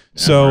to do.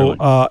 Yeah, so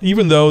really.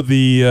 Even though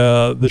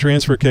the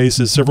transfer case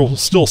is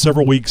still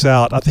several weeks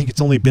out, I think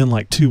it's only been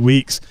like 2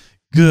 weeks.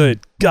 Good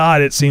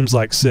God, it seems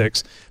like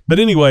 6. But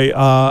anyway,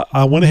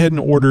 I went ahead and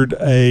ordered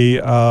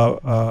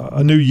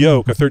a new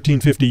yoke, a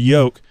 1350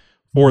 yoke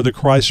for the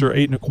Chrysler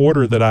 8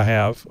 1/4 that I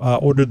have.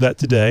 Ordered that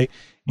today,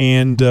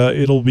 and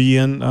it'll be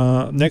in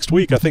next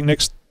week. I think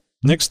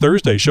next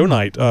Thursday show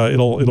night.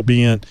 It'll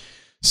be in.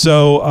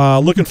 So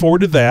looking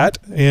forward to that,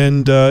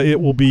 and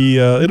it'll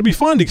be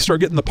fun to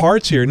start getting the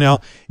parts here. Now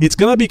it's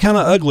gonna be kind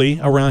of ugly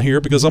around here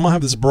because I'm gonna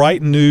have this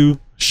bright new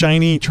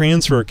shiny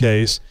transfer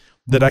case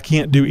that I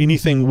can't do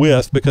anything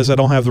with because I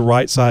don't have the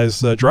right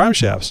size drive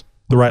shafts,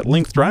 the right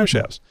length drive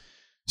shafts.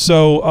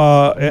 So,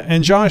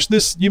 and Josh,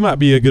 you might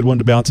be a good one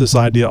to bounce this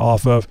idea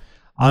off of.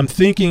 I'm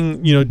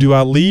thinking, do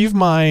I leave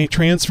my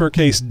transfer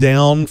case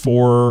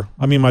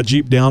my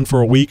Jeep down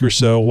for a week or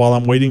so while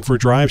I'm waiting for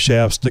drive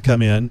shafts to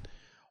come in?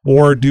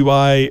 Or do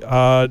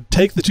I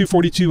take the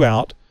 242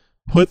 out,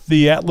 put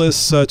the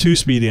Atlas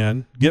 2-speed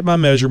in, get my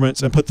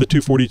measurements, and put the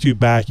 242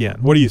 back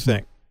in? What do you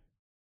think?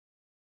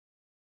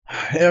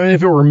 I mean,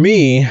 if it were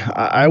me,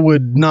 I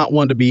would not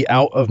want to be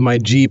out of my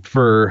Jeep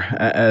for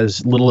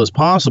as little as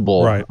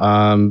possible. Right.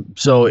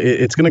 So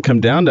it's going to come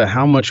down to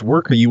how much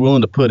work are you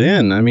willing to put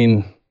in. I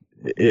mean,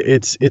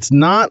 it's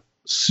not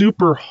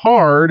super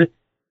hard.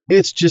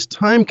 It's just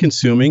time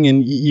consuming,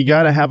 and you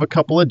got to have a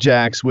couple of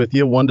jacks with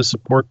you, one to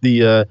support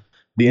the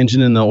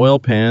engine and the oil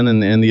pan,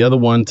 and the other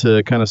one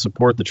to kind of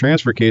support the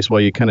transfer case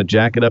while you kind of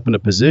jack it up into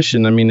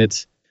position. I mean,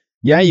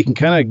 you can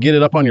kind of get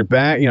it up on your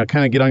back,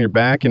 kind of get on your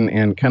back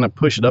and kind of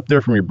push it up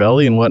there from your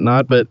belly and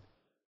whatnot. But,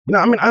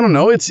 I mean, I don't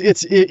know. It's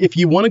if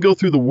you want to go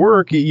through the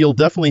work, you'll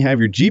definitely have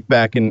your Jeep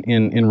back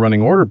in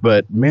running order.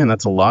 But, man,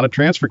 that's a lot of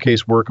transfer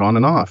case work on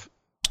and off.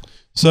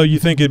 So you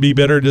think it'd be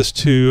better just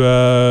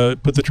to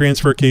put the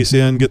transfer case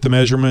in, get the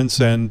measurements,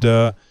 and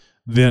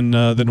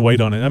than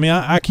wait on it. I mean,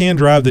 I can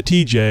drive the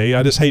TJ.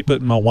 I just hate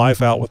putting my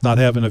wife out with not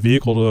having a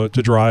vehicle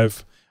to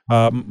drive.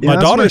 My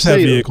daughters have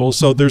vehicles,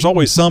 so there's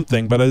always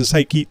something, but I just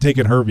hate keep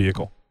taking her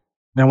vehicle.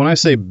 Now, when I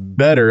say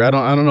better, I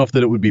don't know if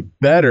that it would be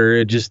better.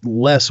 It's just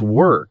less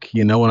work.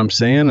 You know what I'm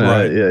saying?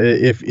 Right.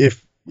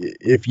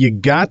 If you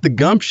got the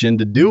gumption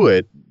to do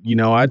it,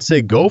 I'd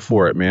say go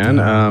for it,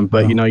 man.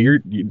 But you're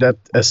that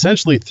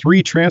essentially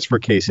 3 transfer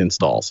case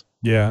installs.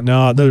 Yeah,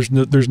 no, there's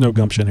no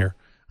gumption here.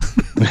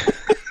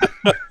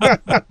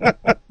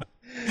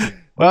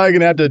 Well, you're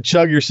gonna have to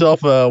chug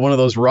yourself one of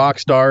those Rock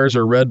Stars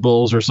or Red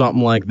Bulls or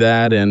something like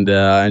that, and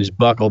just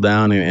buckle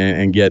down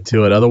and get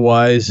to it.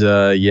 Otherwise,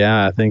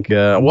 I think.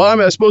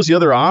 I suppose the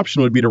other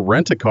option would be to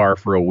rent a car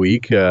for a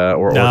week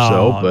or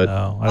so.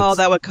 But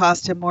that would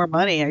cost him more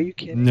money. Are you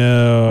kidding?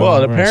 No.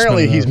 Well,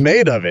 apparently he's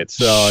made of it.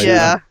 So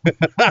yeah.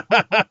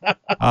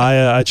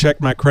 I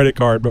checked my credit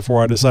card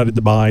before I decided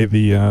to buy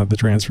the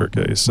transfer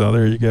case. So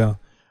there you go.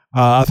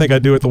 I think I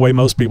do it the way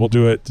most people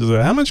do it.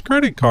 How much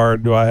credit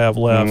card do I have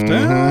left?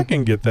 I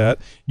can get that.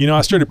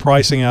 I started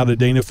pricing out a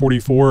Dana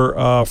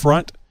 44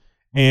 front,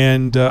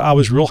 and I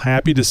was real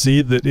happy to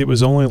see that it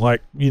was only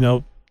like,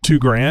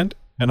 $2,000.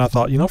 And I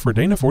thought, for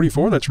Dana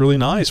 44, that's really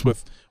nice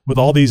with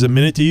all these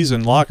amenities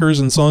and lockers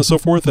and so on and so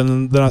forth.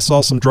 And then I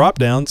saw some drop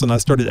downs, and I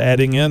started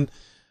adding in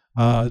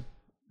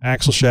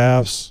axle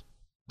shafts,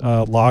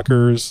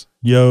 lockers,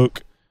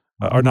 yoke.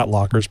 Or not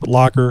lockers, but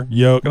locker,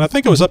 yoke, and I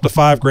think it was up to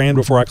 $5,000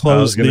 before I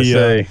closed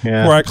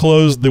before I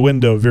closed the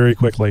window very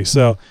quickly.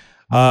 So,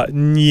 that's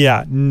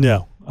not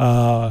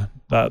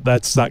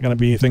going to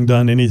be anything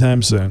done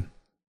anytime soon.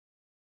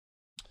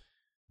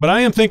 But I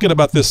am thinking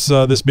about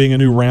this being a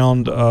new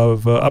round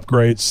of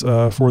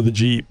upgrades for the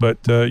Jeep.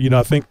 But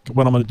I think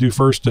what I'm going to do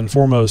first and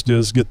foremost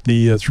is get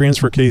the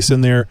transfer case in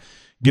there,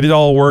 get it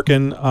all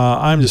working.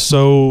 I'm just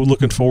so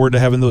looking forward to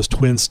having those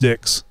twin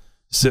sticks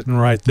sitting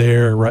right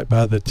there, right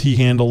by the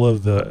T-handle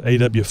of the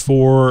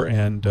AW4,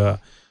 and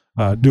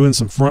doing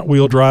some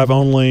front-wheel drive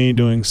only,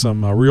 doing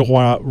some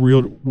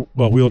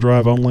wheel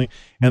drive only.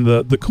 And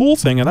the cool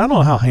thing, and I don't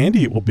know how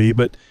handy it will be,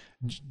 but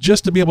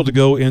just to be able to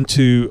go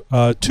into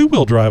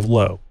two-wheel drive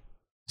low.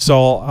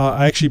 So I'll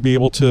actually be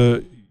able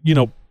to,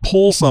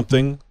 pull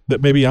something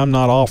that maybe I'm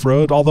not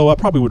off-road, although I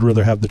probably would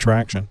rather have the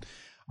traction.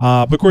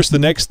 But of course, the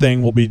next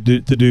thing would be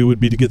to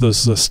get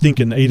those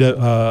stinking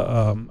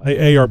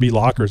ARB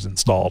lockers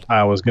installed.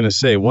 I was going to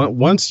say,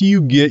 once you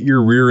get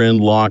your rear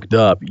end locked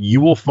up, you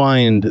will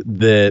find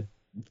that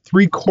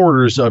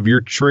 3/4 of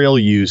your trail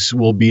use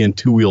will be in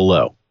two-wheel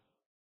low.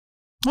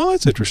 Oh,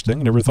 that's interesting.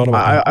 I never thought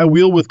about that. I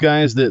wheel with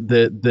guys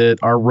that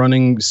are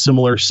running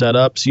similar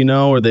setups,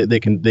 or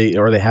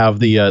they have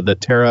the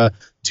Terra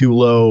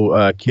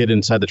 2-low kit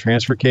inside the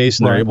transfer case,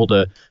 and they're able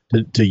to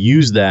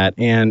use that.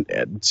 And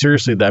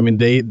seriously, I mean,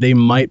 they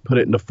might put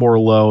it into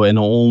 4-low in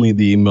only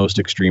the most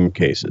extreme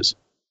cases.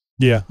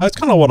 Yeah, that's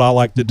kind of what I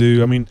like to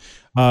do. I mean,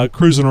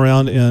 cruising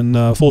around in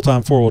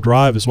full-time 4-wheel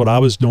drive is what I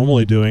was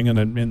normally doing,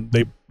 and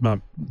the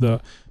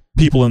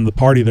people in the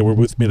party that were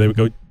with me, they would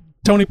go,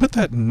 Tony, put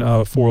that in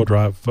 4-wheel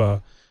drive,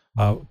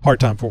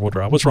 part-time 4-wheel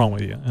drive. What's wrong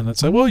with you? And I'd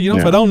say, well,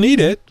 if I don't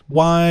need it,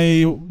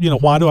 why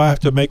do I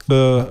have to make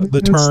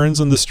the turns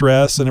and the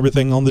stress and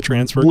everything on the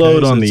transfer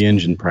load case? on the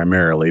engine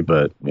primarily,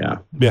 but yeah.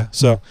 Yeah.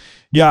 So,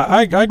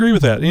 I agree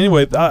with that.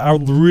 Anyway, I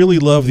really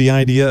love the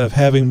idea of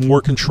having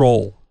more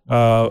control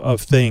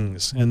of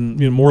things and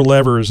more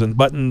levers and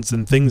buttons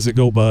and things that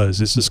go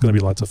buzz. It's just going to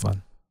be lots of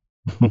fun.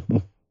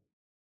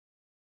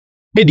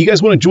 Hey, do you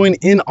guys want to join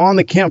in on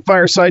the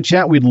campfire side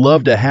chat? We'd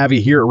love to have you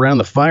here around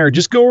the fire.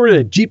 Just go over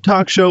to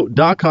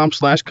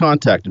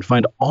jeeptalkshow.com/contact and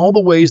find all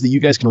the ways that you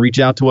guys can reach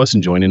out to us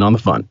and join in on the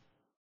fun.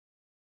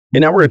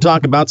 And now we're going to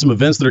talk about some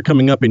events that are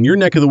coming up in your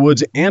neck of the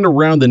woods and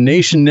around the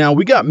nation. Now,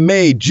 we got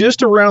May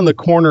just around the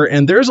corner,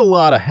 and there's a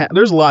lot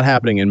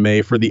happening in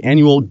May for the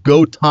annual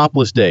Go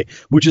Topless Day,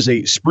 which is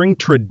a spring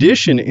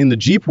tradition in the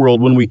Jeep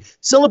world when we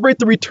celebrate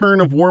the return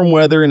of warm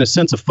weather and a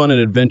sense of fun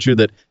and adventure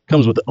that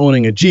comes with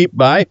owning a Jeep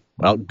by,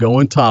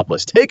 going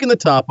topless, taking the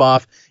top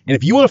off. And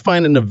if you want to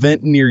find an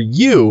event near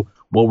you,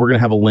 well, we're going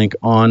to have a link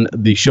on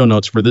the show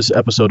notes for this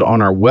episode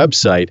on our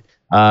website.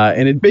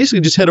 And it basically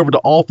just head over to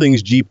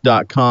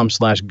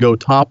allthingsjeep.com/Go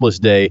Topless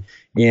Day.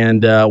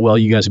 And,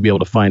 you guys will be able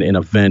to find an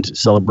event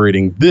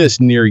celebrating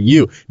this near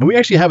you. And we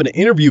actually have an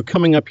interview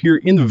coming up here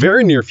in the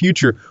very near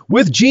future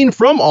with Gene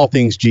from All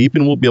Things Jeep.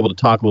 And we'll be able to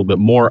talk a little bit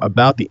more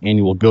about the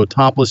annual Go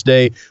Topless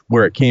Day,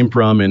 where it came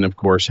from, and, of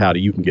course, how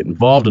you can get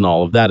involved in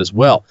all of that as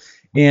well.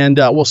 And,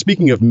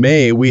 speaking of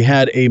May, we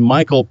had a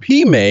Michael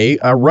P. May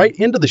right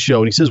into the show,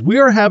 and he says, we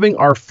are having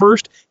our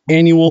first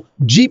annual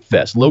Jeep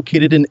Fest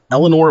located in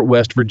Eleanor,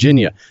 West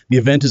Virginia. The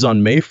event is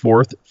on May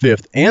 4th,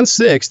 5th, and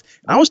 6th.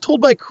 I was told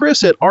by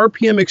Chris at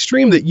RPM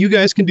Extreme that you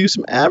guys can do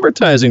some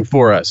advertising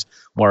for us.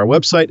 Well, our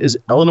website is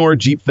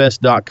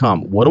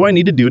EleanorJeepFest.com. What do I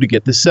need to do to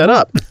get this set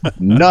up?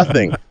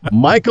 Nothing.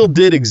 Michael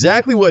did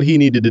exactly what he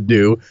needed to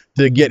do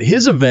to get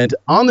his event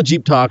on the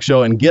Jeep Talk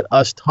Show and get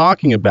us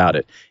talking about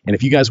it. And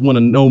if you guys want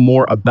to know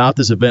more about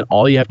this event,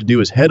 all you have to do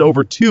is head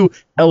over to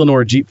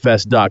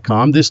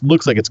EllenoreJeepFest.com. This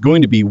looks like it's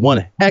going to be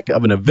one heck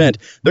of an event.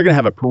 They're going to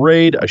have a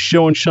parade, a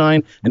show and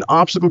shine, an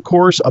obstacle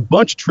course, a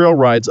bunch of trail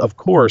rides, of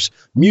course,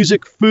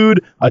 music,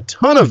 food, a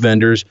ton of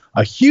vendors,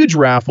 a huge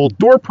raffle,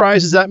 door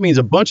prizes. That means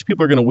a bunch of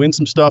people are going to win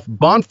some stuff,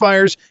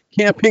 bonfires,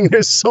 camping.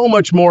 There's so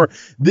much more.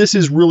 This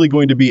is really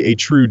going to be a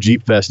true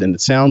Jeep Fest, and it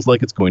sounds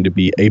like it's going to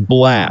be a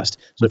blast.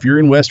 So if you're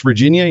in West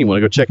Virginia, you want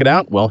to go check it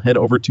out, well, head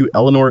over to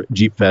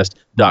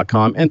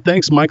EllenoreJeepFest.com. And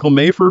thanks, Michael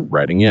May, for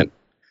writing in.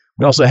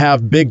 We also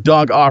have Big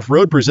Dog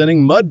Off-Road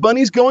presenting Mud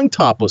Bunnies Going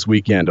Topless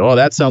Weekend. Oh,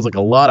 that sounds like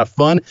a lot of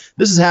fun.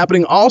 This is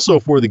happening also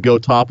for the Go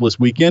Topless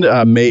Weekend,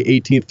 May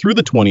 18th through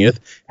the 20th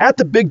at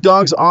the Big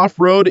Dogs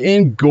Off-Road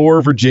in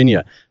Gore,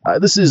 Virginia.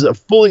 This is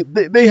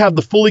they have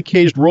the fully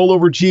caged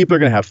rollover Jeep. They're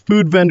going to have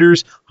food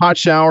vendors, hot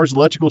showers,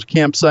 electrical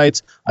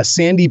campsites, a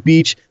sandy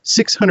beach,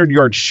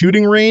 600-yard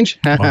shooting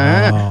range,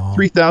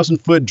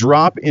 3,000-foot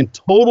drop in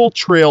total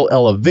trail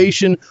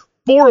elevation,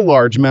 4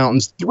 large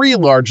mountains, 3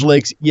 large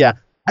lakes. Yeah,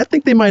 I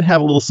think they might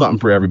have a little something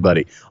for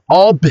everybody.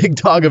 All Big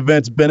Dog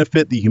events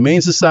benefit the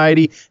Humane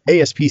Society,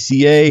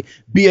 ASPCA,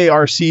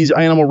 BARC's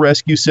Animal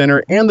Rescue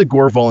Center, and the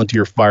Gore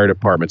Volunteer Fire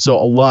Department. So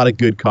a lot of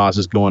good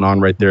causes going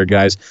on right there,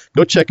 guys.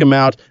 Go check them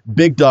out,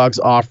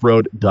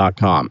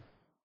 BigDogsOffroad.com.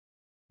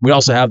 We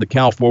also have the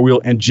Cal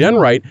 4-Wheel and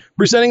GenRight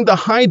presenting the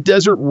High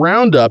Desert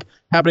Roundup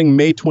happening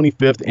May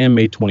 25th and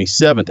May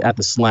 27th at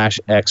the Slash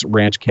X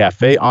Ranch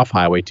Cafe off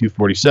Highway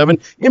 247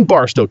 in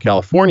Barstow,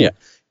 California.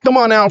 Come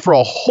on out for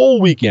a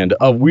whole weekend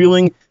of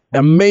wheeling,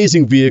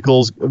 amazing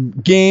vehicles,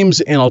 games,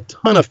 and a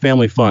ton of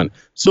family fun.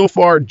 So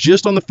far,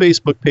 just on the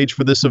Facebook page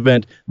for this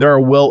event, there are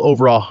well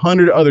over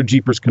 100 other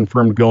Jeepers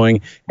confirmed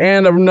going,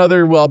 and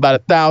another, well, about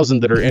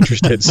 1,000 that are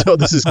interested. So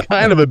this is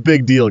kind of a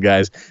big deal,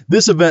 guys.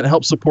 This event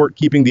helps support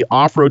keeping the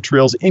off-road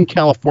trails in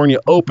California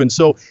open.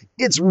 So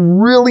it's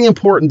really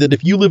important that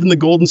if you live in the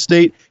Golden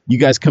State, you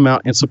guys come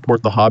out and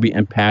support the hobby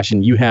and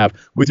passion you have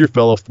with your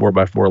fellow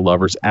 4x4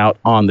 lovers out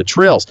on the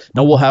trails.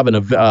 Now, we'll have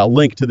a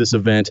link to this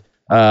event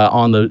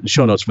on the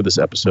show notes for this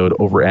episode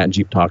over at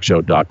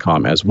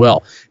JeepTalkShow.com as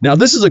well. Now,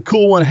 this is a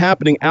cool one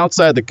happening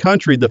outside the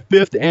country, the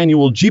 5th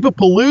annual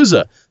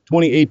Jeepapalooza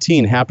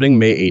 2018, happening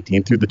May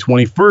 18th through the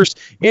 21st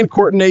in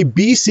Courtenay,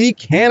 BC,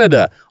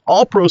 Canada.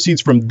 All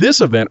proceeds from this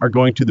event are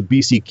going to the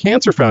BC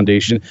Cancer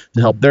Foundation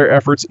to help their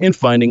efforts in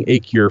finding a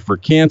cure for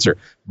cancer.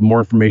 For more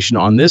information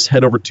on this,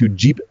 head over to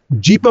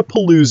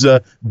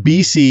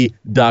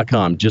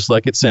Jeepapaloozabc.com. Just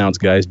like it sounds,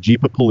 guys,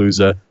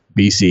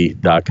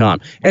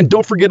 JeepapaloozaBC.com. And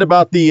don't forget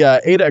about the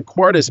Ada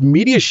Aquartis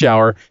Media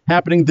Shower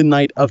happening the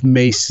night of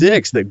May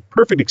 6th. The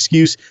perfect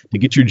excuse to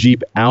get your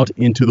Jeep out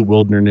into the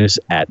wilderness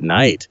at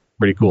night.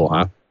 Pretty cool,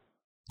 huh?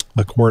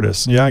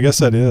 Aquartis. Yeah, I guess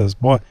that is.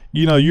 Boy,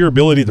 you know, your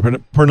ability to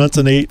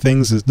pronunciate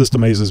things just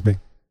amazes me.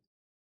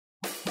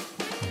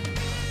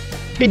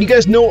 Hey, do you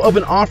guys know of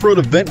an off-road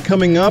event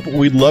coming up?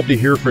 We'd love to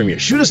hear from you.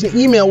 Shoot us an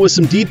email with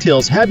some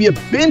details. Have you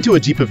been to a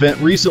Jeep event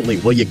recently?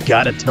 Well, you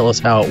got to tell us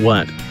how it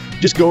went.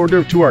 Just go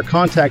over to our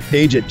contact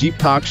page at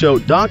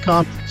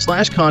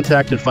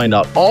jeeptalkshow.com/contact and find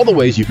out all the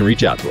ways you can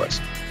reach out to us.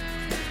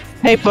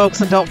 Hey, folks,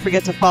 and don't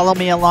forget to follow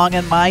me along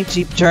in my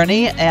Jeep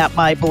journey at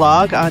my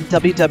blog on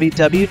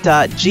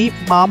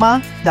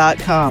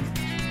www.jeepmama.com.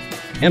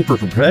 And for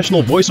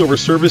professional voiceover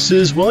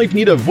services, well, if you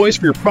need a voice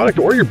for your product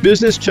or your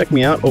business, check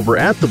me out over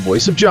at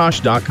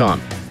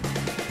thevoiceofjosh.com.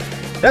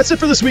 That's it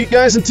for this week,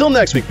 guys. Until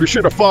next week, be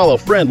sure to follow,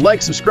 friend,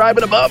 like, subscribe,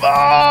 and above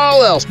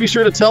all else, be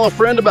sure to tell a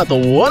friend about the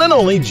one and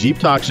only Jeep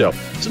Talk Show.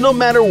 So no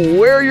matter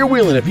where you're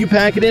wheeling, if you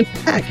pack it in,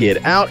 pack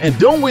it out, and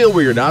don't wheel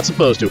where you're not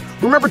supposed to.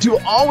 Remember to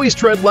always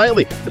tread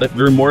lightly. If you'd like to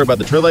learn more about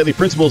the Tread Lightly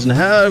principles and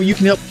how you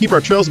can help keep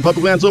our trails and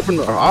public lands open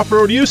for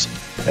off-road use,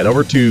 head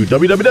over to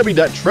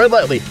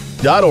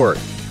www.treadlightly.org.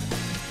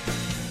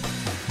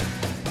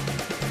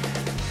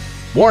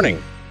 Warning.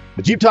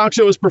 The Jeep Talk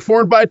Show is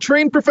performed by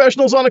trained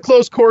professionals on a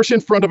closed course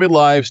in front of a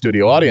live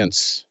studio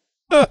audience.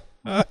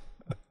 Podcasting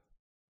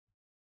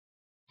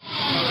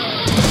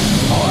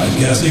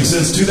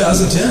since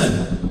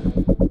 2010.